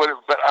I say, what?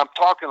 But I'm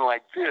talking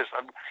like this.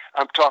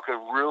 I'm talking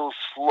real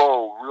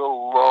slow,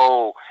 real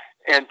low,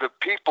 and the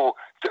people,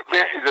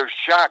 they're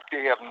shocked.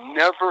 They have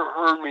never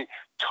heard me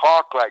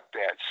talk like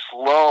that,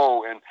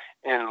 slow and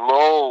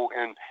low,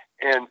 and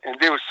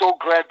they were so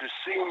glad to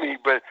see me.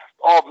 But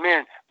oh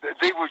man,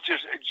 they were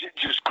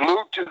just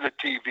glued to the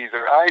TV.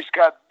 Their eyes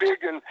got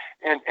big, and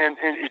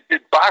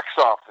it box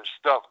office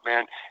stuff,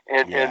 man.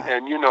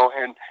 And you know,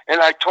 and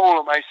I told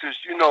him, I says,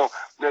 you know,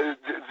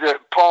 the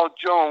Paul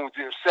Jones,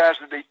 the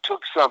assassin, they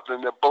took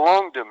something that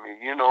belonged to me,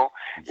 you know.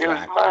 Exactly. It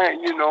was mine,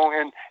 you know,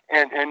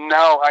 and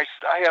now I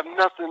have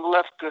nothing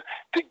left to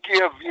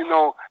give, you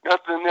know,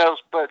 nothing else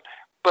but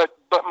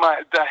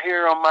the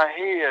hair on my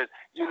head,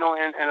 you know,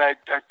 and I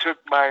took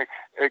my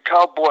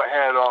cowboy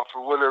hat off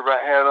or whatever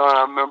I had on.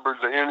 I remember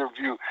the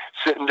interview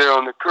sitting there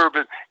on the curb,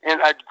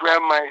 and I'd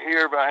grab my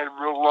hair, but I had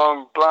real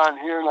long blonde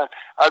hair, and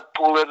I'd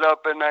pull it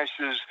up, and I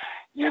says,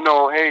 you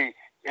know, hey,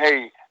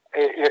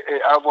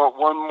 I want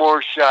one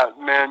more shot,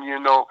 man, you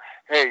know,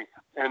 hey,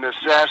 an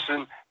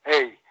assassin,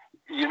 hey,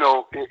 you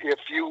know, if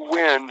you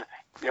win,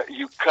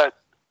 you cut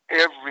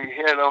every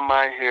head on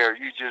my hair.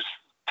 You just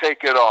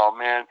take it all,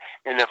 man.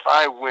 And if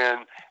I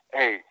win,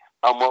 hey,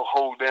 I'm going to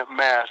hold that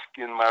mask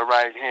in my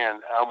right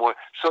hand.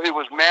 So it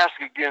was mask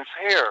against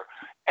hair.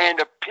 And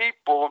the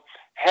people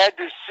had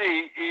to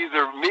see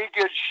either me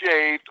get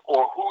shaved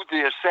or who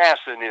the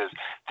assassin is.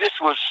 This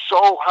was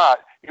so hot.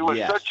 It was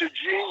such a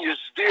genius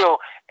deal.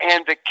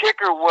 And the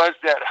kicker was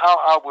that how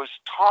I was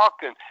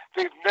talking,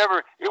 it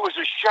was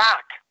a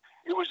shock.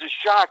 It was a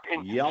shock.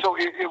 And so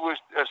it was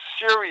a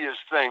serious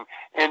thing.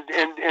 And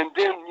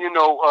then, you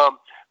know,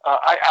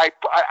 I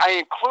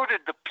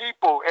included the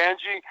people,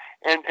 Angie,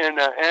 and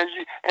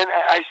Angie, and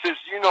I says,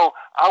 you know,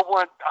 I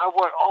want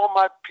all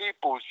my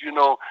peoples, you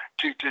know,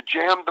 to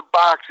jam the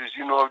boxes,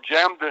 you know,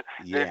 jam the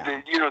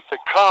you know, to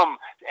come,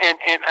 and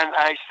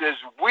I says,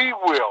 we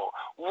will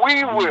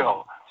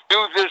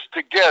do this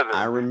together.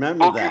 I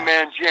remember Boogie that.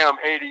 Man Jam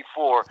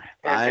 '84.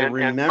 I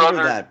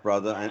remember that,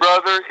 brother.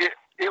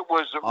 It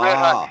was red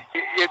hot.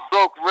 It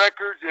broke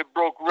records.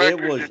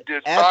 It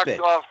did epic.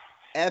 box off.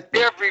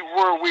 Epic.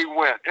 Everywhere we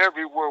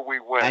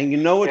went. And you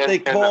know what they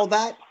call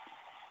that?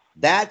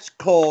 That's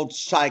called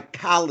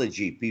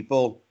psychology,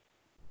 people.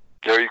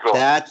 There you go.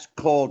 That's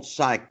called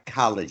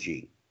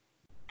psychology.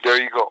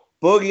 There you go.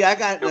 Boogie, I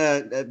got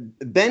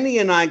Benny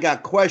and I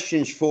got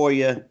questions for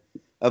you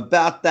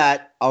about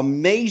that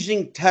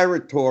amazing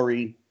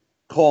territory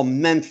called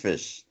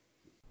Memphis.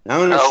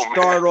 Now, I'm going to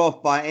start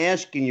off by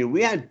asking you.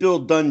 We had Bill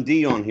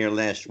Dundee on here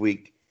last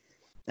week,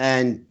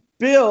 and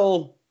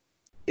Bill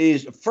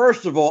is,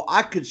 first of all,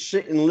 I could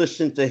sit and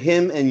listen to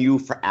him and you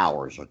for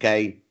hours,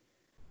 okay?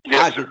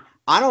 Yes, sir.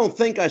 I don't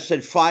think I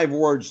said 5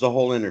 words the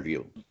whole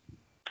interview.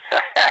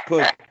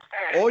 Because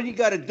all you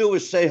got to do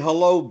is say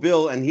hello,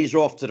 Bill, and he's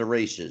off to the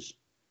races.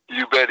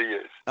 You bet he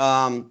is.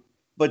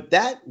 But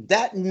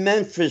that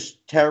Memphis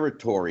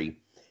territory,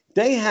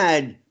 they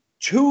had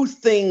 2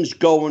 things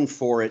going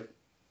for it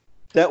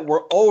that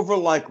were over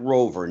like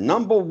Rover.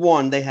 Number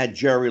 1, they had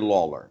Jerry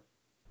Lawler.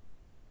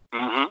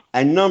 Mm-hmm.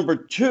 And number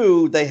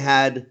 2, they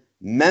had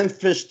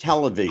Memphis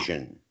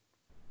Television.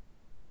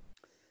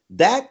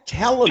 That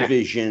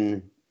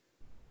television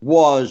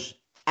was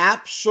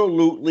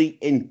absolutely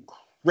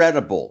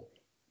incredible.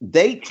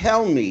 They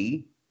tell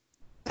me,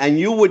 and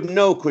you would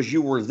know because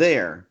you were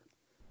there,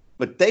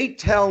 but they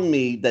tell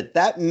me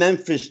that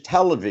Memphis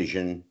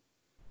Television,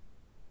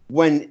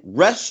 when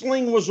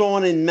wrestling was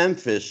on in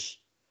Memphis,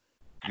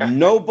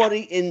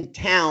 nobody in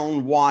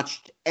town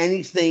watched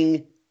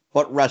anything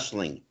but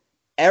wrestling.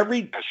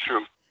 That's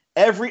true.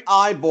 Every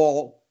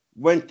eyeball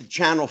went to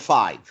Channel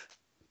 5.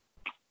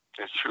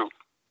 That's true.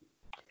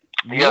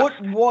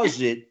 What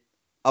was it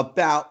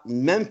about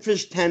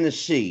Memphis,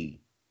 Tennessee,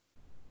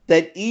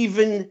 that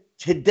even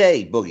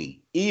today, Boogie,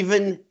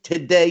 even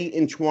today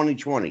in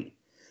 2020,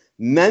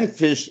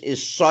 Memphis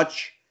is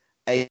such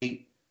a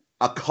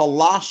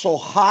colossal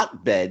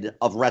hotbed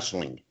of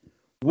wrestling?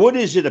 What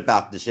is it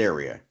about this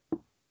area?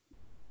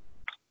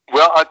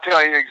 Well, I'll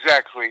tell you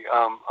exactly.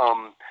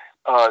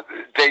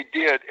 They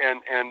did,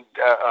 and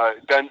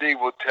Dundee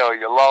will tell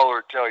you, Lawler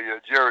will tell you,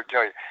 Jared will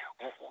tell you.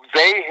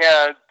 They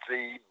had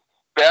the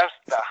best,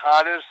 the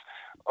hottest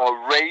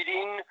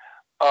rating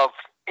of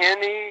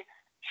any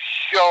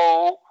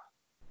show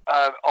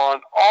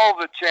on all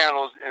the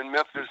channels in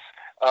Memphis.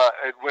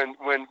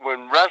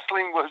 When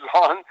wrestling was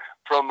on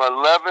from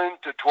 11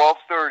 to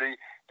 12:30,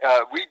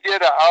 we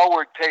did an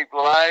hour tape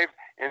live,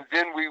 and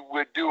then we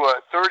would do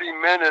a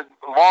 30-minute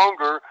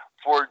longer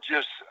for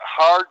just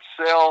hard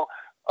sell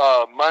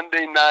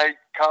Monday night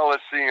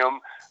Coliseum.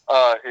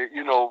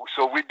 You know,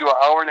 so we do an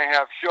hour and a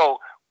half show.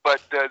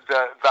 But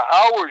the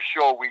hour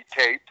show we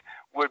taped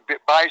would be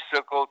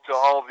bicycle to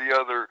all the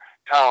other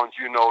towns,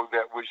 you know,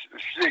 that was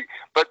see.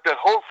 But the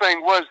whole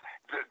thing was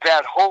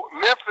that whole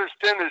Memphis,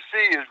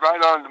 Tennessee is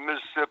right on the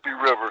Mississippi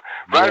River.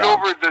 Right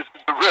over the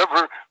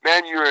river,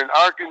 man, you're in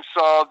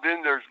Arkansas,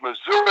 then there's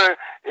Missouri,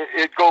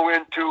 it go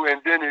into,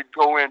 and then it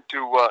go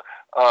into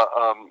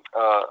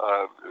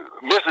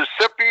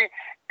Mississippi,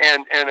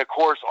 and of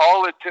course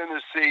all of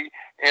Tennessee,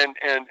 and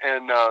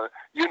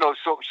you know,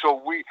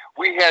 so we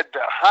had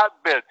the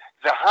hotbed,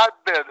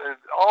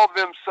 all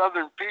them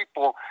Southern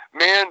people,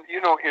 man, you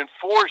know, in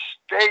 4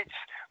 states,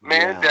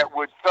 man, that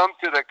would come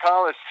to the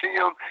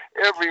Coliseum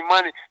every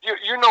Monday.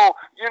 You know,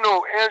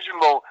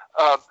 Angelo,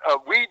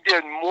 we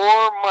did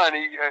more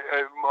money,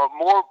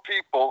 more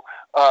people,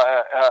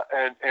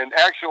 and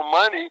actual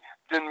money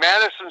than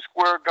Madison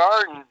Square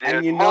Garden did.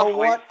 And you know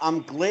what?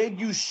 I'm glad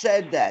you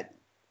said that,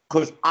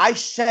 because I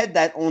said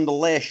that on the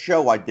last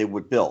show I did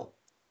with Bill.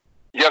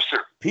 Yes, sir.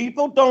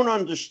 People don't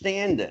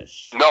understand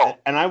this. No.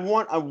 And I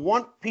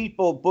want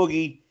people,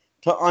 Boogie,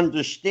 to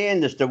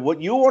understand this, that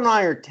what you and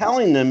I are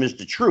telling them is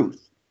the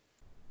truth.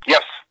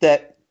 Yes.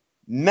 That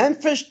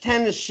Memphis,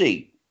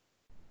 Tennessee,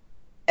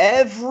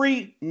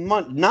 every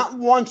month, not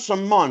once a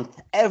month,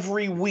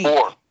 every week.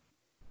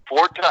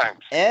 Four times.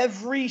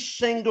 Every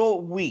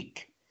single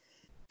week,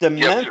 the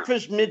Yes,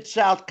 Memphis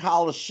Mid-South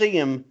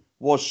Coliseum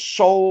was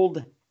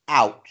sold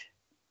out.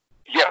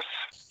 Yes.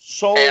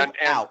 Sold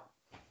out.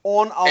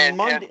 On a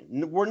Monday.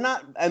 We're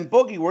not, and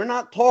Boogie, we're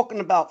not talking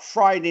about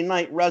Friday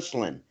night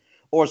wrestling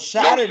or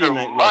Saturday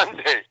night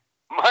wrestling.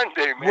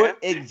 Monday, man.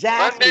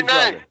 Exactly, Monday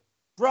night.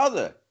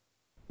 Brother.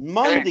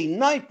 Monday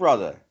night,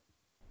 brother.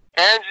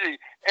 Angie,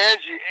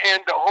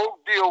 and the whole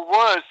deal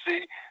was,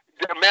 see,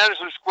 the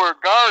Madison Square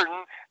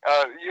Garden,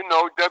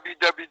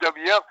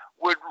 WWWF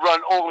would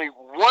run only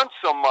once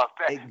a month.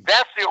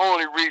 That's the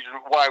only reason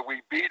why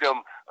we beat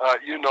them,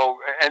 and the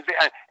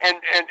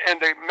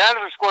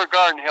Madison Square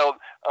Garden held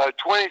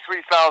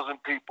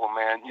 23,000 people,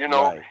 man,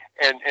 right.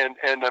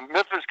 and the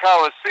Memphis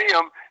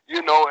Coliseum,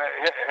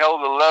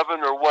 held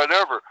 11 or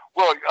whatever.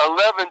 Well,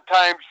 11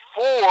 times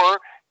 4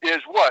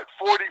 is what?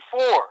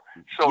 44.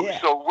 So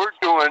we're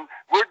doing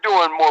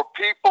more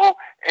people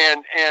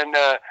and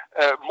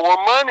more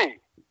money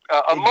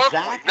a month.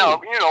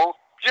 Now,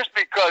 just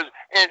because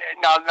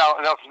now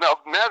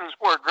Madison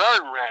Square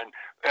Garden ran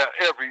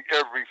every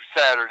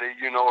Saturday,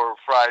 or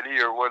Friday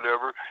or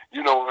whatever,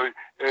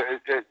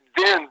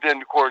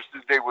 then of course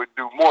they would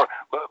do more.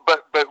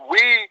 But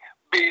we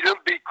beat them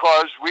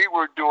because we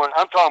were doing.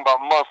 I'm talking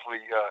about monthly,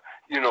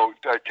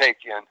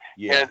 take in.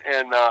 Yeah.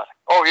 And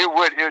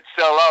it'd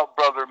sell out,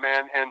 brother,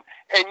 man. And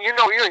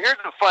here's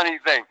the funny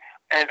thing.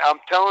 And I'm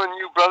telling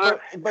you, brother,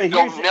 you'd be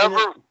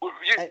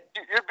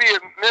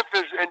at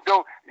Memphis and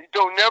don't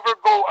never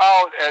go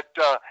out at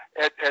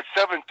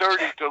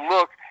 7:30 to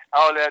look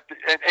out at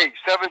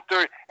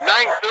 7:30,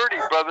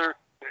 9:30, brother.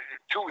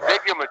 They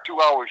give them a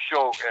 2-hour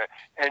show,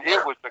 and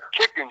it was a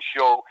kicking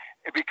show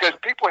because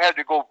people had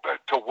to go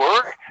to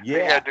work. Yeah.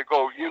 They had to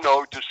go,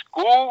 to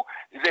school.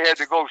 They had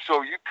to go,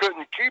 so you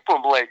couldn't keep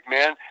them late,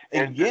 man.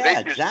 And they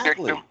just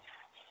exactly. them.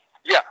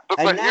 Yeah, but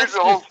that's here's the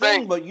whole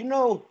thing. But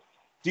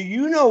do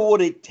you know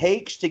what it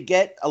takes to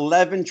get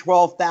 11,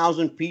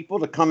 12,000 people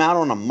to come out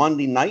on a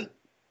Monday night?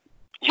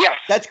 Yes.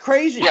 That's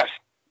crazy. Yes,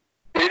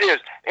 it is.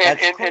 And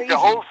the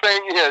whole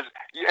thing is,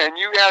 and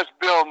you ask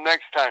Bill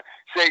next time,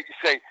 say,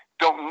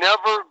 don't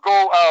never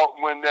go out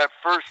when that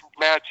first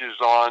match is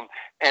on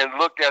and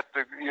look at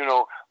the, we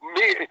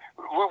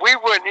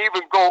wouldn't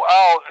even go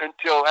out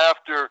until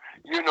after,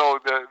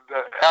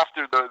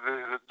 after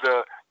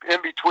the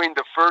in between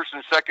the first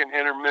and second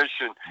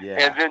intermission,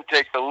 and then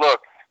take a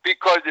look.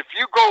 Because if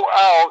you go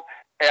out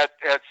at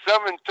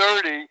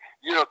 7:30,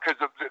 because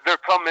they're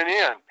coming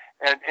in,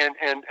 and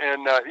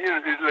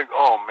it's like,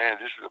 oh man,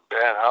 this is a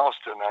bad house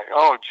tonight.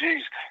 Oh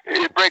geez,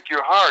 it break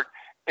your heart,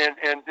 and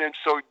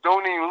so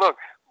don't even look.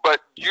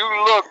 But you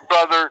look,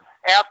 brother,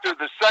 after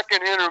the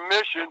second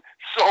intermission,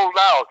 sold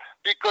out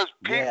because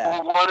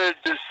people wanted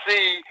to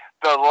see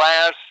the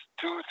last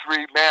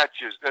 2-3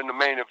 matches in the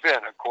main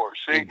event. Of course,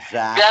 see,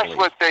 exactly.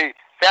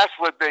 That's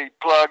what they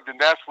plugged, and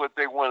that's what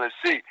they want to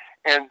see.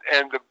 And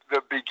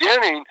the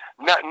beginning,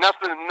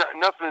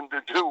 nothing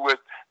to do with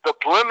the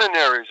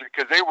preliminaries,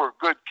 because they were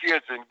good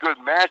kids and good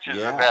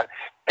matches and that.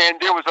 And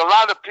there was a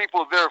lot of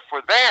people there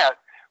for that,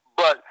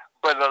 but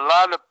a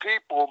lot of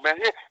people, man,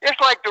 it's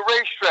like the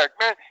racetrack,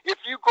 man.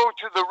 If you go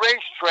to the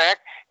racetrack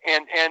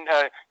and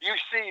you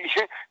see,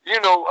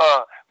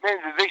 man,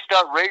 they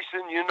start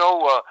racing,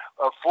 4,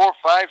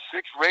 5,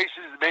 6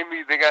 races,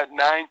 maybe they got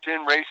 9,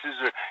 10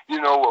 races,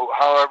 or,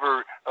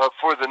 however,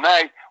 for the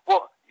night.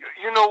 Well,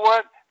 you know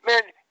what?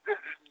 Man,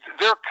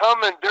 they're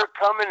coming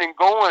and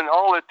going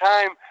all the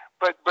time,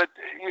 but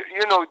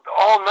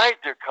all night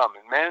they're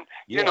coming, man.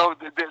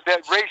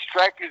 That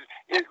racetrack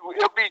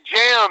it'll be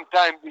jam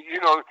time,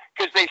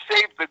 because they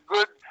save the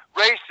good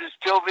races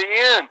till the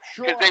end,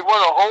 because they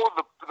want to hold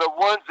the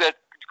ones that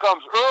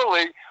comes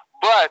early,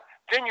 but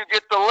then you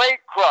get the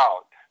late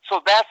crowd.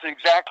 So that's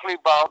exactly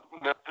about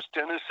Memphis,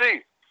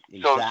 Tennessee.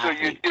 Exactly. So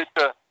you get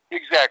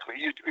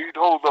you'd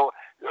hold the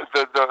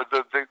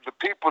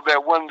people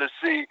that wanted to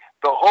see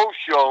the whole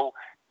show,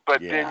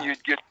 but then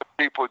you'd get the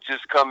people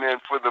just come in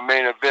for the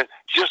main event,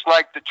 just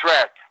like the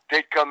track.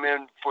 They'd come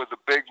in for the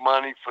big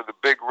money, for the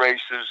big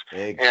races.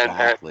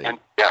 Exactly. And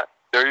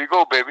there you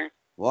go, baby.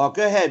 Well,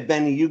 go ahead,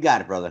 Benny. You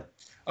got it, brother.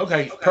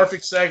 Okay,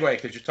 perfect segue,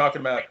 because you're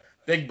talking about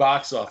big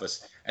box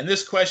office. And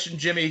this question,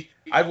 Jimmy,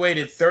 I've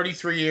waited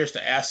 33 years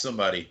to ask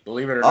somebody,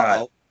 believe it or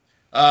not.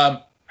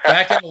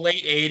 Back in the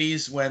late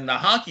 80s, when the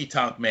Honky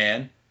Tonk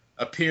Man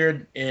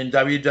appeared in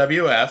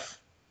WWF,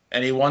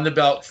 and he won the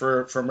belt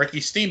from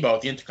Ricky Steamboat,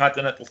 the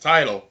Intercontinental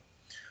title,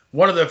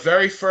 one of the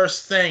very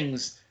first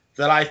things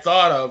that I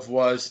thought of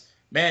was,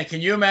 man, can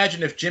you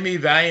imagine if Jimmy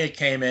Valiant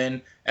came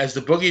in as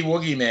the Boogie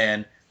Woogie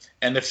Man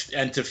and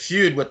to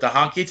feud with the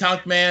Honky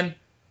Tonk Man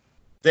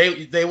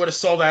they would have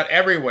sold out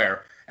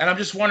everywhere. And I'm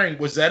just wondering,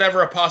 was that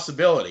ever a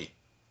possibility?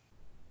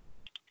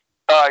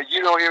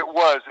 It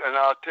was, and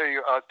I'll tell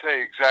you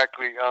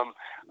exactly.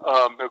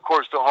 Of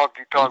course, the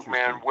honky tonk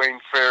man, Wayne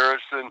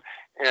Ferris, and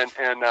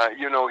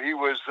he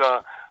was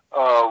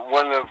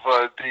one of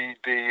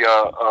the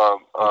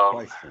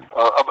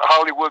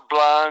Hollywood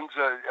Blondes.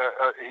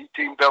 He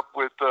teamed up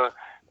with the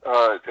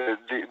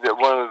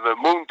one of the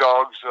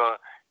Moondogs,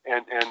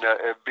 and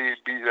be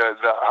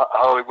the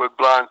Hollywood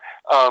Blonde.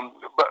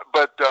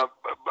 But that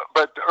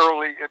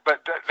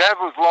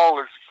was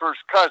Lawler's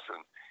first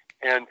cousin.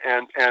 And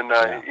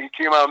he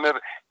came out of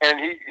Memphis, and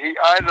he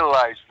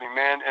idolized me,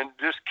 man. And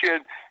this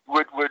kid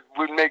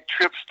would make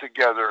trips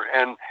together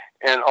and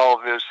all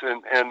this,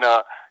 and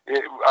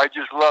I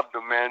just loved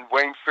him, man.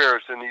 Wayne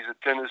Ferris, and he's a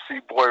Tennessee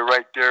boy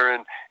right there.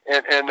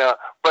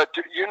 But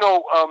in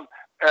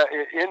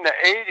the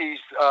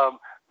 '80s,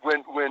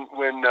 when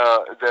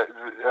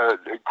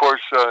of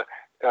course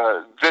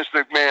Vince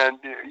McMahon,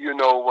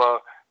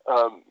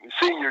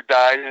 Senior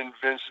died, and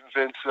Vince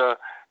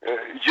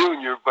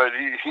Junior, but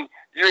he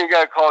you ain't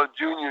gotta call it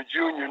Junior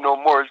no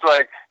more. It's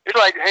like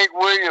Hank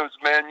Williams,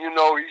 man. He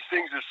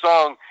sings a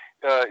song,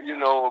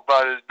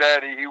 about his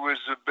daddy. He was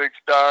a big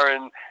star,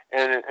 and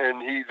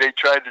they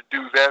tried to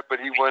do that, but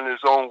he went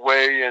his own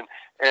way, and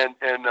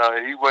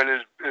he went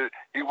as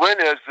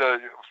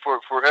for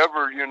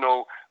forever,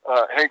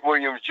 Hank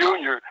Williams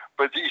Jr.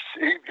 But he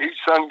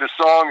sung the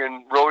song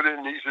and wrote it,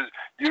 and he says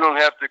you don't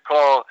have to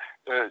call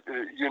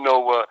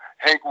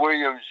Hank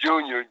Williams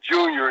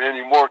Jr.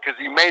 anymore, because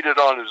he made it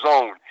on his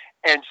own.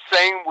 And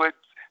same with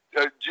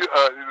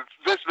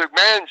Vince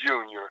McMahon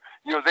Jr.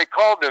 They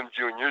called him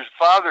Junior. His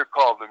father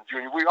called him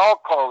Junior. We all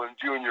call him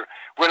Junior.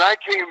 When I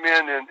came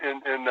in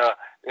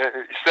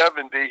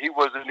 70, he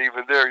wasn't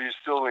even there. He was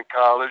still in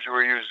college,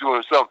 or he was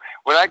doing something.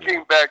 When I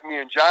came back, me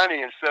and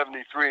Johnny in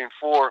 73 and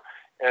 4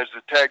 as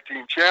the tag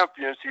team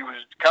champions, he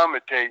was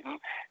commentating,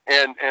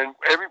 and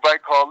everybody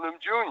called him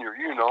Junior,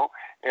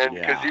 and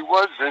because he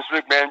was Vince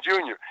McMahon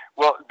Jr.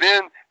 Well,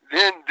 then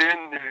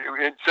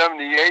in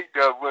 78,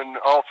 when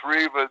all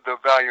three of the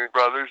Valiant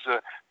brothers,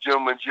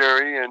 Jim and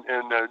Jerry and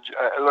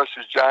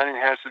Lucious Johnny and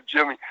Handsome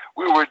Jimmy,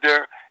 we were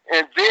there,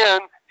 and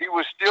then he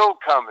was still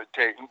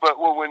commentating. But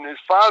when his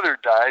father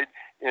died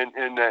in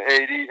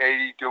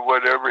 80 to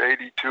whatever,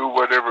 82,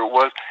 whatever it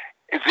was,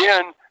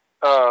 then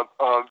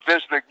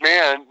Vince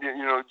McMahon,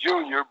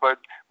 Jr. But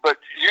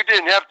you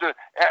didn't have to.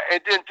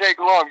 It didn't take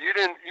long. You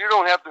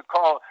don't have to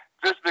call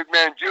Vince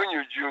McMahon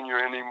Jr.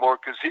 anymore,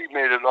 because he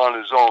made it on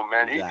his own,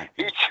 man.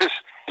 Exactly.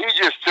 He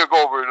just took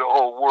over the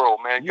whole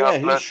world, man.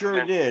 God bless he sure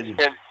him.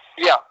 did. And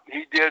yeah,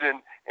 he did.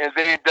 And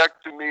they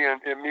inducted me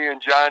and me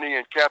and Johnny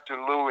and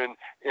Captain Lou in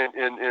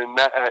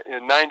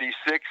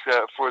 '96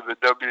 for the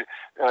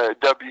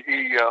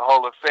WWE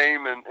Hall of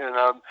Fame, and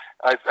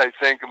I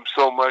thank him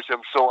so much.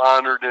 I'm so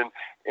honored.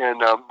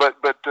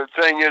 But the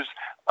thing is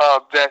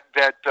that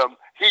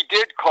he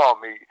did call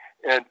me,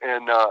 and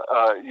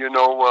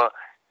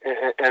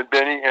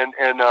Benny, and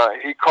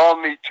he called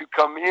me to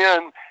come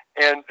in,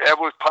 and that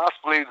was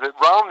possibly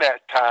around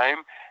that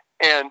time,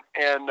 and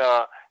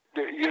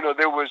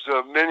there was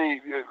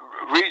many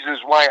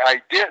reasons why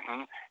I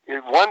didn't.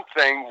 One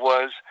thing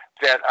was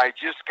that I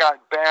just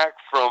got back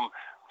from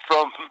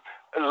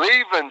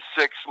leaving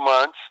 6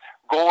 months,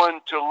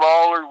 going to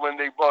Lawler when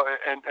they bought,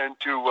 and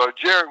to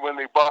Jared when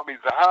they bought me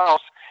the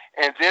house,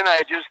 and then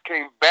I just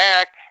came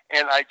back,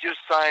 and I just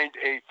signed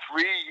a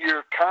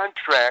 3-year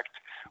contract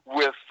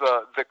with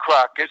the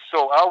Crockett's.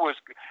 So I was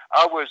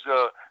I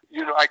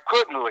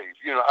couldn't leave.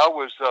 I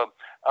was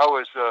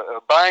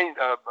binded,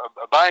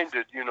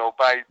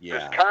 by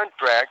this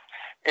contract,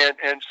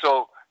 and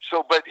so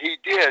but he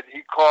did.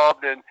 He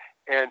called, and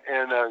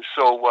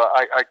so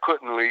I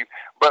couldn't leave.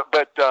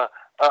 But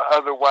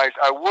otherwise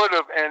I would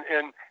have,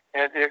 and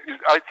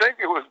I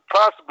think it was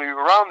possibly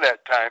around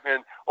that time.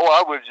 And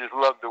I would just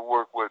love to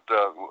work with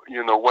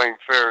Wayne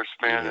Ferris,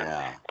 man.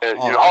 Yeah. And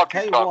I'll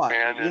tell you what,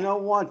 man. You know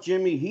what,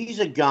 Jimmy? He's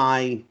a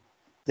guy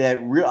that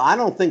I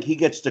don't think he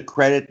gets the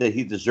credit that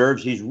he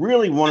deserves. He's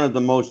really one of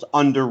the most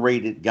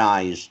underrated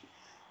guys,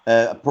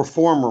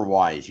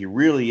 performer-wise. He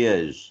really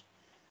is.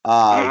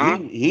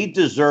 He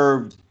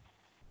deserved,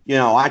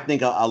 I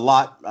think a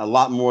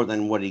lot more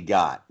than what he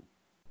got.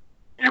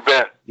 You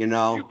bet. You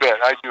bet.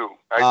 I do.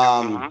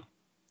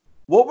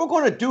 What we're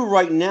going to do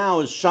right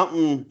now is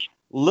something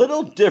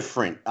little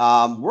different.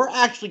 We're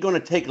actually going to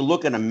take a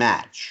look at a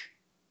match.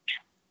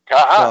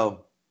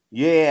 So,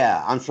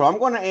 yeah. I'm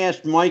going to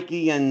ask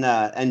Mikey and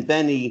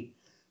Benny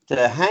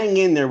to hang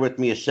in there with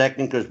me a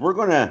second, because we're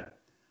going to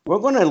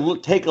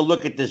take a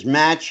look at this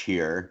match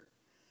here,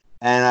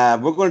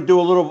 and we're going to do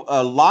a little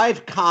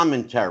live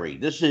commentary.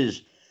 This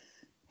is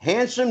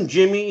Handsome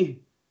Jimmy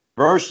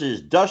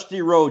versus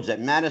Dusty Rhodes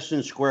at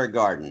Madison Square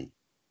Garden.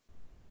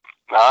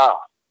 Wow.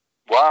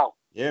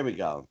 There we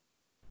go.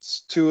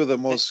 It's two of the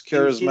most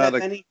charismatic.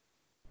 Can you see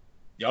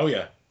that, Oh,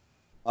 yeah.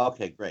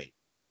 Okay, great.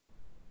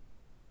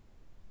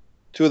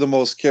 Two of the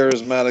most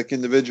charismatic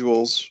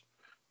individuals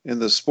in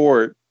the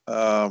sport,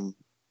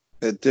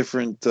 at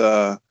different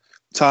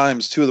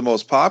times two of the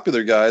most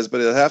popular guys,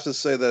 but I have to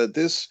say that at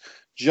this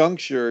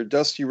juncture,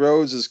 Dusty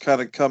Rhodes is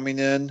kind of coming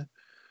in,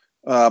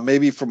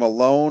 maybe from a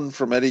loan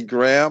from Eddie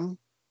Graham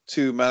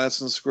to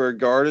Madison Square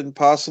Garden,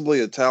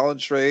 possibly a talent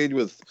trade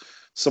with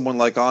someone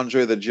like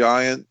Andre the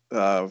Giant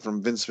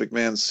from Vince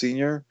McMahon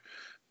Sr.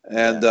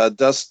 And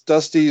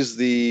Dusty's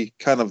the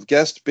kind of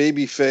guest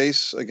baby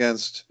face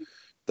against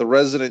the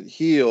resident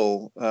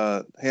heel,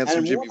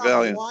 Handsome Jimmy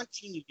Valiant. I'm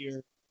watching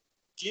here,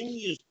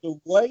 Jimmy, is the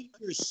way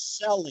you're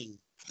selling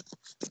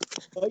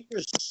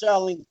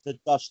to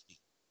Dusty.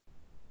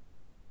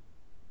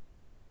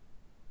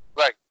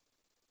 Right.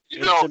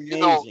 It's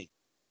amazing.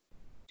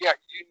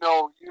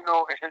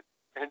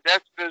 And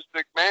that's Vince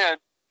McMahon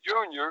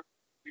Jr.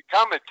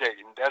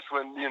 commentating. That's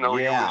when, he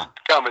was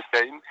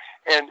commentating.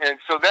 And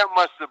so that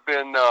must have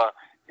been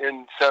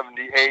in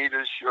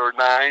 78-ish or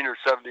 9 or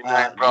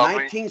 79 probably.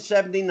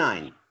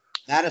 1979.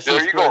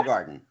 Madison Square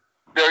Garden.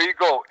 There you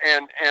go.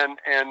 And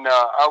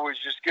I was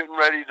just getting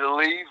ready to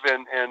leave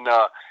and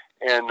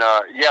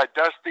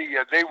Dusty,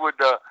 they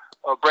would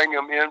bring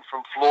him in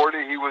from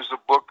Florida. He was the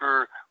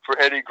booker for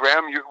Eddie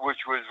Graham,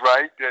 which was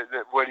right,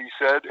 that what he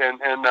said.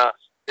 And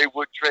they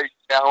would trade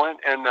talent.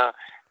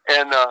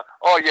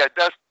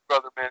 Dusty,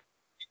 brother, man.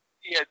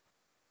 He had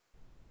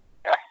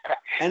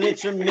and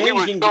it's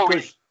amazing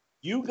because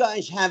you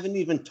guys haven't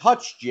even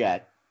touched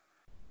yet,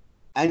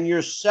 and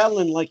you're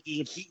selling like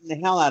you're beating the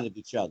hell out of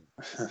each other.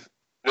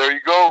 There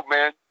you go,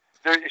 man.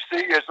 There you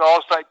see, it's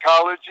all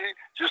psychology,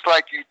 just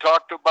like you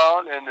talked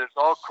about, and it's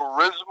all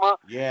charisma.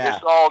 Yeah.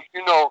 It's all,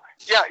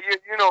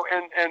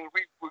 and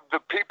we the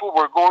people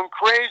were going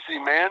crazy,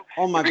 man.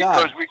 Oh my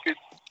God. Because we could.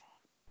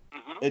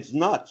 Mm-hmm. It's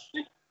nuts.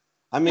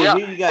 I mean,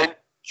 here you got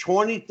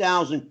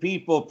 20,000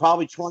 people,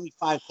 probably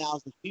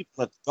 25,000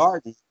 people at the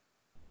Garden.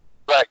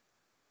 Right.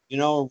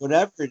 Or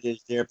whatever it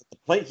is there, but the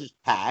place is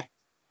packed.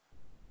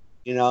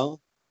 You got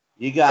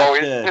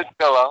it's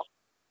still out.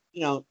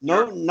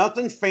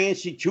 Nothing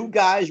fancy. Two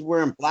guys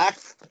wearing black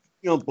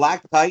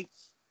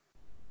tights.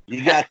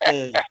 You got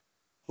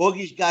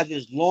Boogie's got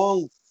his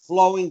long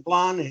flowing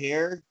blonde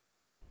hair.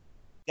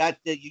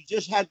 You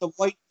just had the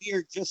white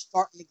beard just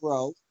starting to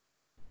grow.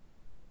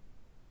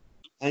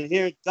 And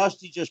here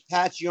Dusty just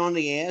pats you on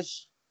the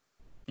ass.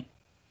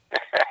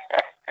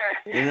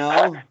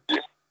 Yeah.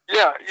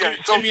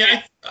 Jimmy,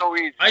 so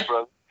easy,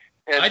 brother.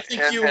 I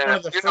think you were one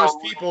of the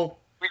first people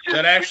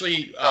that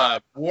actually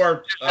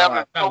put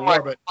stuff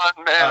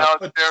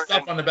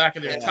on the back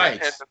of their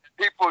tights. And the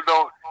people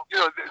don't,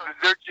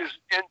 they're just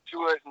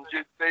into it, and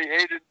they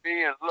hated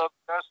me and loved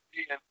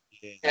Dusty,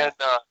 and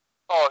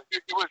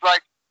it was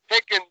like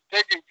taking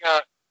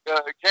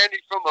candy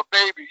from a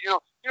baby.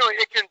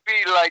 It can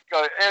be like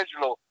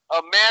Angelo.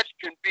 A match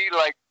can be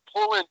like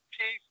pulling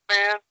teeth,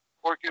 man,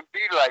 or it can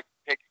be like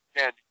taking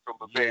candy from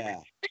a baby.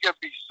 Yeah. It can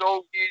be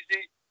so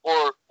easy,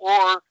 or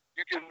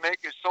you can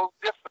make it so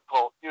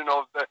difficult.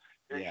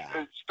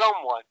 That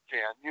someone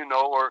can,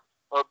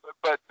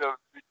 but the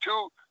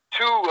two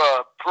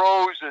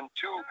pros and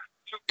two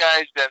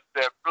guys that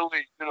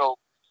really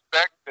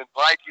respect and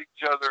like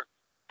each other,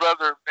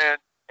 brother, man.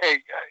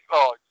 Hey,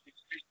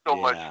 it's so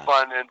much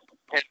fun, and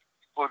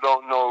people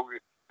don't know.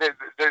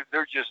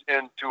 They're just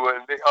into it,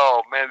 and they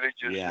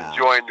just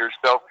enjoying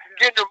themselves,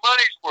 getting their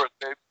money's worth,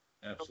 baby.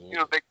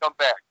 Absolutely. They come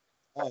back.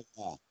 Oh,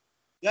 yeah.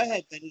 Go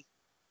ahead, Benny.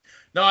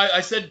 No,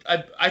 I said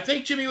I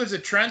think Jimmy was a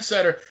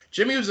trendsetter.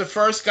 Jimmy was the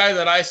first guy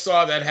that I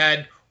saw that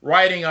had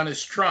writing on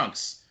his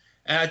trunks,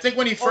 and I think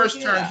when he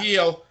first turned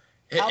heel,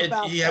 he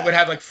would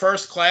have like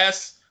first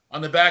class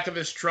on the back of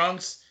his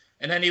trunks,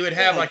 and then he would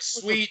have like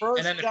sweet,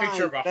 and then a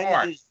picture of a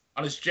heart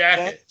on his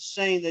jacket.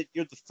 Saying that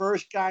you're the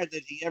first guy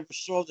that he ever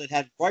saw that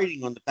had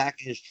writing on the back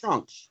of his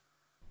trunks.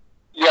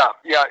 Yeah,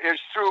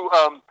 it's true.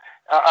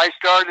 I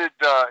started,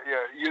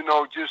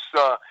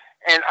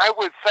 and I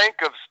would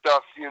think of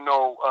stuff,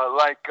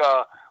 like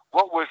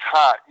what was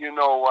hot,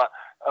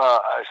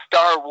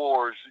 Star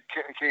Wars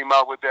came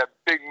out with that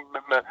big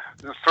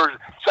first.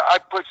 So I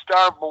put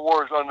Star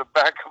Wars on the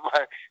back of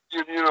my,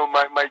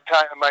 my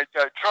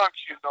trunks,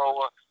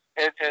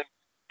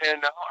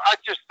 and I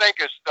just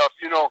think of stuff,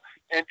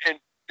 and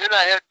then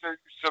I had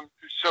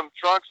some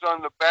trunks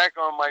on the back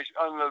on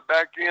the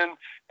back end,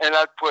 and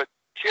I'd put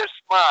Kiss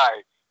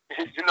My,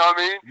 you know what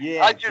I mean?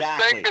 Yeah, I just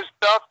think of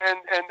stuff, and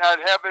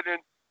I'd have it in,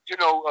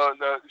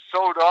 the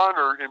sewed on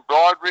or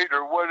embroidered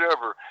or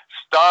whatever,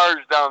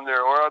 stars down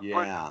there, or I'd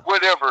put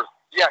whatever.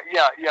 Yeah.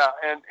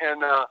 And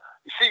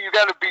see, you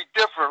got to be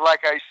different.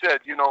 Like I said,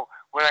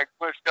 when I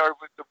started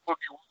with the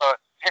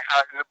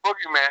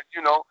Boogie Man,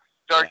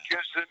 start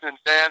kissing and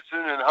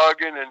dancing and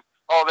hugging and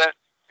all that,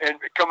 and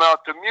come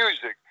out to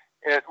music.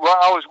 And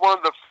I was one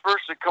of the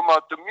first to come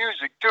out to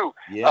music too.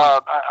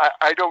 Yeah.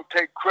 I don't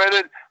take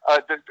credit,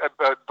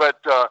 but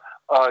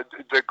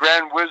the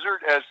Grand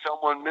Wizard, as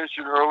someone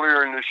mentioned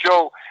earlier in the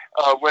show,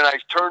 when I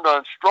turned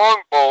on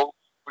Strongbow,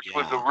 which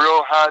was a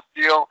real hot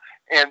deal,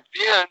 and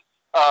then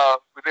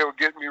they were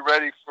getting me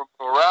ready for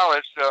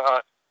Morales.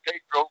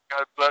 Pedro,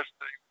 God bless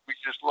them, we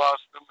just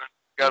lost them, and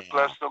God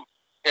bless them.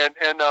 And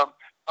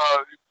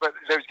but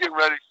they was getting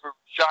ready for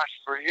shots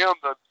for him,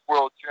 the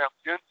world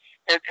champion.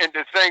 And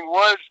the thing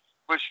was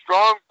with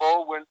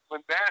Strongbow, when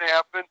that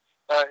happened,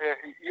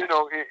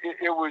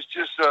 it was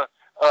just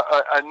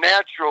a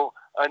natural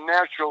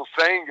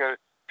thing.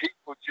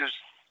 People just,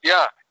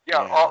 yeah.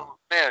 Oh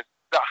man,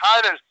 the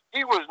hottest.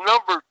 He was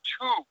number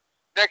 2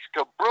 next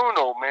to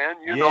Bruno, man.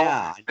 You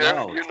know,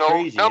 it's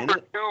crazy, number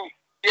 2.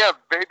 Yeah,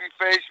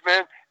 babyface,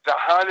 man, the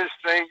hottest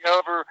thing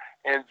ever.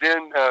 And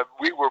then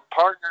we were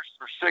partners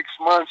for 6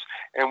 months,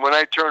 and when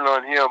I turned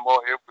on him,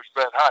 it was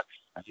red hot.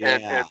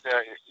 Yeah.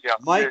 Yeah.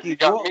 Mikey,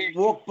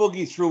 walk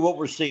Boogie through what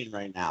we're seeing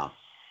right now.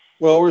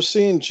 Well, we're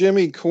seeing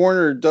Jimmy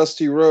corner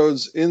Dusty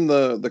Rhodes in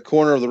the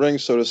corner of the ring,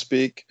 so to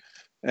speak,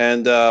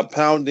 and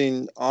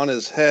pounding on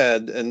his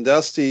head. And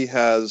Dusty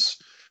has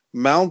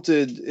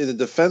mounted in a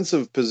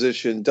defensive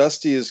position.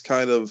 Dusty is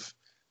kind of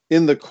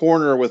in the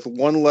corner with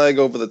one leg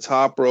over the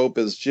top rope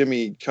as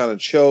Jimmy kind of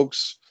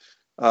chokes.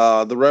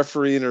 The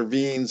referee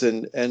intervenes,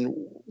 and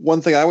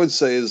one thing I would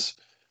say is,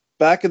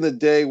 back in the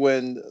day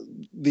when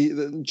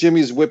the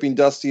Jimmy's whipping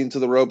Dusty into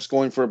the ropes,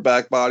 going for a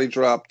back body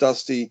drop,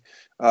 Dusty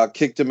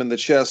kicked him in the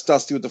chest.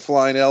 Dusty with the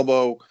flying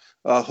elbow,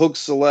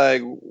 hooks the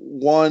leg.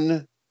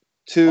 1,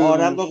 2. Oh,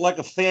 that looked like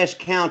a fast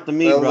count to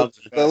me, bro.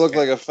 That looked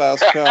like a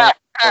fast count.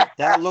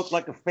 That looked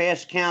like a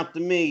fast count to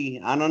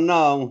me. I don't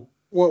know.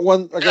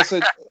 Like I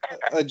said,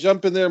 I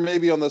jump in there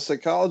maybe on the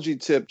psychology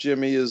tip,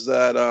 Jimmy, is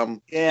that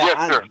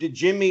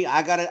Jimmy,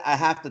 I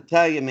have to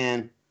tell you,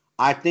 man,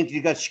 I think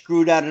you got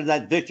screwed out of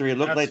that victory. It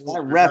looked like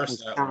that ref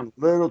was counting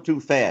a little too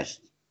fast.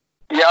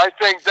 Yeah, I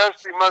think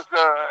Dusty must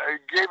have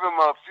gave him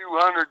a few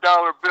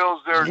 $100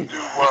 bills there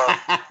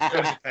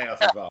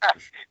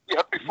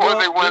before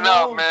they went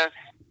out, man.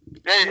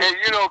 Hey,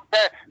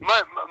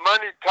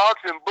 money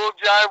talks and bull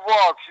jive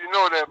walks. You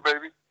know that,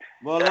 baby.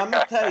 Well, let me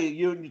tell you,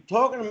 you were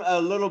talking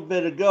a little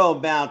bit ago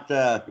about,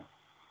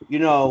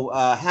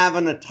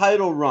 having a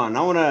title run.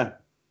 I want to,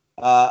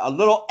 a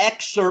little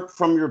excerpt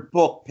from your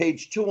book,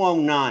 page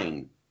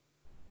 209,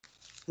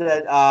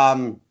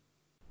 that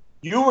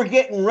you were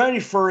getting ready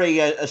for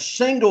a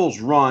singles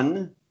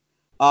run.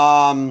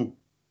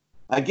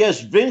 I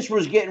guess Vince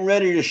was getting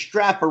ready to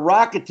strap a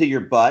rocket to your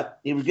butt.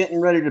 He was getting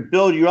ready to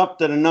build you up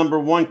to the number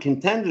 1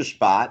 contender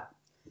spot.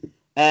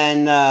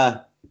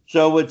 And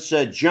so it's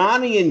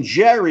Johnny and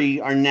Jerry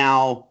are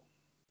now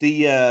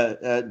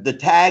the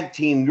tag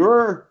team.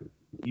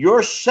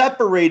 You're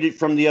separated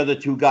from the other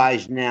 2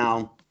 guys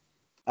now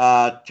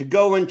to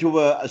go into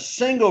a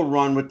single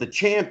run with the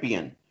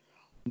champion.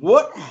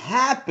 What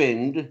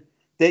happened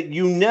that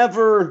you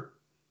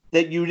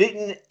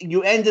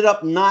ended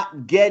up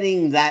not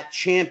getting that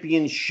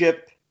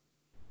championship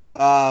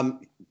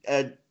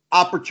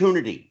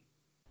opportunity?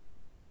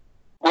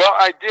 Well,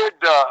 I did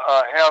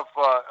have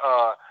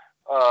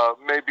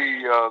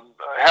maybe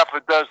half a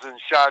dozen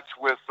shots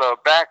with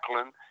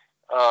Backlund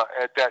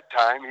at that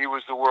time. He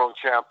was the world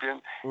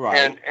champion,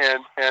 right?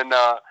 And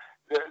the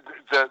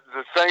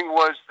thing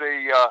was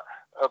they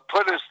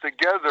put us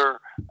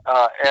together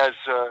as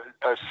a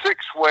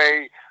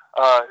 6-way.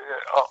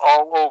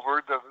 All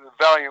over the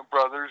Valiant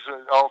brothers,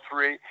 all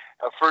 3,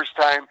 first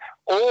time,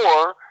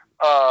 or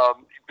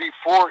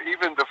before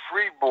even the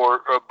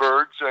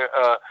Birds,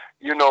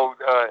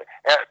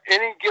 at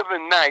any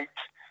given night,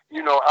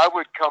 I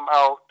would come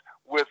out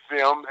with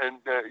them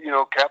and,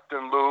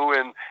 Captain Lou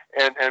and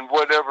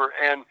whatever,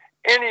 and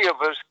any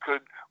of us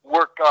could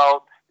work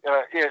out,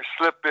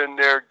 slip in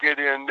there, get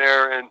in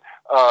there, and,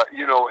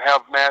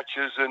 have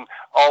matches. And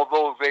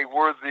although they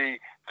were the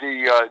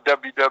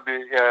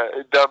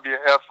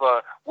WWF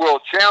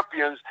World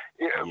Champions,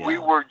 we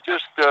were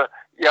just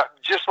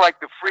like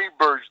the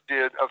Freebirds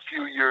did a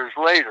few years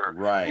later,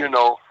 right?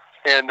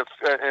 And the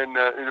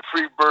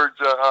Freebirds,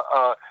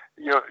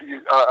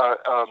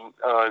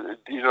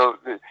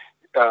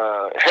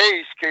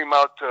 Hayes came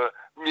out to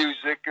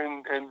music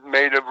and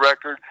made a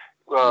record.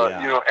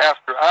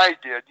 After I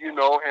did,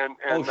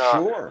 and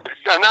sure.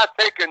 I'm not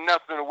taking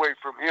nothing away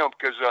from him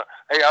because,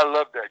 hey, I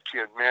love that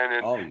kid, man,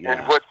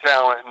 and what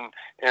talent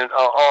and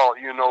all,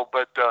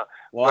 but.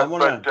 Well, I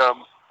want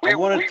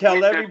to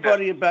tell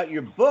everybody about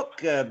your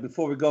book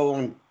before we go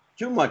on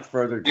too much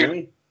further,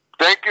 Jimmy.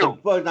 Thank you.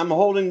 But I'm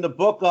holding the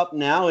book up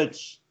now.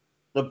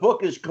 The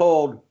book is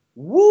called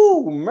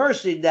 "Woo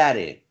Mercy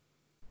Daddy."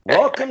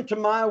 Welcome to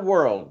my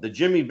world, the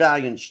Jimmy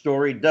Valiant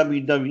Story,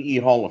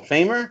 WWE Hall of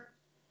Famer.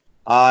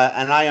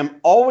 And I am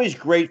always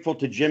grateful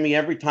to Jimmy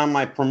every time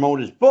I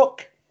promote his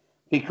book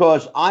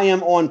because I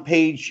am on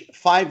page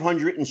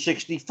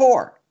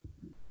 564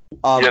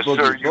 of yes, Boogie's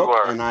sir, book, you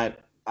are. And I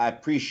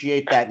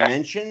appreciate that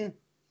mention.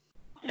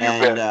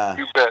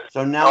 You bet.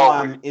 So now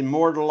I'm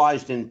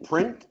immortalized in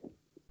print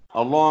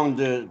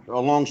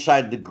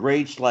alongside the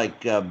greats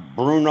like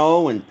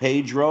Bruno and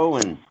Pedro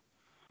and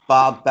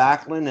Bob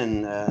Backlund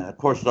and of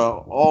course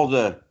all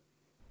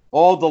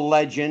the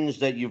legends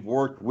that you've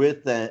worked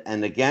with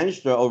and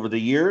against over the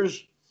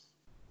years.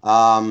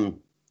 But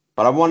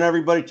I want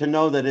everybody to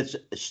know that it's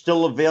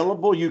still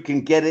available. You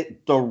can get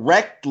it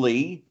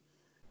directly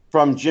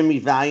from Jimmy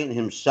Valiant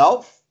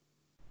himself.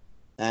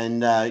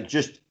 And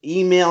just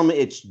email me.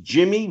 It's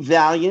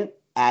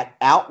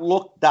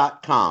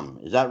jimmyvaliant@outlook.com.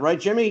 Is that right,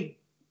 Jimmy?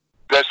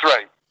 That's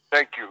right.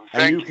 Thank you.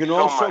 And you can so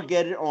also much.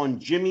 get it on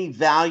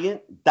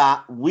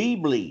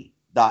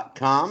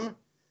jimmyvaliant.weebly.com.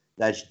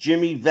 That's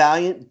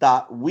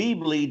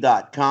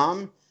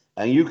jimmyvaliant.weebly.com.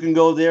 And you can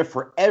go there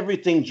for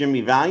everything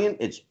Jimmy Valiant.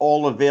 It's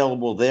all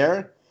available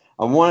there.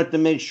 I wanted to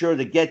make sure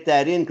to get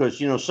that in because,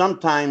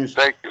 sometimes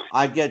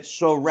I get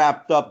so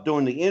wrapped up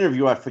doing the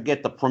interview, I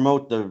forget to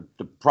promote the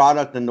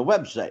product and the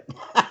website.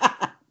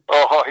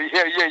 Oh,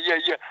 yeah.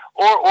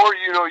 Or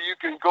you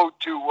can go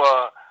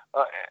to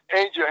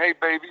Angel, hey,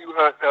 baby,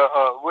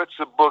 what's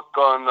the book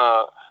on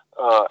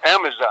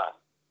Amazon?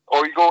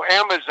 Or you go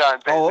Amazon.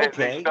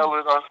 They sell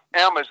it on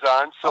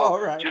Amazon. So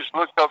right. Just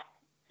look up,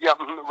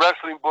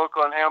 wrestling book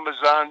on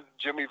Amazon,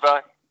 Jimmy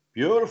Valiant.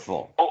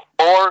 Beautiful.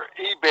 Or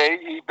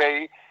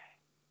eBay,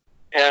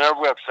 and our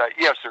website.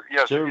 Yes, sir.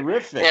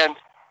 Terrific. And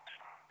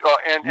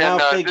now,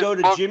 if they go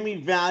to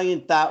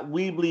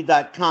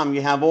jimmyvaliant.weebly.com,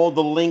 you have all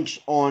the links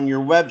on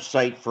your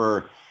website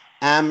for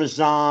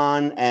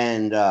Amazon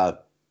and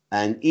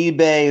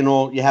eBay and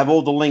all. You have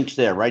all the links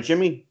there, right,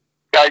 Jimmy?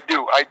 I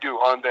do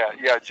on that.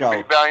 Yeah,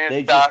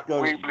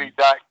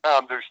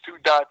 jimmyvaliant.weebly.com. There's 2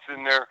 dots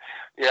in there.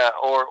 Yeah,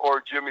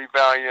 or Jimmy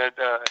Valiant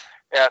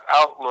at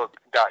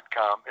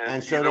outlook.com.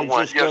 And so they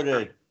just go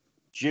to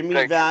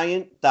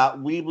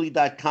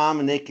jimmyvaliant.weebly.com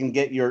and they can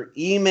get your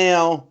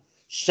email,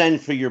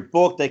 send for your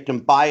book. They can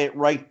buy it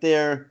right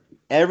there.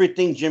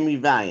 Everything Jimmy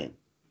Valiant.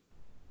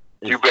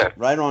 You bet.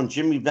 Right on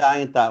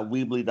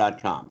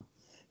jimmyvaliant.weebly.com.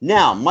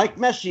 Now, Mike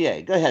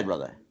Messier, go ahead,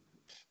 brother.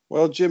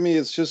 Well, Jimmy,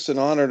 it's just an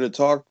honor to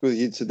talk with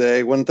you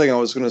today. One thing I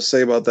was going to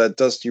say about that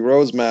Dusty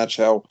Rhodes match,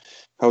 how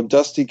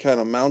Dusty kind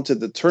of mounted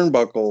the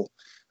turnbuckle.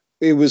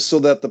 It was so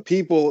that the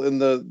people in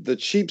the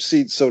cheap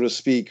seats, so to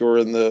speak, or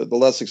in the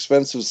less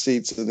expensive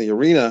seats in the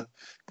arena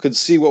could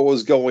see what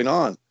was going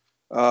on.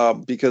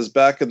 Because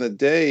back in the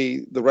day,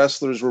 the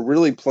wrestlers were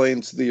really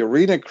playing to the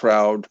arena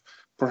crowd,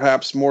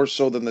 perhaps more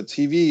so than the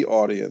TV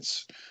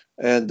audience.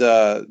 And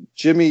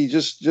Jimmy,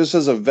 just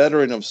as a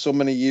veteran of so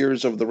many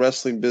years of the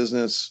wrestling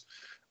business,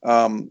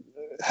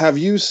 have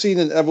you seen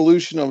an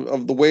evolution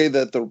of the way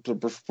that the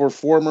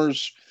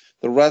performers,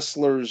 the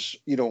wrestlers,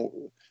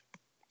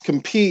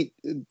 compete,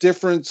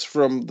 difference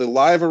from the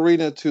live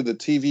arena to the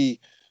TV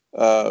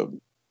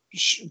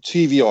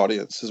TV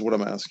audience is what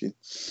I'm asking.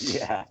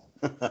 Yeah.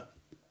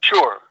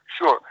 Sure.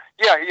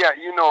 Yeah.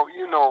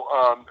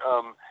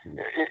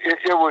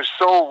 It was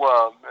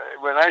so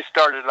when I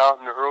started out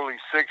in the early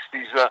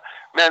 '60s,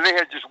 man, they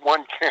had just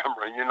one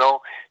camera,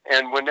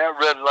 and when that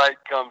red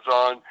light comes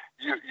on,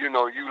 you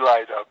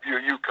light up,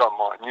 you come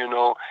on, and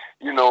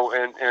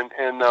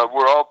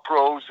we're all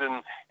pros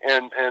and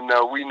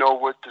we know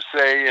what to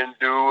say and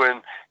do,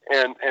 and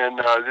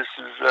this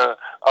is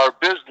our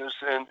business,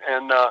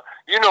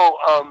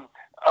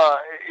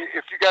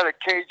 if you got a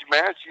cage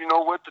match, you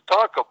know what to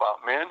talk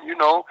about, man.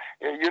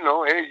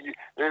 Hey,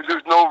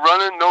 there's no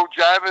running, no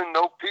jiving,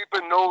 no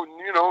peeping, no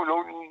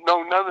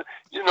nothing.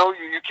 You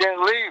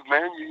can't leave,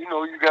 man.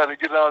 You got to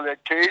get out of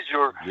that cage,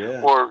 or you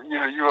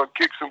want to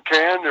kick some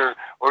can,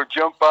 or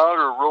jump out,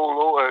 or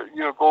roll,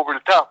 go over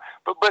the top,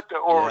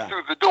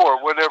 through the door,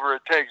 whatever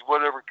it takes,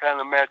 whatever kind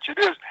of match it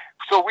is.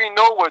 So we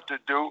know what to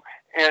do,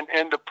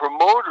 and the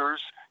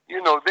promoters,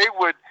 they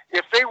would,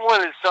 if they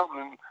wanted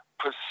something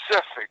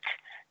specific,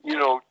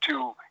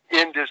 to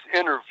end this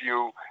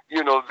interview,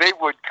 they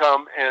would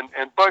come and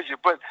buzz you.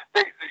 But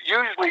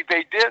usually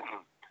they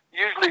didn't.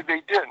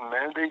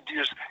 Man. They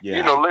just,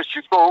 let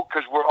you go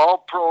because we're all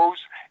pros,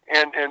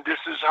 and this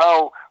is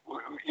how,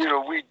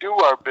 we do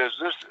our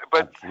business.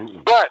 But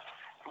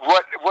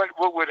what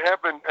would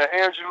happen,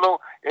 Angelo,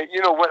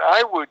 what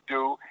I would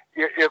do,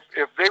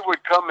 if they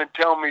would come and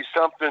tell me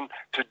something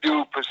to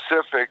do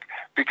Pacific,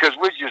 because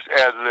we just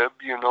ad lib,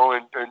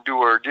 and do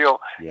our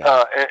deal.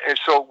 Yeah. And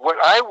so what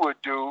I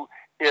would do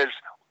is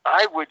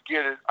I would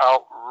get it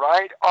out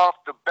right off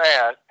the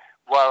bat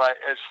while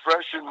it's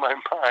fresh in my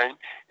mind.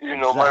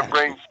 My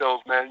brain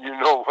cells, man. Who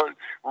knows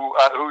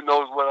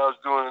what I was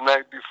doing the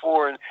night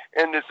before? And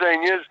the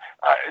thing is,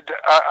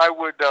 I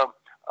would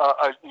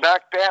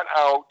knock that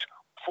out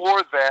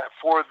for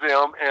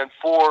them and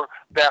for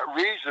that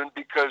reason,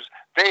 because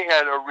they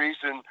had a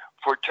reason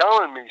for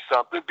telling me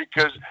something,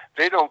 because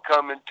they don't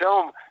come and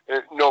tell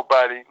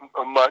nobody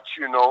much,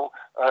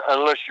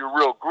 unless you're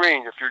real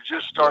green. If you're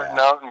just starting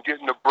out and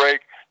getting a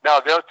break, now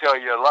they'll tell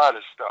you a lot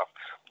of stuff.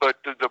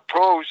 But the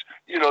pros,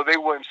 they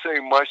wouldn't say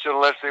much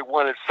unless they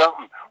wanted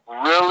something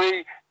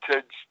really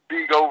to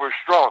be over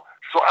strong.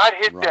 So I'd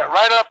hit that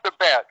right off the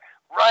bat.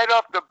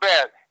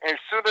 And as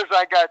soon as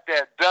I got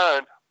that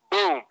done,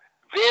 boom,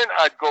 then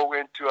I'd go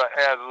into an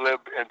ad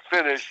lib and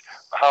finish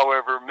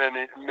however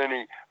many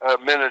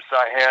minutes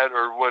I had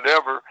or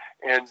whatever,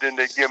 and then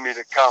they give me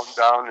the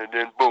countdown, and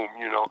then boom,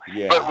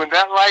 Yeah. But when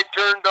that light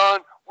turned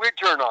on, we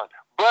turn on.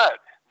 But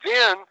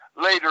then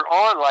later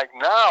on, like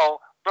now,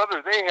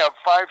 brother, they have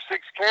 5-6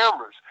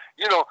 cameras,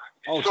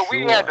 so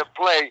we had to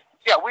play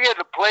Yeah, we had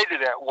to plate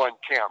it at one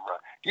camera.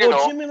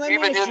 Well, Jimmy, let me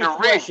ask you a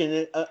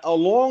question.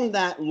 Along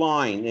that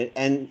line,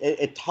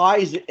 it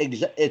ties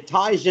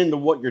into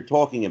what you're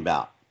talking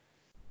about.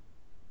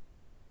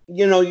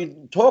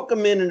 You talk a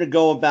minute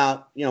ago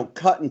about,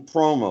 cutting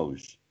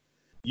promos.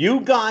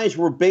 You guys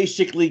were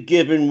basically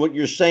given what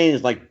you're saying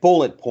is like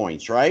bullet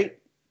points, right?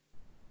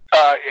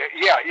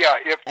 Yeah.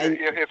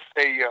 If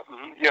they,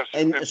 yes.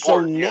 And so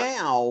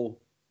now,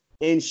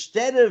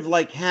 instead of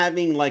like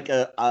having like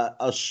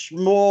a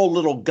small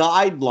little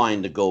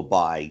guideline to go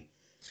by,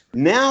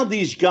 now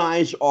these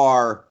guys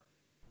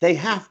they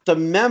have to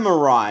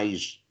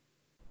memorize,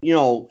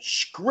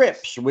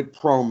 scripts with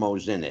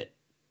promos in it.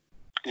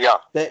 Yeah.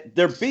 That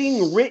they're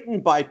being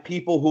written by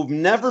people who've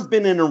never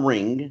been in a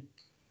ring,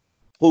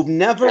 who've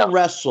never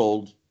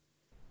wrestled,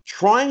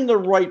 trying to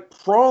write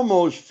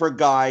promos for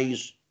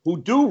guys who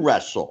do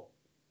wrestle.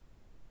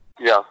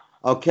 Yeah.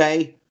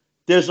 Okay?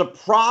 There's a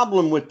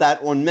problem with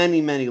that on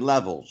many, many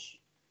levels.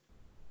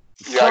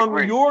 Yeah,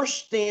 From your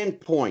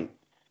standpoint,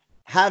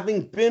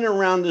 having been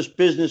around this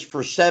business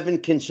for 7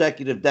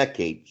 consecutive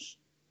decades,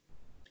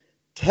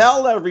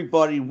 tell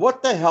everybody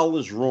what the hell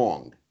is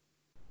wrong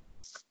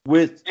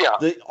with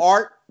the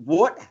art.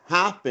 What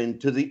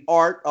happened to the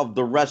art of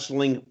the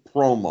wrestling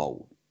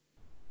promo?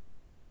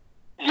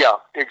 Yeah,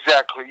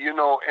 exactly. And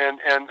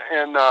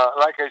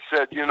like I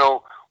said,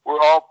 we're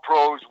all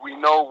pros. We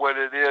know what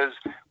it is,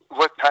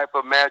 what type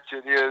of match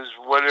it is,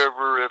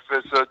 whatever. If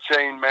it's a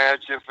chain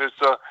match, if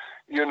it's a,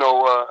 if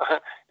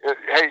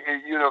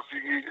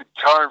you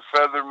tar and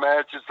feather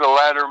match, it's a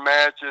ladder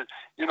match,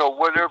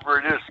 whatever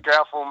it is,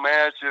 scaffold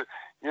match,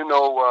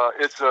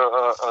 it's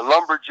a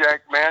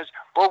lumberjack match.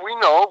 But we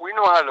know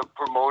how to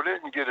promote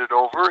it and get it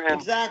over. And,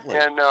 exactly.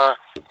 And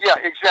yeah,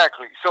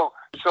 exactly. So,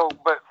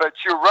 but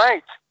you're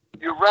right.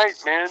 You're right,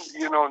 man.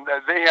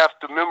 They have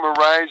to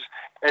memorize,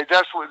 and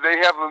that's what they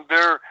have them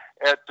there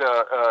at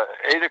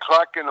 8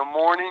 o'clock in the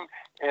morning.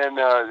 And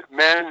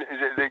man,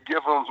 they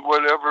give them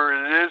whatever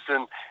it is,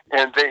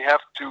 and they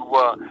have to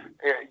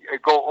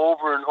go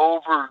over and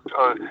over.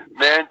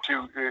 Man,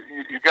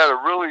 you got to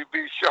really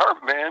be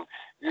sharp, man.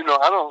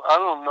 I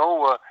don't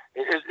know.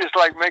 It's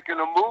like making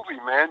a movie,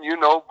 man.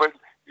 But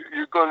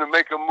you're going to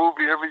make a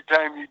movie every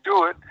time you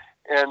do it.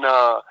 And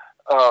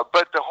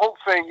but the whole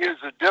thing is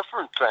a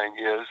different thing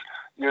is,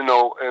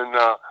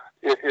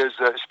 it is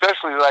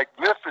especially like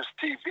Memphis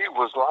TV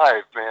was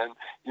live, man.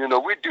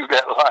 We do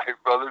that live,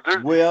 brother.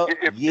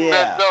 If you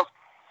mess up,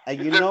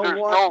 and you know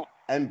what?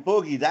 And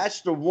Boogie,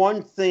 that's the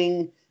one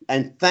thing.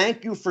 And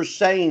thank you for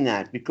saying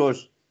that,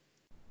 because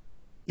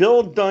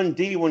Bill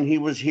Dundee, when he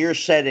was here,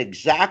 said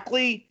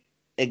exactly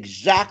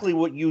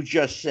what you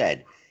just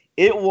said.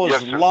 It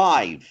was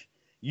live.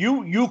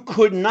 You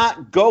could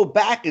not go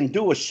back and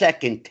do a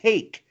second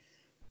take.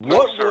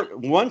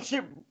 Once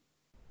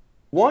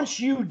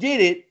you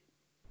did it,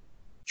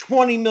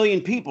 20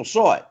 million people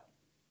saw it.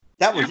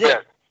 That was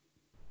it.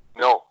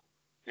 No.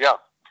 Yeah.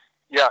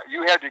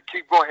 You had to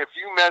keep going. If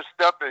you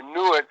messed up and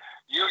knew it,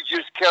 you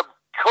just kept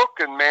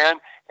cooking,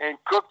 man, and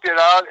cooked it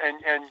out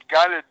and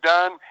got it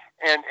done.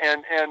 And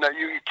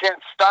you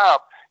can't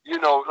stop.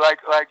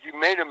 Like you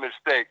made a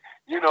mistake.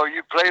 You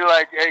play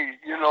like, hey,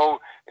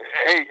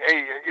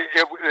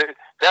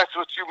 that's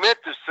what you meant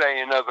to say.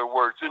 In other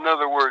words,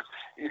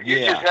 you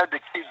just had to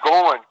keep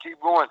going.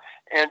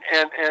 And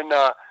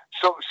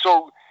so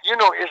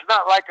it's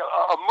not like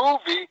a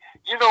movie.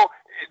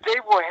 They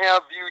will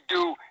have you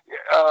do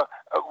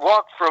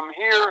walk from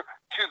here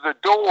to the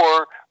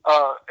door,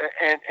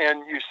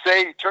 and you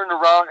turn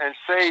around and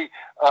say,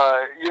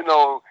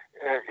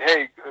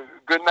 hey,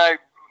 good night,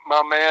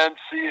 my man.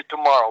 See you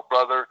tomorrow,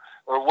 brother,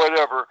 or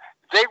whatever.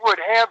 They would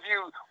have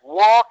you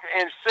walk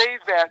and say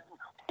that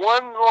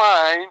one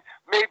line,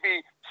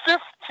 maybe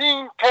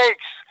 15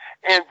 takes,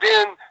 and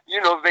then,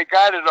 they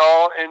got it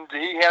all, and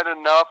he had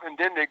enough, and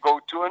then they go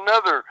to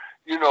another,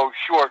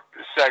 short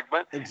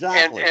segment.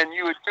 Exactly. And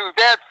you would do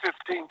that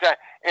 15 times.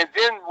 And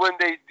then when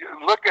they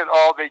look at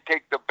all, they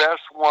take the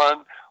best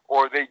one,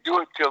 or they do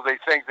it till they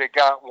think they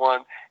got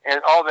one,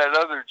 and all that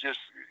other just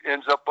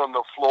ends up on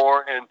the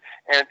floor. And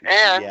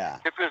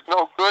if it's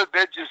no good,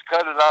 they just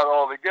cut it out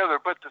altogether.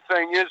 But the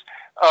thing is,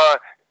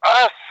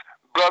 us,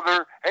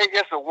 brother, hey,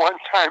 it's a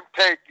one-time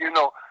take,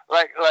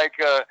 like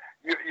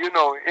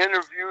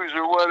interviews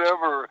or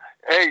whatever.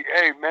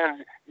 Hey,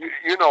 man,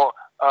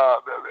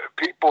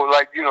 people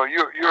like, you're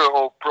an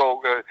old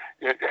pro,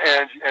 and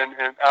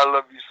I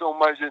love you so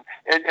much.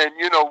 And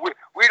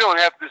we don't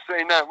have to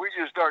say nothing. We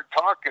just start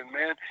talking,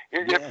 man.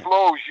 It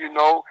flows,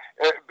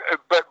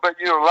 But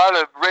a lot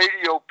of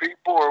radio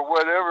people or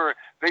whatever,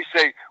 they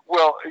say,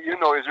 well,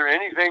 is there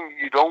anything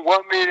you don't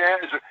want me to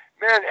answer?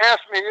 Man, ask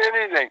me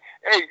anything.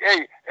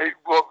 Hey,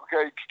 well,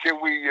 can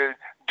we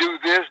do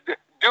this?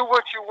 Do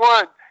what you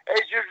want.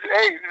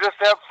 Hey, just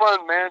have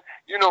fun, man.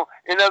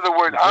 In other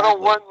words, I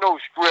don't want no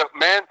script,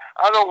 man.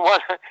 I don't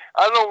want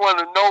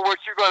to know what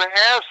you're going to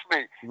ask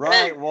me. Right.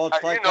 Hey, well,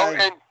 it's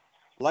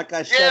like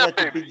I said at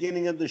the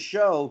beginning of the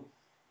show.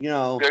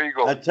 There you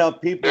go. I tell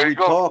people we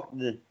talk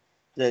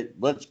that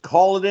let's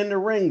call it in the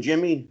ring,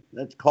 Jimmy.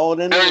 Let's call it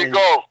in the ring. There you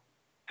go.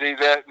 See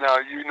that? Now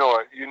you know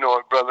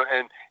it, brother.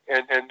 And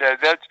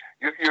that's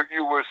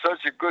you were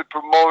such a good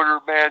promoter,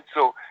 man.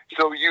 So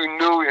you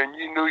knew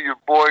your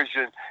boys,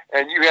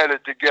 and you had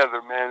it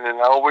together, man. And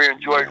I always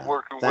enjoyed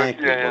working with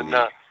you. And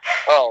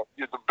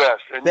you're the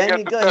best. And Benny,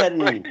 you got the go best ahead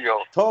and radio.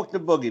 talk to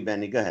Boogie.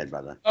 Benny, go ahead,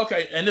 brother.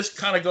 Okay, and this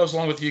kind of goes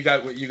along with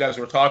what you guys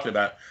were talking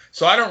about.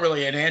 So I don't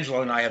really, and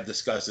Angelo and I have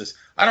discussed this.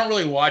 I don't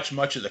really watch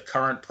much of the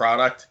current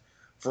product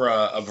for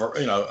a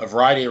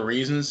variety of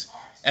reasons,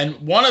 and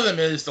one of them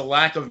is the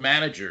lack of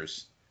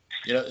managers.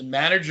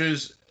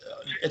 Managers,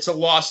 it's a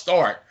lost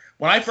art.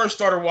 When I first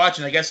started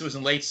watching, I guess it was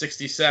in late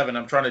 '67.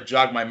 I'm trying to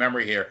jog my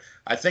memory here.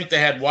 I think they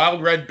had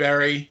Wild Red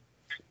Berry,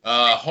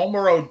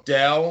 Homer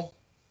Odell,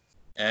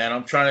 and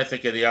I'm trying to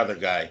think of the other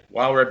guy.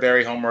 Wild Red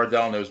Berry, Homer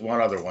Odell, and there was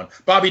one other one.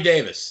 Bobby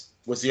Davis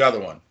was the other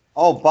one.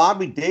 Oh,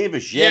 Bobby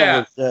Davis,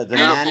 was the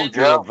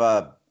manager of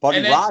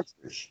Buddy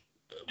Rogers.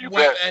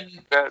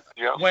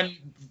 When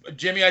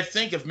Jimmy, I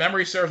think if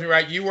memory serves me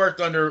right, you worked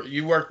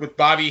with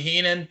Bobby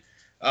Heenan,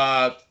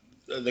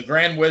 the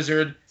Grand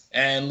Wizard,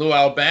 and Lou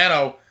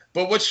Albano.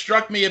 But what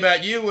struck me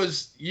about you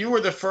was you were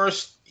the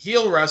first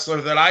heel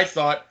wrestler that I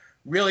thought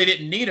really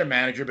didn't need a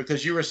manager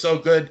because you were so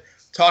good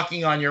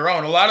talking on your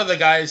own. A lot of the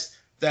guys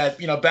that,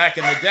 back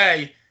in the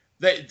day,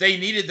 they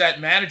needed that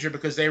manager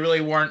because they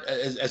really weren't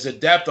as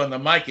adept on the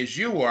mic as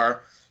you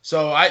were.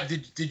 So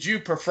did you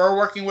prefer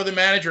working with a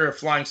manager or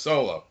flying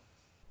solo?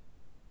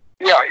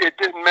 Yeah, it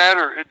didn't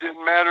matter. It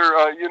didn't matter.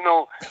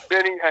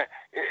 Benny,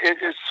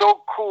 it's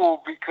so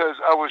cool because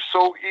I was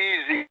so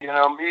easy, and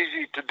I'm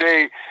easy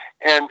today.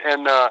 And me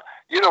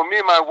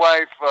and my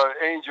wife,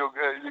 Angel,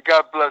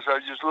 God bless her, I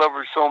just love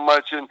her so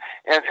much. And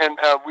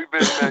we've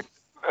been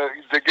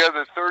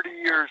together 30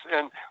 years,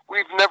 and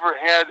we've never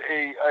had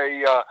a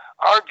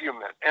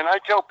argument. And I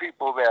tell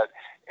people that.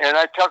 And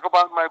I talk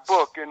about in my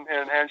book, and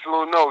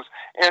Angelo knows.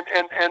 And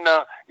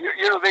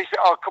they say,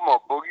 "Oh, come on,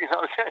 Boogie,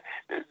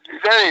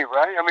 that ain't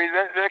right. I mean,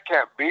 that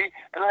can't be."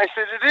 And I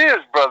said, "It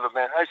is, brother,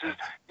 man." I said,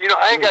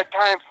 "I ain't got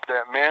time for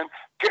that, man,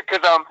 because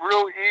I'm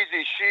real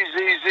easy,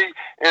 she's easy,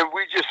 and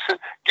we just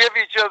give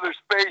each other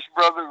space,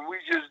 brother, and we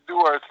just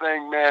do our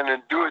thing, man,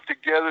 and do it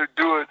together,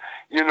 do it.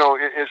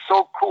 It's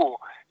so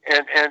cool."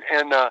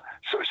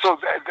 So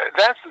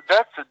that's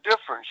the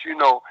difference,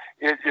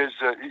 It is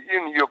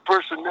your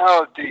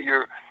personality,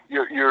 your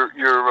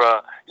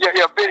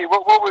Benny.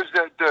 What was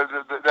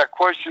that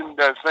question,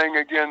 that thing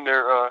again?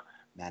 There,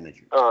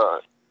 manager.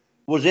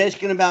 Was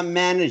asking about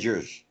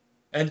managers.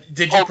 And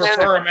did you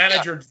prefer a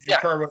manager? Did you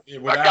prefer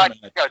without a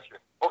manager? Gotcha.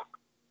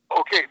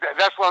 Okay,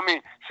 that's what I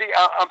mean. See,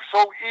 I'm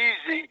so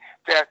easy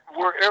that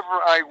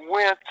wherever I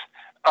went,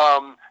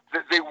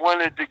 they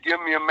wanted to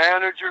give me a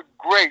manager.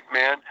 Great,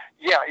 man.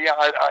 Yeah.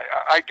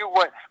 I do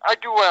what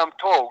I'm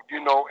told,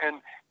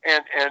 and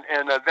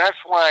that's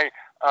why,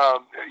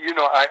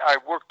 I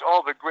worked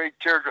all the great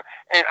characters.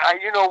 And I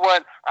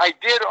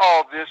did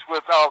all this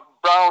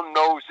without brown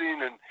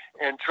nosing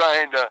and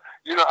trying to,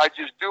 I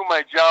just do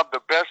my job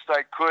the best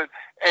I could.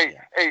 Hey,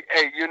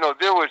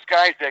 there was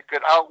guys that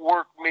could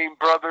outwork me,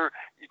 brother.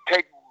 You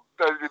take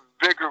the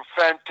bigger,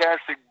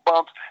 fantastic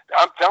bumps.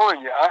 I'm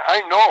telling you,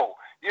 I know,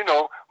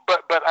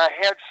 but I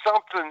had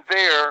something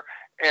there,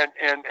 and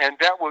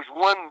that was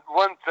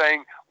one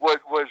thing was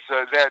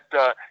that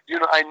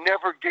I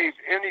never gave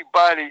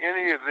anybody,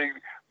 any of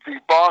the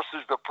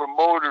bosses, the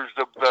promoters,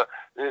 the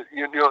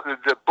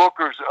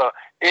bookers,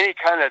 any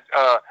kind of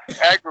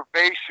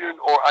aggravation,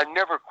 or I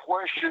never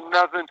questioned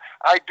nothing.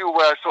 I do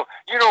what I saw.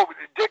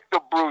 Dick the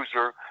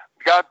Bruiser,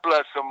 God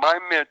bless him, my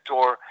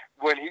mentor.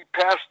 When he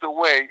passed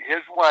away,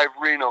 his wife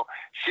Reno,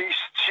 she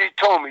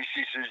told me,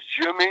 she says,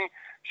 "Jimmy,"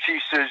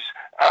 she says,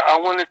 I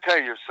want to tell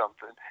you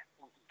something.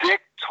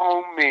 Dick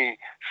told me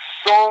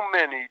so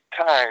many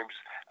times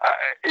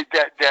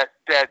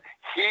that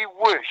he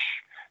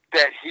wished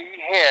that he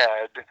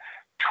had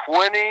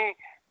 20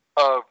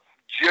 of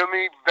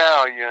Jimmy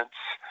Valiants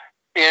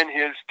in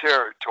his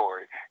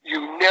territory.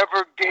 You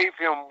never gave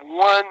him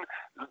one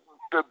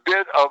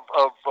bit of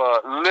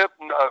lip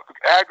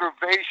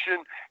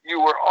aggravation.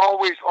 You were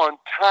always on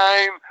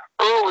time,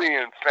 early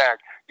in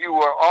fact. You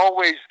were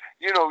always,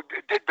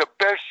 did the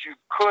best you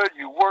could.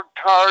 You worked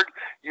hard.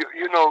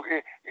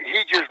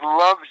 He just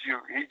loves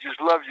you. He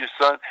just loves you,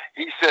 son.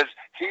 He says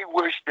he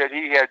wished that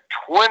he had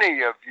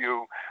 20 of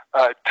you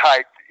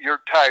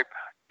your type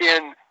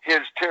in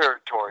his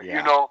territory.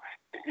 Yeah.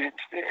 And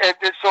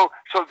so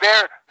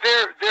there,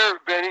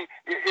 Benny.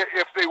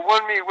 If they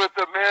want me with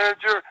the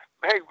manager,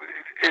 hey,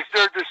 it's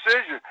their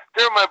decision.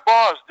 They're my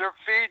boss. They're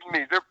feeding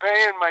me. They're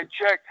paying my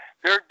check.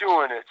 They're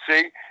doing it.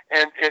 See,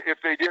 and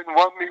if they didn't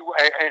want me,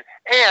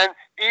 and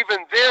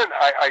even then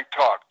I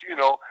talked,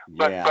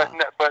 but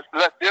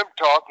let them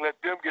talk.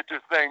 Let them get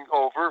their thing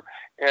over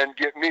and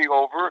get me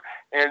over,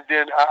 and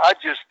then I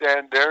just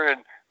stand there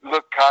and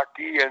look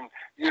cocky and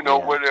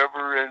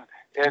whatever and.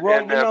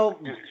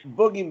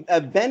 Boogie,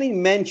 Benny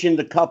mentioned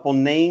a couple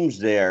names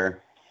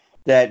there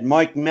that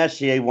Mike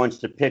Messier wants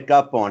to pick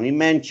up on. He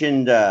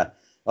mentioned,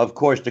 of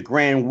course, the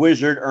Grand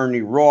Wizard,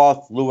 Ernie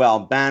Roth, Lou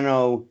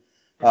Albano,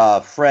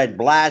 Fred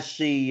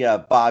Blassie,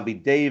 Bobby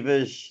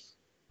Davis,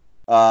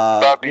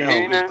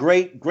 You know,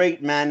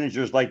 great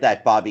managers like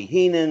that. Bobby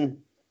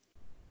Heenan.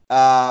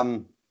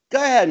 Go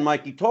ahead,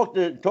 Mikey. Talk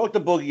to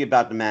Boogie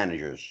about the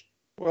managers.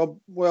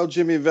 Well,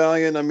 Jimmy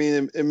Valiant. I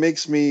mean, it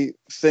makes me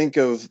think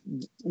of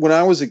when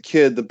I was a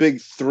kid. The Big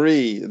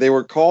Three. They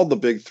were called the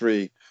Big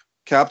Three: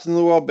 Captain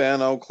Lou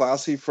Albano,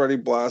 Classy Freddie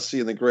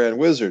Blassie, and the Grand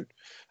Wizard.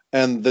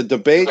 And the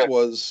debate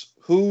was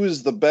who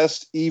is the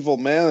best evil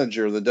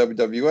manager of the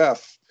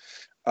WWF.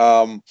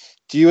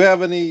 Do you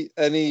have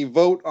any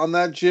vote on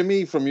that,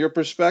 Jimmy, from your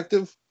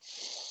perspective?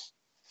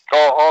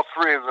 All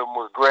three of them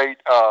were great.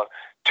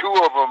 Two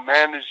of them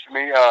managed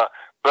me.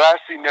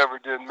 Blassie never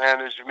did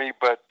manage me,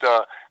 but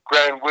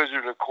Grand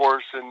Wizard, of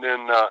course, and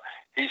then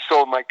he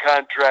sold my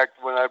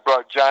contract when I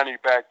brought Johnny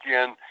back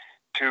in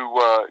to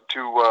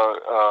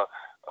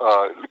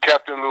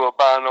Captain Lou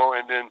Albano,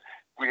 and then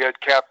we had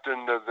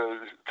Captain the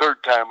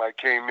third time I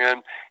came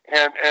in,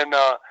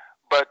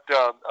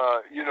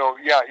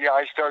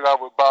 I started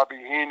out with Bobby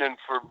Heenan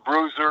for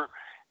Bruiser,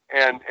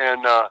 and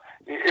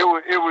it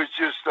was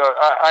just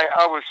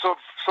I was so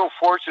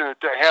fortunate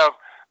to have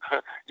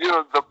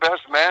the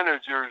best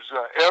managers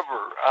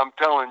ever. I'm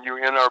telling you,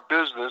 in our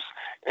business,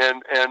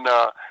 and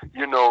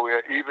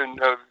even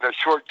the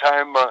short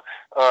time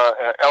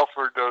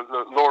Alfred,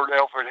 Lord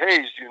Alfred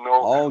Hayes.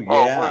 Oh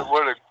yeah.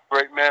 What a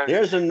great manager.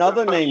 There's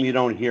another name you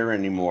don't hear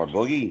anymore,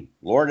 Boogie.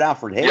 Lord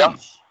Alfred Hayes. Yep.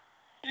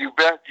 You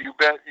bet.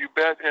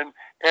 And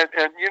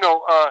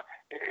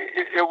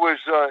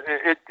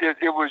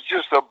it was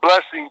just a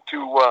blessing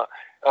to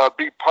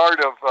be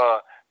part of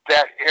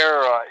that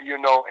era,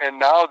 and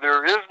now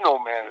there is no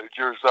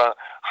managers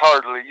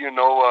hardly, I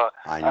know.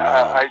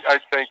 I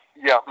think,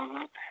 yeah,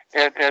 mm-hmm.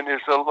 and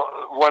it's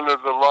one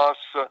of the lost,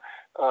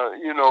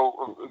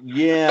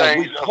 Yeah,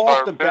 we things of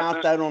talked our about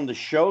business. that on the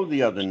show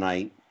the other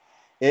night.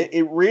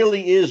 It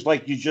really is,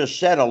 like you just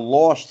said, a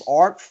lost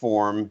art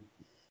form,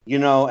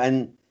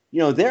 and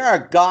there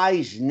are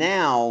guys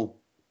now.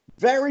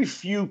 Very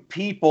few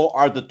people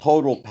are the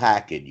total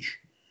package.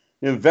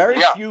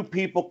 Very few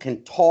people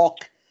can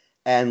talk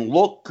and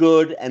look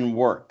good and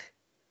work.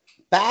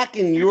 Back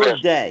in your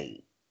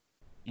day,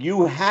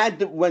 you had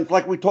to,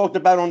 like we talked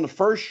about on the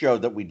first show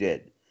that we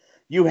did,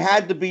 you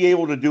had to be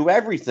able to do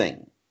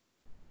everything.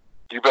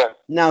 You bet.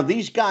 Now,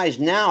 these guys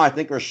now, I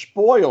think, are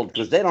spoiled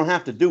because they don't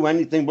have to do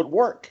anything but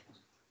work.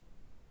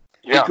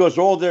 Yeah. Because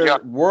all their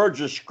words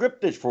are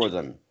scripted for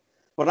them.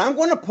 But I'm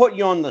going to put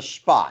you on the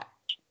spot.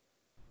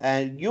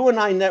 And you and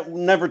I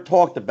never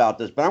talked about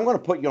this, but I'm going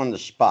to put you on the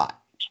spot.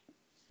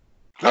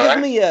 Give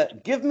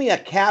me a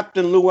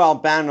Captain Lou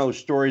Albano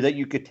story that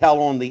you could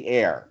tell on the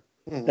air.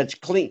 Mm-hmm. That's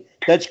clean.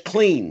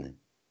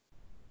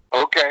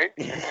 Okay.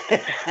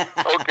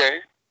 Okay.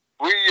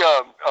 We,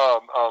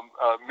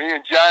 me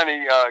and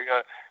Johnny,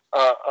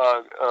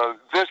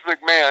 Vince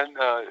McMahon,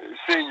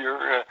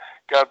 Senior,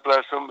 God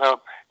bless him,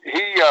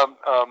 he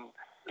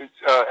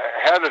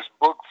had us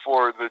booked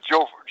for the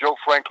Joe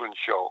Franklin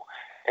show,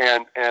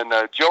 and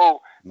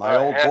Joe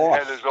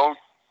had his own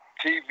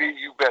TV.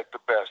 You bet the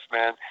best,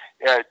 man.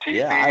 TV.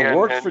 Yeah, I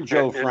worked for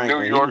Joe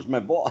Franklin. He was my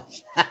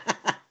boss.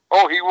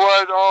 Oh, he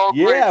was? Oh,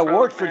 yeah, great, I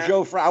worked man. for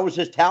Joe Franklin. I was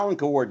his talent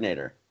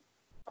coordinator.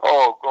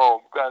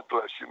 Oh, God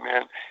bless you,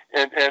 man.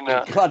 And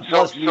God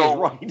bless me is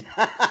right.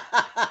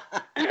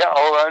 Yeah,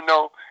 I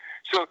know.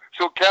 So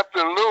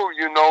Captain Lou,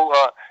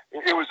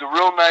 it was a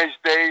real nice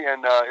day,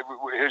 and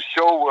his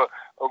show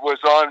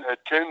was on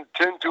at 10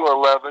 to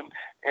 11,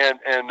 and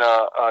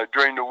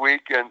during the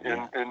week in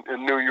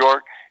New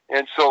York.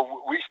 And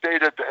so we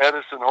stayed at the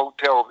Edison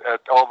Hotel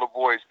at all the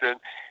boys did.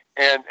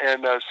 And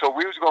so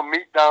we was going to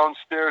meet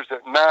downstairs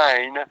at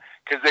 9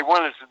 because they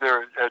wanted us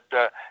there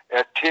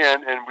at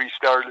 10, and we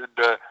started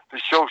the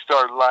show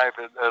started live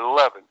at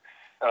 11.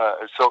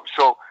 So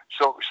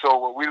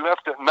we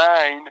left at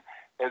 9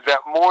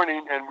 that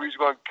morning, and we was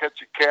going to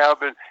catch a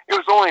cab, and it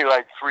was only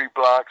like 3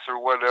 blocks or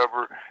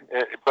whatever,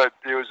 but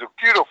it was a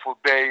beautiful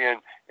day,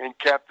 and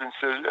Captain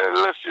says,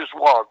 let's just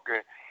walk.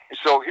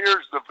 So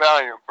here's the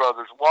Valiant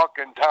brothers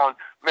walking down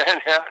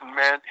Manhattan,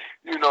 man,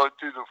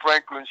 to the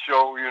Franklin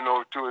show,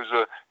 to his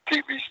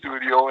TV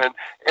studio, and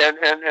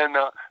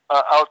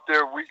out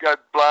there we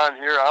got blonde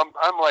hair.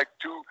 I'm like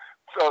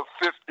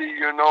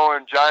 250,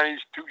 and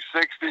Johnny's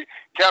 260.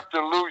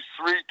 Captain Lou's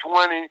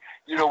 320,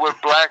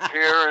 with black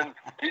hair, and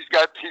he's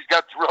got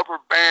the rubber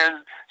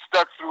band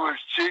stuck through his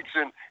cheeks,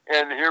 and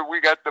here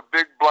we got the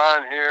big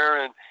blonde hair,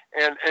 and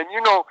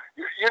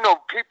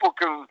people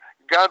can,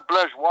 God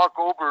bless, walk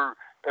over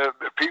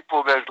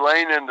people that's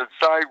laying in the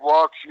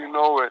sidewalks,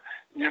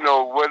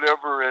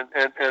 whatever, and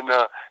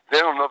they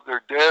don't know if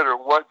they're dead or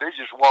what. They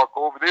just walk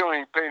over. They don't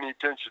even pay any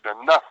attention to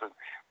nothing.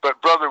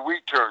 But brother,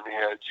 we turn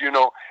heads,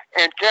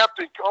 And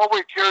Captain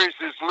always carries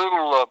this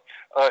little.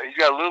 He's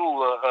got a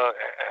little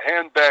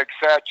handbag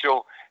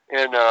satchel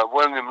and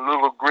one of them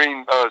little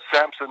green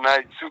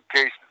Samsonite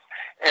suitcases,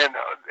 and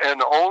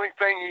the only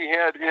thing he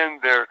had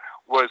in there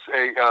was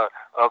a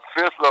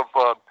fifth of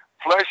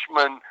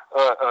Fleshman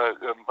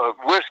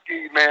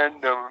whiskey,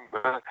 man,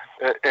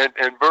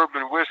 and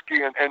bourbon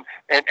whiskey, and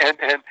a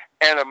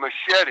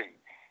machete.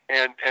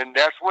 and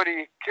that's what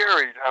he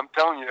carried. I'm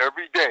telling you,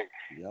 every day.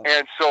 Yep.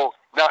 And so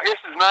now this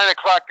is 9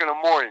 o'clock in the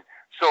morning.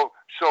 So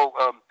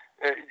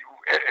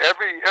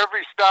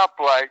every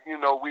stoplight,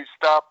 we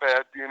stop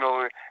at,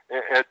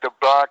 at the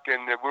block,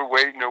 and we're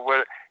waiting or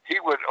whatever. He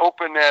would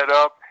open that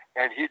up,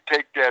 and he'd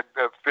take that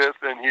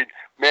fifth, and he'd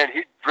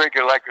drink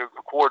it like a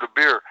quart of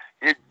beer.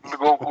 He'd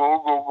go.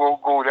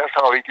 That's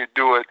how he could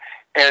do it.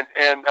 And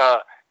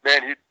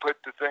man, he'd put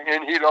the thing,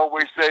 and he'd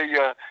always say,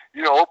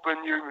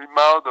 open your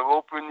mouth or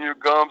open your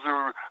gums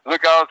or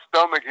look out,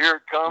 stomach, here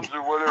it comes,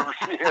 or whatever.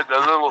 He had a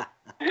little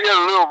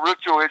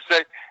ritual. He'd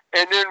say,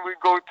 and then we'd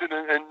go to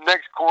the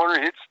next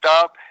corner. He'd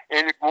stop,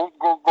 and it go.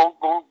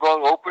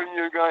 Open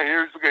your gun.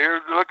 Here's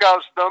look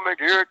out, stomach,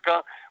 here it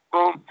comes.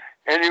 Boom.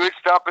 And he would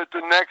stop at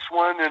the next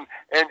one, and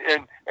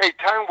hey,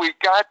 time we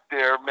got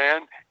there,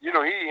 man, he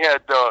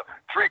had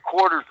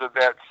 3/4 of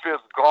that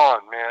fifth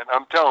gone, man.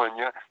 I'm telling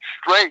you,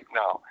 straight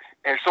now.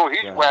 And so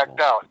he's whacked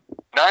out.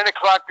 9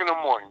 o'clock in the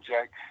morning,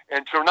 Jack.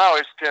 And so now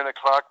it's 10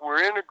 o'clock.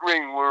 We're in the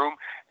green room,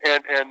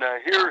 and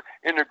here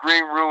in the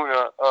green room,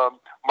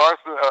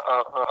 Martha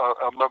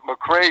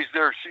McRae's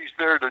there. She's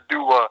there to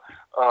do a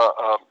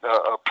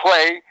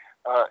play.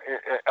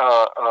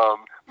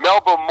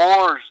 Melba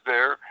Moore's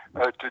there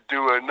to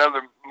do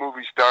another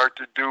movie star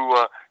to do.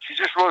 She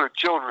just wrote a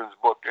children's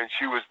book, and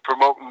she was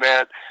promoting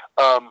that.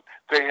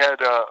 They had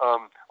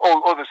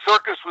the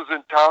circus was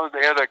in town.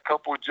 They had a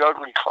couple of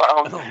juggling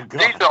clowns. Oh,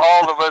 these are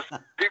all of us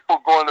people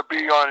going to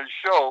be on his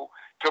show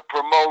to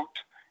promote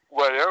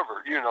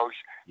whatever.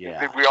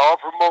 Yeah. We all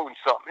promoting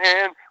something,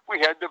 and we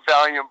had the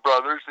Valiant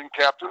Brothers and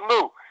Captain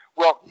Lou.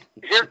 Well,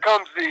 here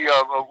comes the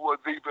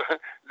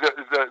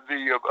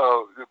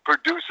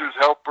producer's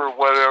helper,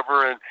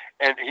 whatever,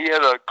 and he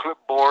had a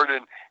clipboard,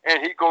 and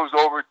he goes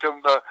over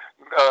to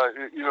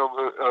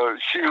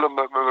Sheila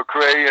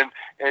McRae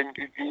and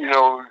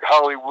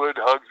Hollywood,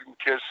 hugs and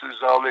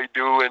kisses, all they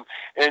do,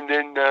 and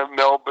then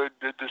Melba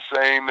did the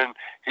same, and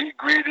he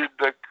greeted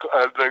the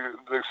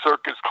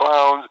circus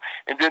clowns,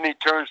 and then he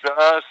turns to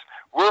us.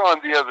 We're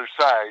on the other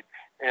side,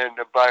 and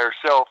by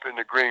ourselves in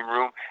the green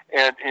room,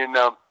 and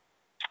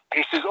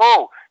he says,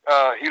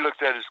 he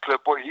looked at his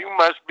clipboard, you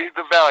must be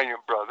the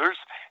Valiant Brothers,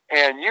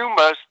 and you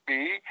must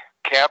be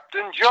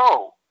Captain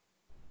Joe.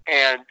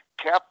 And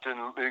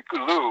Captain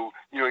Lou,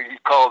 he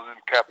calls him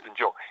Captain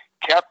Joe.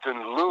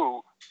 Captain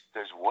Lou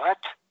says, what?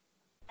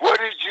 What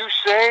did you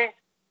say?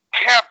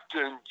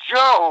 Captain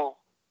Joe?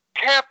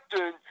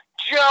 Captain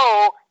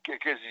Joe?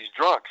 Because he's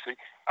drunk, see?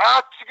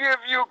 I'll give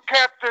you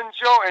Captain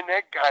Joe. And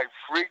that guy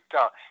freaked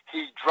out.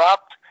 He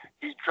dropped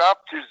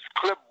his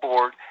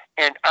clipboard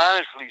and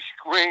honestly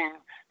screamed,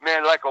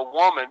 man, like a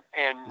woman,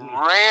 and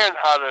ran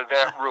out of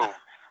that room.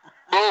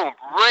 Boom,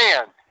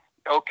 ran.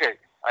 Okay,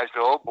 I said,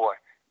 oh boy,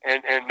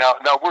 and now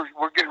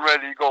we're getting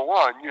ready to go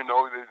on.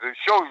 The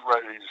show's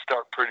ready to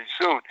start pretty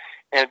soon,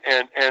 and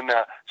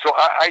so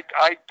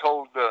I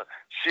told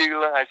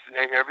Sheila, I said,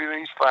 hey,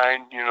 everything's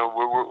fine.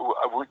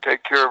 We'll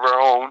take care of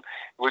our own,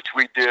 which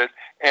we did,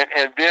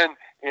 and then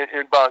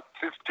in about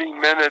 15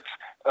 minutes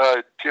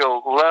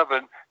till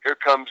 11, here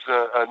comes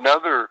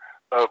another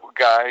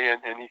guy,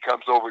 and he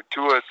comes over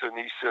to us, and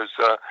he says,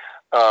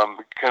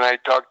 can I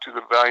talk to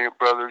the Valiant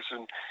Brothers?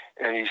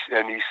 And he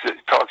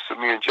talks to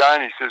me and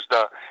John. He says,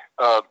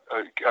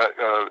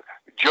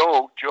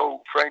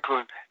 Joe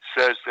Franklin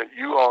says that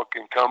you all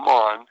can come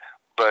on,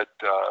 but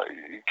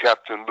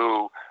Captain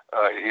Lou,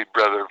 he'd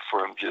rather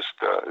for him just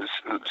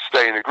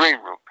stay in the green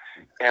room.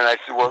 And I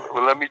said,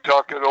 well, let me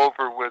talk it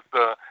over with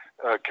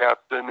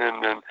Captain,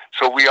 and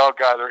so we all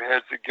got our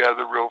heads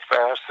together real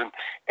fast,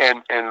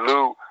 and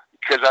Lou.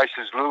 Because I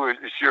says, Lou,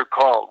 it's your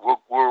call.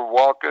 We're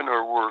walking,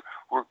 or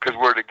because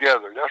we're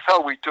together. That's how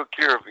we took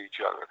care of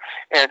each other.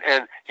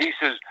 And he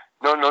says,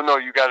 no,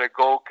 you got to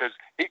go, because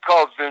he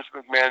calls Vince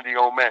McMahon the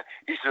old man.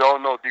 He said, oh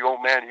no, the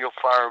old man, he'll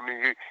fire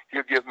me.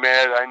 He'll get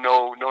mad. I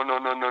know.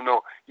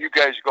 No. You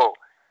guys go.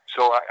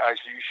 So I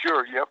said, you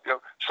sure? Yep.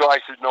 So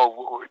I said,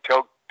 no.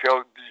 Tell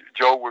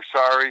Joe we're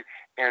sorry,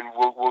 and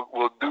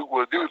we'll do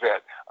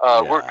that.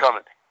 We're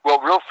coming. Well,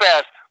 real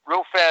fast.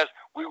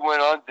 We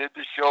went on, did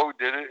the show,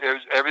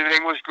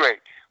 everything was great.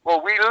 Well,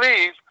 we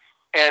leave,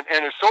 and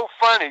it's so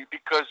funny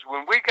because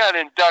when we got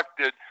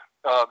inducted,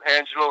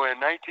 Angelo, in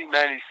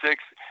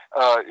 1996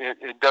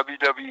 in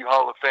WWE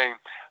Hall of Fame,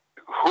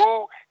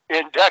 who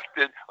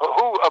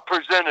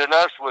presented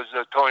us was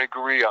Tony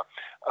Gurria,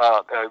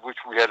 which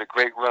we had a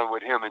great run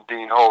with him and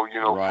Dean Ho,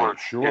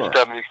 in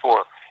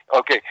 74.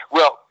 Okay,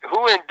 well,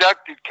 who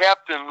inducted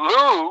Captain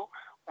Lou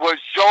was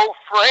Joe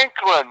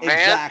Franklin,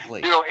 man.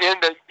 Exactly.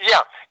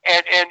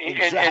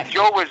 And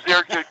Joe was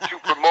there to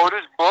promote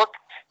his book.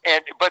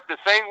 But the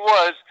thing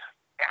was,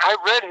 I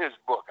read his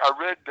book. I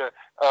read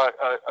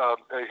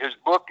his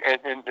book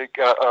and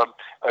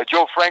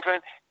Joe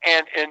Franklin,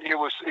 and it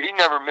was, he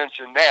never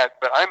mentioned that,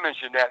 but I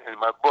mentioned that in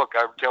my book.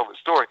 I tell the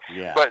story.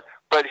 Yeah.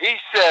 But he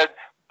said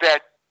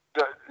that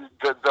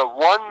the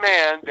one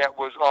man that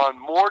was on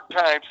more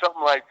times,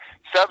 something like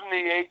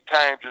 78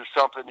 times or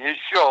something, his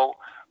show,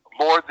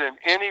 more than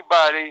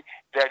anybody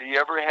that he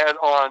ever had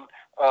on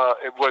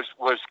it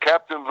was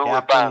Captain Lou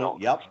Albano.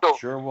 Yep, so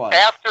sure was.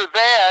 After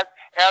that,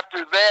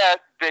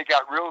 they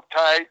got real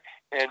tight,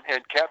 and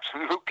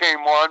Captain Lou came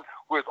on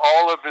with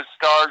all of his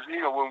stars,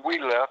 when we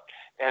left,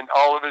 and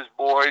all of his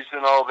boys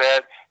and all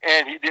that,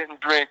 and he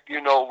didn't drink,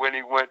 when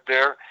he went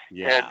there.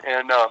 Yeah.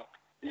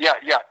 Yeah.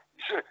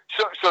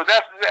 So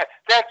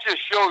that just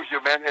shows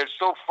you, man. It's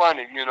so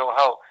funny,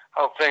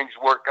 how things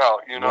work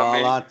out. You know what I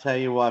mean? I'll tell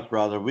you what,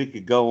 brother. We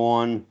could go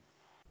on,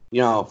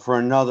 for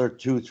another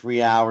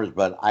 2-3 hours,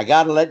 but I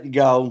got to let you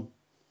go.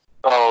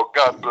 Oh,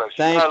 God bless you.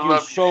 Thank you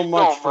so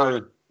much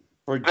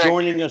for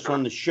joining us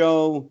on the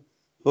show.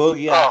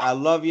 Boogie, I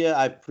love you.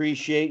 I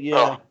appreciate you.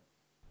 You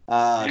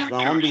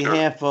on too,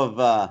 behalf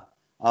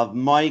of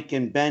Mike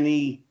and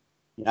Benny,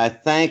 I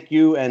thank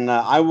you, and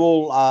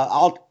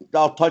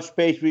I'll touch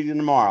base with you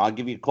tomorrow. I'll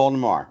give you a call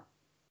tomorrow.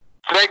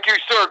 Thank you,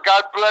 sir.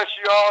 God bless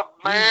you all,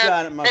 man. You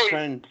got it, my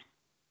friend.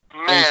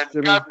 Man,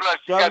 God bless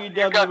you.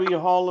 WWE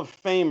Hall of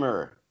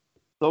Famer,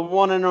 the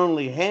one and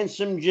only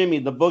Handsome Jimmy,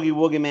 the Boogie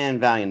Woogie Man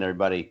Valiant,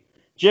 everybody.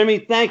 Jimmy,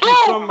 thank you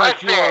so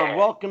much. You are a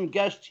welcome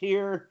guest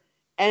here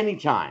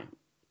anytime.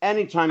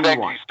 Anytime you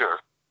want.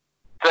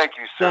 Thank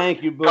you, sir.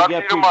 Thank you, Boogie. Talk to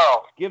you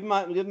tomorrow. Give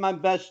my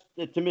best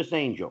to Miss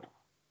Angel.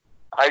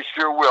 I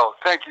sure will.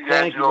 Thank you,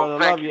 Thank Angelo. you,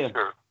 brother. Thank love you, you.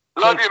 sir.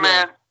 Love you,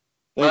 man.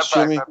 Thanks,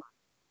 Bye-bye. Jimmy.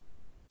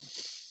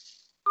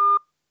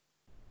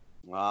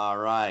 All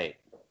right.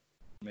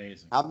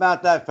 Amazing. How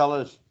about that,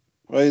 fellas?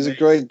 Well, he's a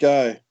great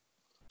guy.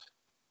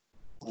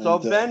 So,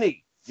 And,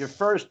 Benny, your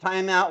first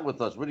time out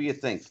with us. What do you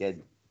think,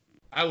 kid?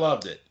 I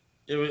loved it.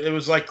 It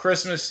was like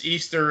Christmas,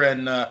 Easter,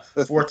 and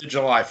 4th of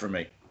July for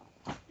me.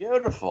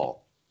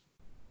 Beautiful.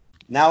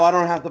 Now I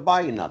don't have to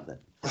buy you nothing.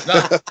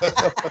 No,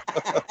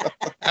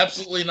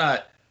 absolutely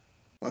not.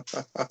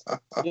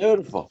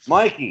 Beautiful.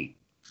 Mikey.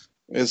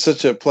 It's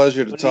such a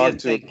pleasure to What talk do you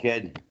to think, him.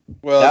 kid?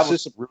 Well, That it's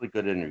was just a really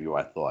good interview,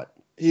 I thought.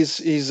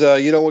 he's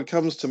what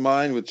comes to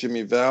mind with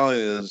Jimmy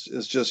Valiant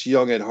is just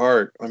young at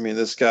heart. I mean,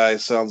 this guy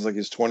sounds like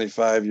he's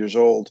 25 years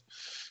old.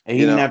 And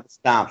he never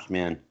stops,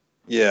 man.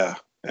 Yeah,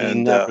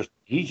 and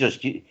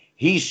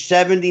he's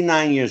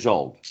 79 years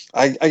old.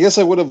 I guess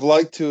I would have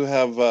liked to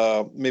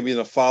have maybe in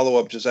a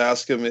follow-up just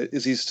ask him,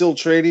 is he still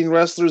training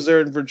wrestlers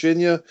there in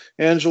Virginia,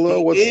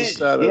 Angelo? What's the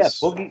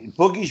status? Yeah,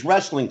 Boogie's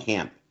wrestling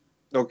camp.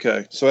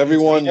 Okay, so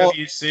everyone...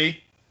 BWC?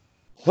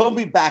 He'll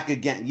be back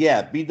again.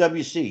 Yeah,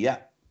 BWC, yeah.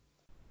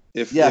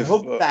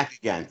 He'll be back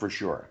again for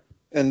sure.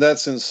 And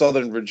that's in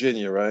Southern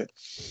Virginia, right?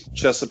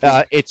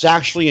 Chesapeake? It's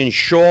actually in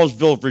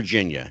Shawsville,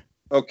 Virginia.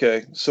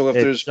 Okay, so if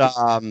It's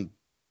there's...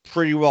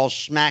 pretty well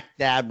smack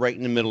dab right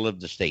in the middle of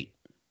the state.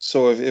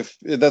 So if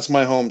that's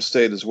my home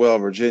state as well,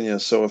 Virginia.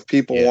 So if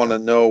people want to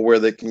know where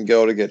they can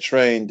go to get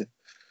trained,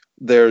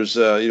 there's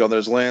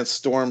there's Lance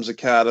Storm's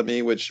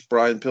Academy, which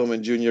Brian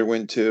Pillman Jr.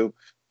 went to.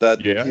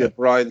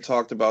 Brian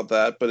talked about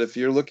that. But if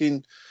you're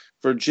looking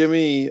for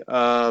Jimmy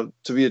to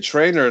be a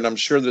trainer, and I'm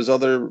sure there's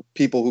other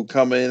people who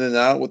come in and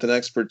out with an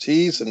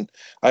expertise, and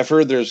I've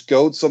heard there's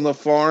goats on the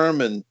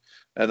farm, and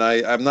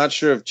I'm not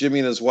sure if Jimmy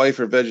and his wife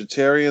are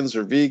vegetarians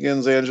or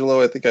vegans,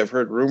 Angelo. I think I've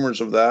heard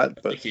rumors of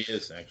that. But I think he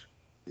is, actually.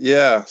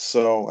 Yeah,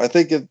 so I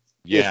think if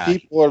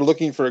people are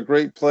looking for a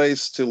great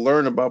place to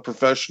learn about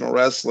professional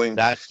wrestling,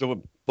 that's the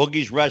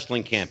Boogie's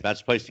Wrestling Camp.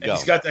 That's the place to go.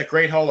 He's got that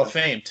great Hall of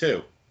Fame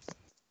too.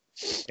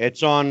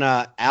 It's on.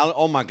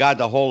 Oh my God,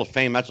 the Hall of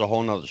Fame. That's a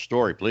whole nother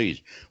story.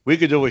 Please, we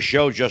could do a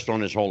show just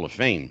on his Hall of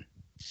Fame.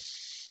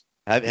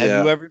 Have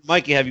you ever,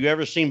 Mikey? Have you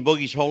ever seen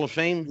Boogie's Hall of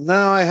Fame?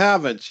 No, I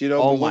haven't.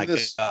 Oh my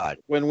God!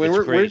 When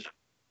we're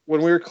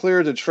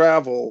clear to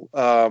travel,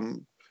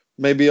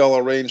 maybe I'll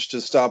arrange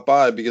to stop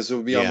by because it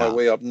would be on my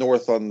way up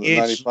north on the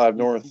 95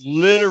 North.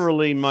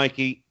 Literally,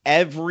 Mikey,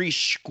 every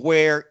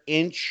square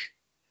inch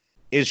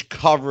is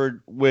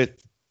covered with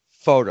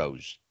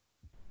photos.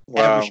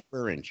 Wow. Every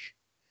square inch.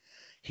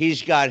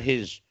 He's got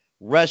his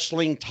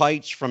wrestling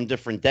tights from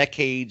different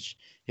decades,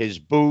 his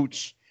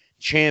boots,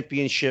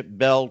 championship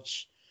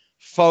belts,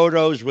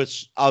 photos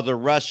with other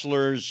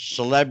wrestlers,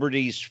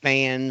 celebrities,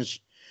 fans.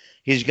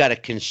 He's got a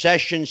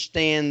concession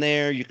stand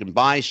there. You can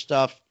buy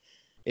stuff.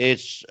 You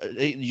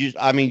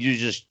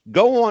just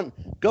go on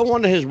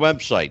to his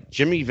website,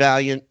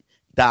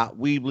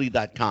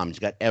 jimmyvaliant.weebly.com. He's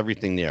got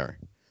everything there.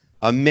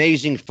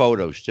 Amazing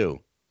photos too.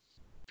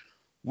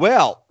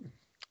 Well,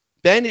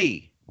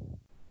 Benny,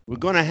 we're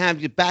going to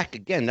have you back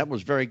again. That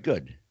was very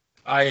good.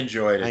 I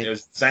enjoyed it.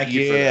 Thank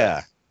you for that.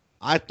 Yeah,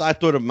 I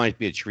thought it might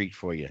be a treat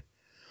for you.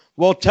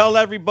 Well, tell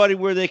everybody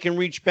where they can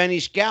reach Benny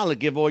Scala.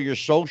 Give all your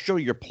social,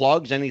 your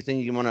plugs, anything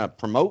you want to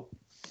promote.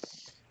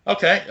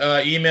 Okay.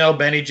 Email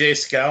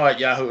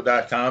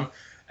BennyJScala@yahoo.com.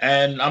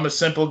 And I'm a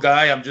simple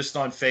guy. I'm just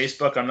on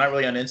Facebook. I'm not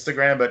really on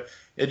Instagram, but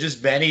it's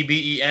just Benny,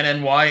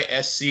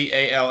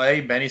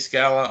 BennyScala, Benny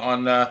Scala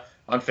on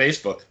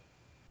Facebook.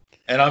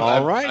 And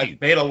I've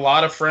made a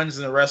lot of friends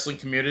in the wrestling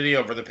community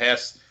over the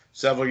past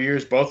several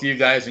years, both of you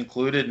guys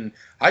included. And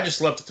I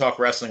just love to talk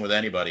wrestling with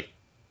anybody.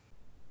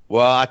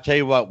 Well, I tell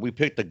you what, we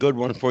picked a good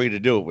one for you to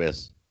do it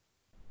with.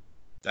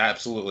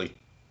 Absolutely.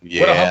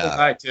 Yeah. What a humble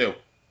guy, too.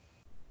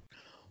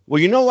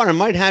 Well, you know what? I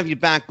might have you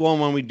back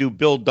on when we do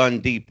Bill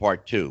Dundee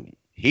Part 2.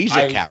 He's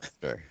a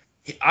character.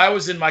 I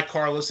was in my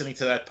car listening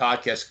to that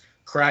podcast,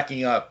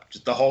 cracking up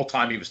just the whole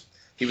time he was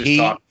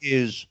talking. He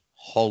is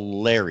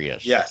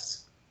hilarious.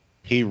 Yes.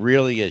 He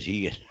really is.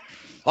 He is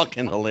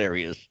fucking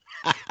hilarious.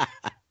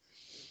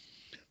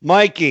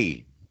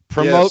 Mikey,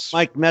 promote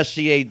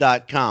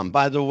MikeMessier.com.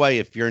 By the way,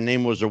 if your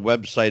name was a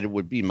website, it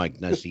would be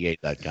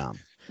MikeMessier.com.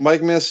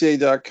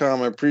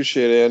 MikeMessier.com. I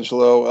appreciate it,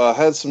 Angelo.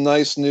 Had some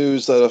nice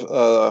news that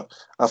a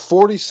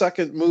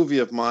 40-second movie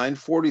of mine,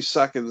 40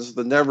 Seconds,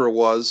 The Never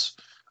Was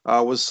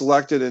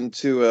selected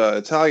into an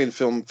Italian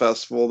film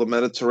festival, the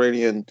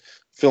Mediterranean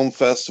Film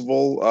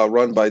Festival,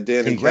 run by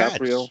Danny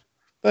Caprio.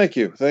 Thank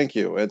you.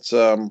 It's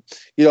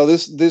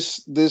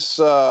this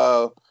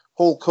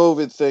whole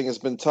COVID thing has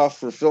been tough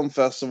for film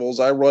festivals.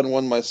 I run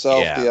one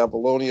myself, the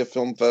Avalonia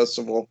Film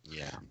Festival,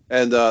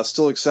 and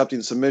still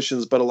accepting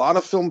submissions. But a lot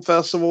of film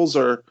festivals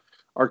are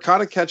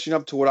kind of catching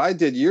up to what I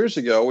did years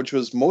ago, which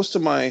was most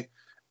of my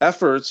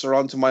efforts are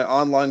onto my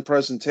online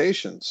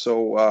presentation.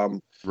 So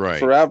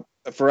for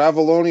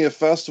Avalonia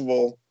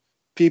Festival,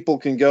 people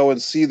can go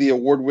and see the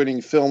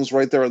award-winning films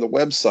right there on the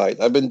website.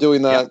 I've been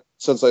doing that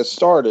since I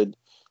started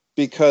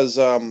because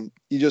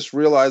you just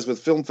realize with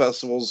film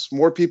festivals,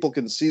 more people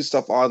can see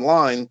stuff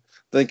online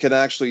than can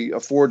actually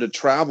afford to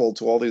travel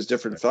to all these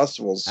different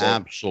festivals. So.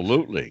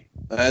 Absolutely.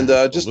 And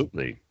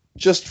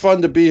just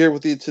fun to be here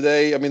with you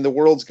today. I mean, the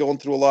world's going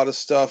through a lot of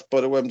stuff,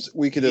 but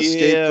we could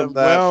escape from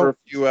that for a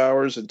few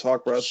hours and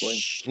talk wrestling.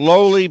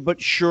 Slowly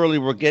but surely,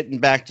 we're getting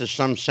back to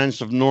some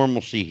sense of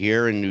normalcy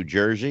here in New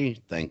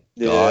Jersey. Thank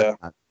God.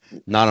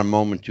 Not a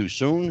moment too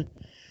soon.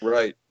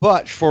 Right.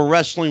 But for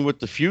Wrestling with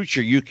the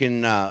Future, you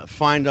can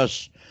find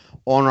us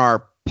on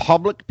our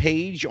public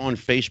page on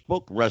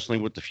Facebook,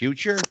 Wrestling with the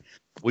Future.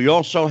 We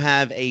also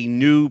have a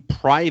new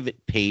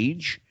private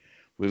page.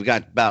 We've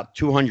got about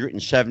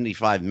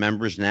 275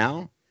 members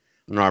now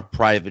on our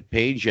private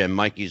page, and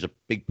Mikey's a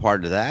big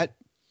part of that.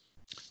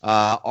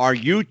 Our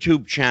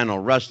YouTube channel,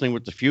 Wrestling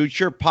with the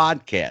Future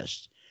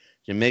Podcast.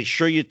 So make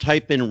sure you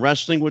type in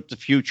Wrestling with the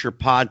Future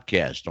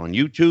Podcast on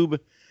YouTube,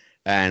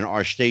 and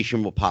our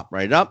station will pop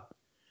right up.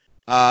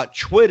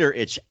 Twitter,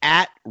 it's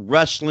at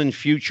Wrestling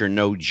Future,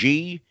 no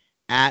G,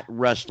 at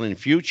Wrestling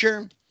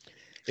Future.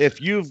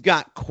 If you've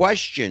got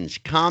questions,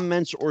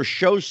 comments, or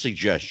show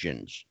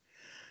suggestions,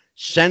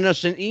 send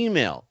us an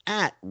email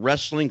at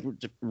wrestling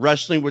with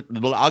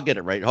I'll get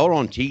it right. Hold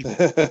on, Teeth.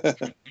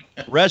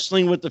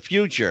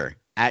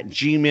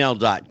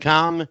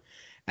 wrestlingwiththefuture@gmail.com,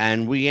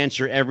 and we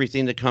answer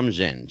everything that comes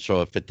in.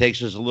 So if it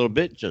takes us a little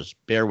bit, just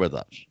bear with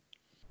us.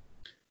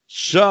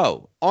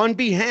 So, on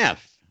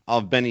behalf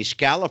of Benny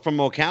Scala from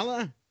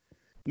Ocala,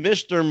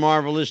 Mr.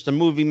 Marvelous, the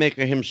movie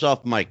maker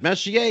himself, Mike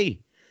Messier,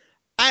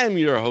 I am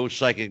your host,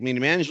 Psychic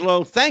Medium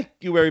Angelo. Thank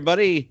you,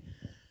 everybody.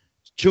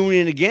 Tune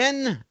in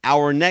again.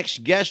 Our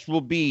next guest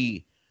will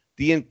be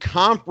the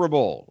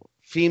incomparable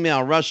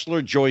female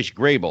wrestler, Joyce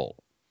Grable.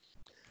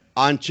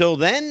 Until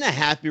then,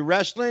 happy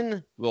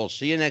wrestling. We'll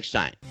see you next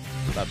time.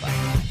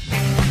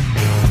 Bye-bye.